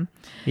I am.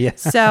 Yeah.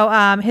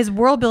 So his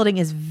world building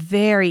is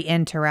very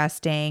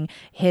interesting.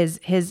 His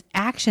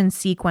action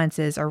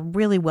sequences are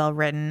really well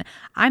written.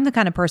 I'm the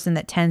kind of person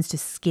that tends to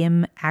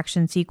skim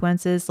action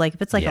sequences. Like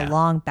if it's like a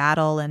long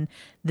battle and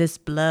this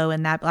blow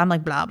and that, I'm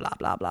like blah, blah,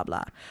 blah, blah,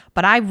 blah.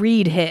 But I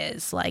read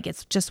his, like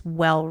it's just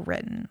well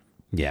written.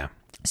 Yeah.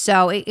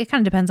 So it kind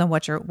of depends on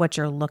what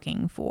you're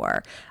looking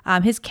for.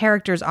 His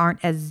characters aren't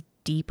as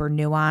deep or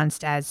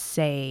nuanced as,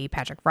 say,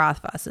 Patrick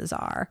Rothfuss's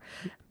are.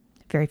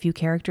 Very few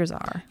characters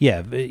are.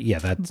 Yeah,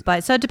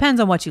 But so it depends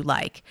on what you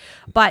like,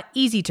 but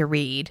easy to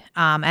read.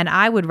 And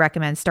I would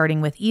recommend starting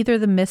with either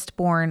the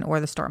Mistborn or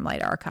the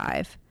Stormlight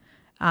Archive.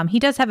 He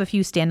does have a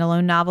few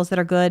standalone novels that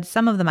are good.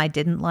 Some of them I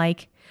didn't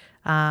like.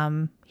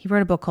 He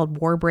wrote a book called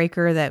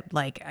Warbreaker that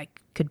like I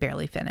could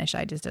barely finish.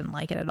 I just didn't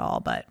like it at all.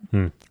 But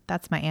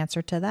that's my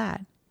answer to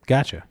that.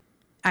 Gotcha.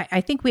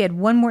 I think we had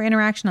one more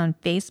interaction on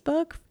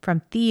Facebook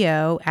from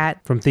Theo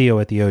at the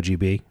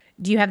OGB.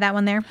 Do you have that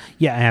one there?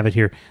 Yeah, I have it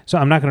here. So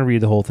I'm not going to read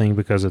the whole thing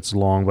because it's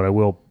long, but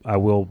I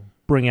will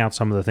bring out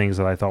some of the things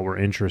that I thought were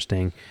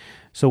interesting.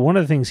 So one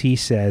of the things he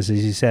says,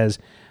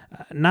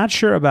 not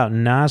sure about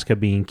Nazca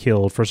being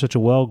killed. For such a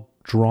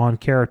well-drawn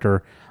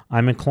character,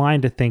 I'm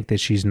inclined to think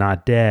that she's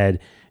not dead.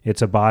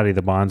 It's a body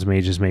the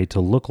Bondsmage has made to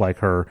look like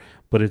her,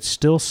 but it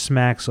still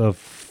smacks of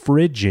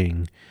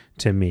fridging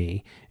to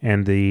me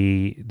and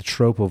the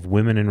trope of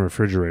women in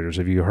refrigerators.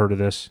 Have you heard of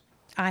this?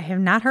 I have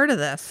not heard of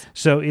this.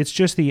 So it's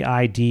just the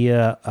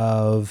idea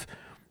of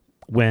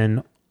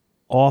when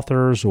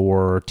authors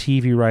or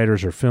TV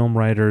writers or film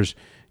writers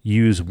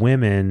use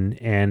women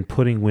and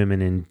putting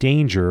women in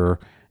danger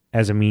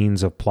as a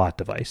means of plot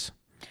device.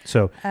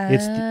 So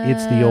it's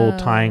the old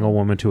tying a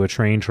woman to a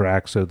train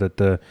track so that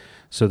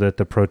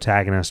the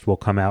protagonist will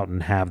come out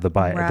and have the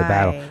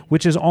battle,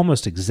 which is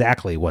almost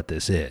exactly what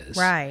this is.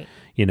 Right.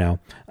 You know,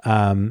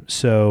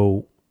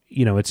 so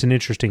you know, it's an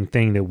interesting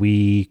thing that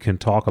we can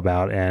talk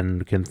about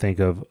and can think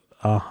of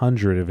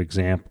hundreds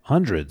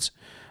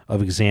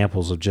of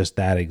examples of just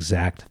that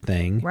exact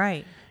thing,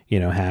 right? You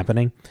know,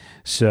 happening.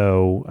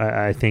 So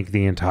I think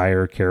the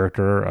entire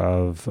character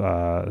of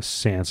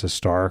Sansa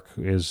Stark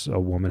is a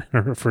woman in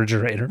a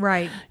refrigerator,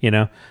 right? You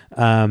know,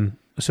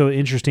 so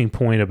interesting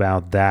point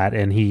about that,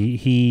 and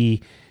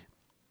he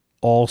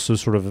also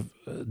sort of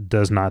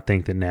does not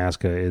think that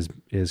Nazca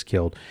is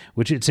killed,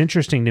 which it's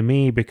interesting to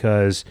me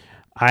because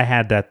I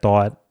had that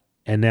thought,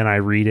 and then I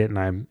read it,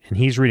 and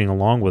he's reading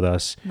along with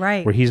us,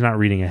 right? Where he's not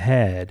reading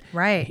ahead,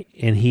 right?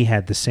 And he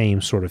had the same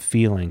sort of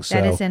feeling. So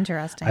that is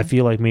interesting. I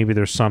feel like maybe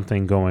there's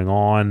something going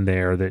on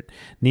there that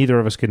neither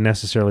of us could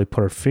necessarily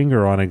put our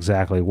finger on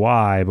exactly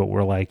why, but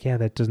we're like, yeah,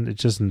 it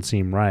doesn't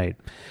seem right.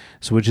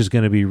 So, which is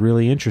going to be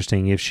really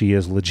interesting if she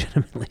is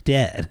legitimately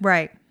dead,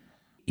 right?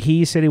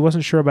 He said he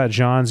wasn't sure about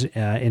John's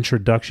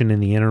introduction in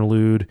the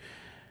interlude.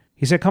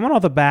 He said, coming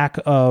off the back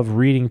of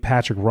reading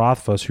Patrick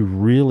Rothfuss, who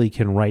really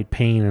can write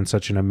pain in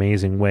such an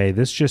amazing way,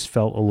 this just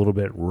felt a little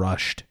bit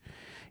rushed.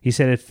 He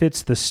said it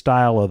fits the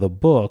style of the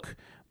book,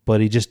 but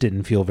he just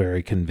didn't feel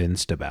very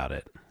convinced about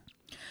it.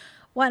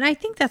 Well, and I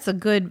think that's a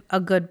good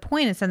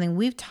point. It's something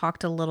we've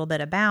talked a little bit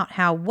about,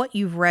 how what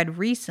you've read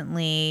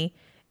recently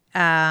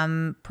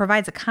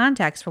provides a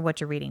context for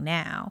what you're reading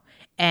now.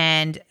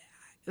 And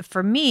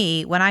for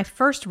me, when I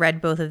first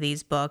read both of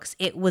these books,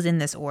 it was in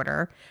this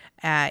order.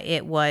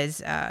 It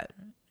was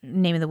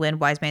Name of the Wind,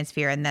 Wise Man's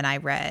Fear, and then I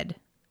read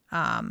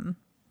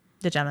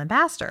The Gentlemen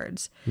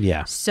Bastards.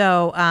 Yeah.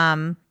 So,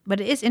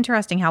 but it is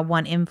interesting how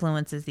one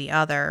influences the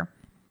other,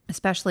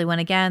 especially when,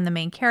 again, the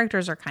main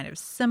characters are kind of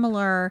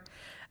similar,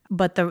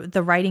 but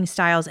the writing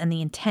styles and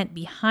the intent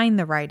behind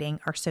the writing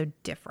are so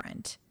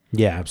different.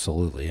 Yeah,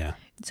 absolutely, yeah.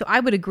 So I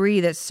would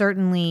agree that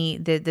certainly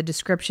the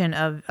description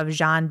of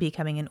Jean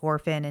becoming an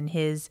orphan and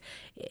his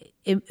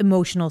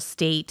emotional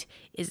state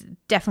is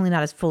definitely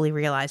not as fully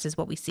realized as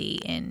what we see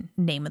in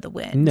Name of the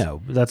Wind.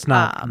 No, that's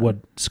not what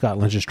Scott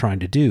Lynch is trying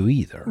to do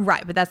either.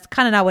 Right, but that's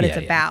kind of not what it's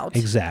about.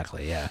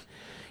 Exactly, yeah.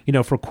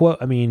 For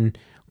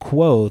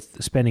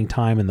Quoth, spending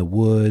time in the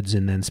woods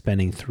and then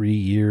spending 3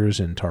 years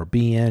in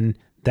Tarbean,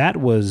 that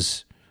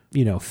was,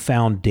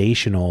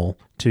 foundational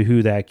to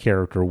who that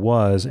character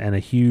was and a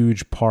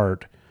huge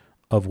part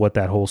of what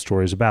that whole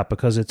story is about,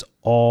 because it's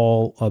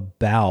all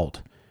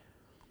about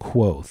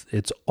Quoth.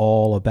 It's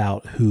all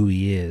about who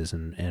he is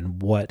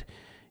and what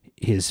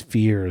his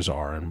fears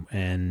are.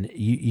 And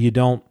you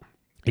don't,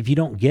 if you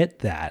don't get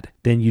that,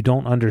 then you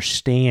don't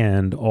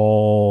understand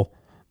all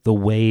the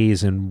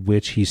ways in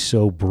which he's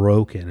so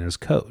broken as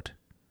Coat.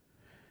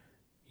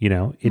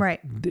 Right.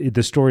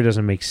 The story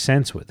doesn't make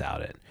sense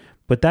without it.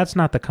 But that's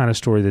not the kind of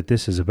story that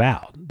this is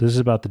about. This is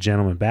about the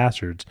gentleman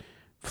bastards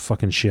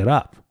fucking shit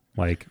up.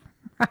 Right.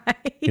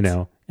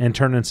 And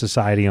turning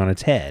society on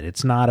its head.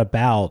 It's not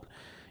about,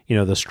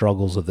 the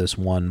struggles of this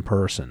one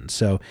person.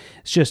 So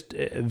it's just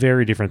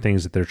very different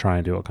things that they're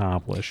trying to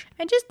accomplish.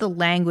 And just the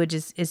language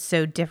is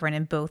so different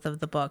in both of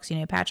the books.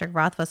 Patrick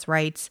Rothfuss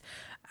writes,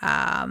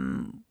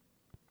 it's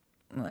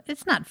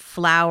not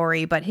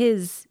flowery, but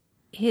his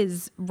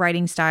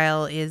writing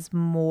style is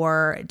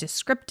more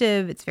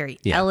descriptive. It's very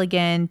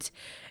elegant.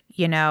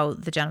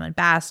 The gentleman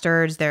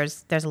bastards.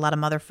 There's a lot of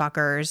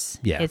motherfuckers.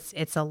 Yeah.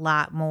 It's a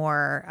lot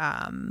more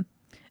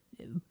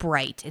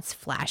bright. It's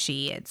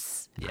flashy.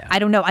 I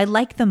don't know. I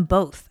like them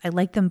both. I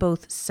like them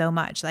both so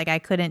much. Like I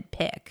couldn't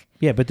pick.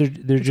 Yeah, but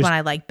they're just one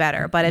I like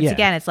better. But it's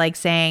again, it's like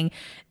saying,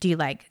 do you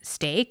like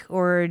steak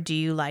or do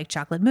you like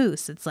chocolate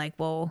mousse? It's like,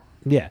 well,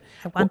 yeah,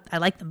 I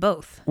like them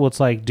both. Well,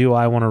 it's like, do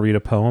I want to read a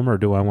poem or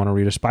do I want to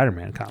read a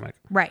Spider-Man comic?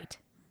 Right.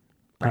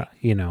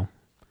 They're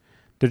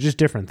just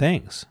different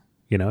things.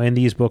 And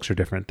these books are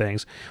different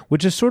things,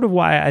 which is sort of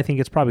why I think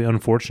it's probably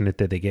unfortunate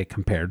that they get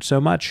compared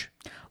so much.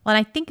 Well,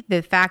 and I think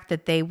the fact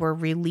that they were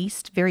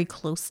released very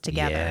close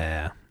together.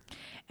 Yeah.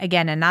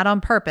 Again, and not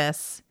on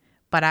purpose,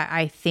 but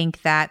I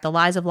think that The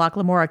Lies of Locke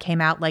Lamora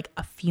came out like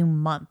a few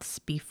months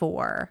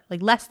before,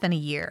 like less than a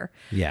year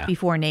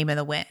before Name of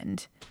the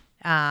Wind.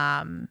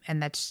 And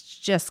that's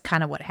just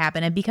kind of what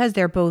happened. And because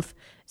they're both,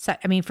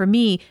 for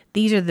me,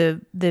 these are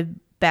the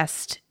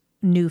best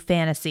new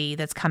fantasy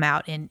that's come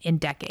out in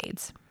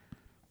decades.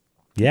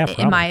 Yeah,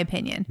 probably. In my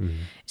opinion. Mm-hmm.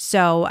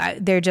 So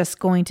they're just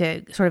going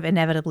to sort of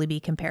inevitably be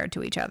compared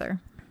to each other.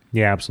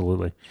 Yeah,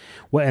 absolutely.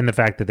 Well, and the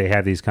fact that they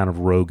have these kind of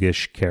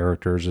roguish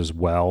characters as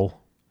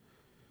well.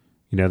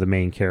 The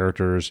main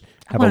characters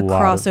have a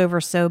lot of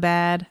crossover so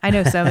bad. I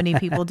know so many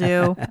people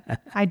do.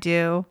 I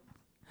do.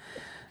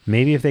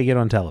 Maybe if they get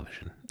on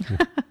television.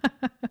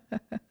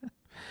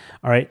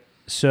 All right.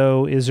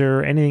 So is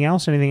there anything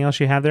else? Anything else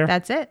you have there?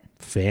 That's it.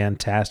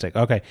 Fantastic.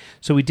 Okay.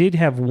 So we did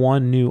have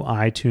one new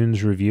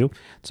iTunes review.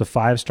 It's a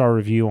 5-star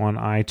review on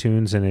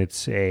iTunes, and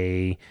it's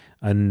a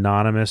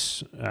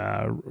anonymous,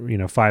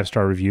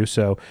 5-star review.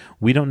 So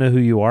we don't know who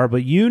you are,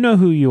 but you know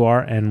who you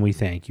are, and we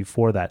thank you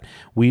for that.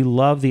 We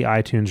love the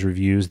iTunes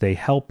reviews. They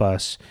help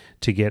us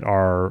to get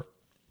our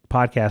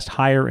podcast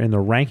higher in the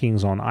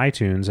rankings on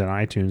iTunes, and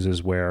iTunes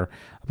is where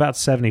about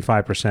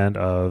 75%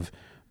 of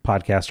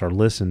podcasts are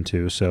listened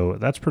to. So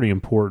that's pretty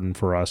important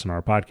for us in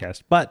our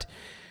podcast. But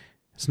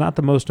it's not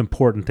the most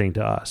important thing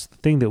to us. The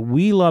thing that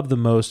we love the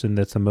most and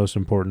that's the most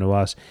important to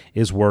us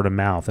is word of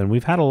mouth. And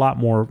we've had a lot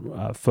more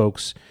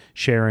folks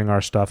sharing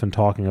our stuff and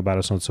talking about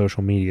us on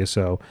social media.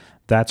 So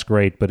that's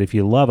great. But if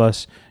you love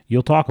us,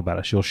 you'll talk about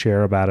us. You'll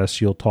share about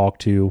us. You'll talk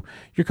to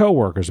your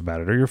coworkers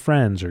about it or your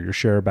friends, or you'll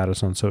share about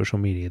us on social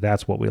media.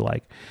 That's what we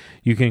like.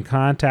 You can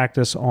contact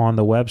us on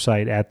the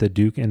website at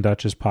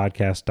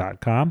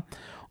thedukeandduchesspodcast.com,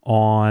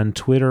 on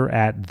Twitter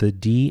at the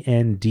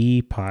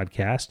DND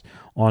Podcast,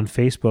 on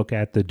Facebook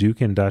at the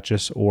Duke and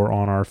Duchess, or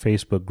on our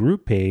Facebook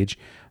group page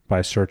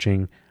by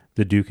searching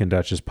the Duke and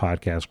Duchess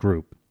Podcast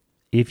group.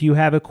 If you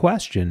have a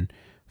question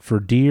for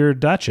Dear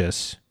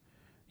Duchess,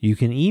 you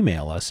can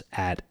email us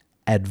at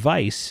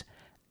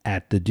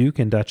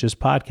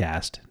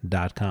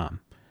advice@thedukeandduchesspodcast.com.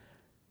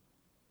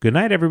 Good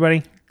night,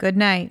 everybody. Good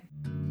night.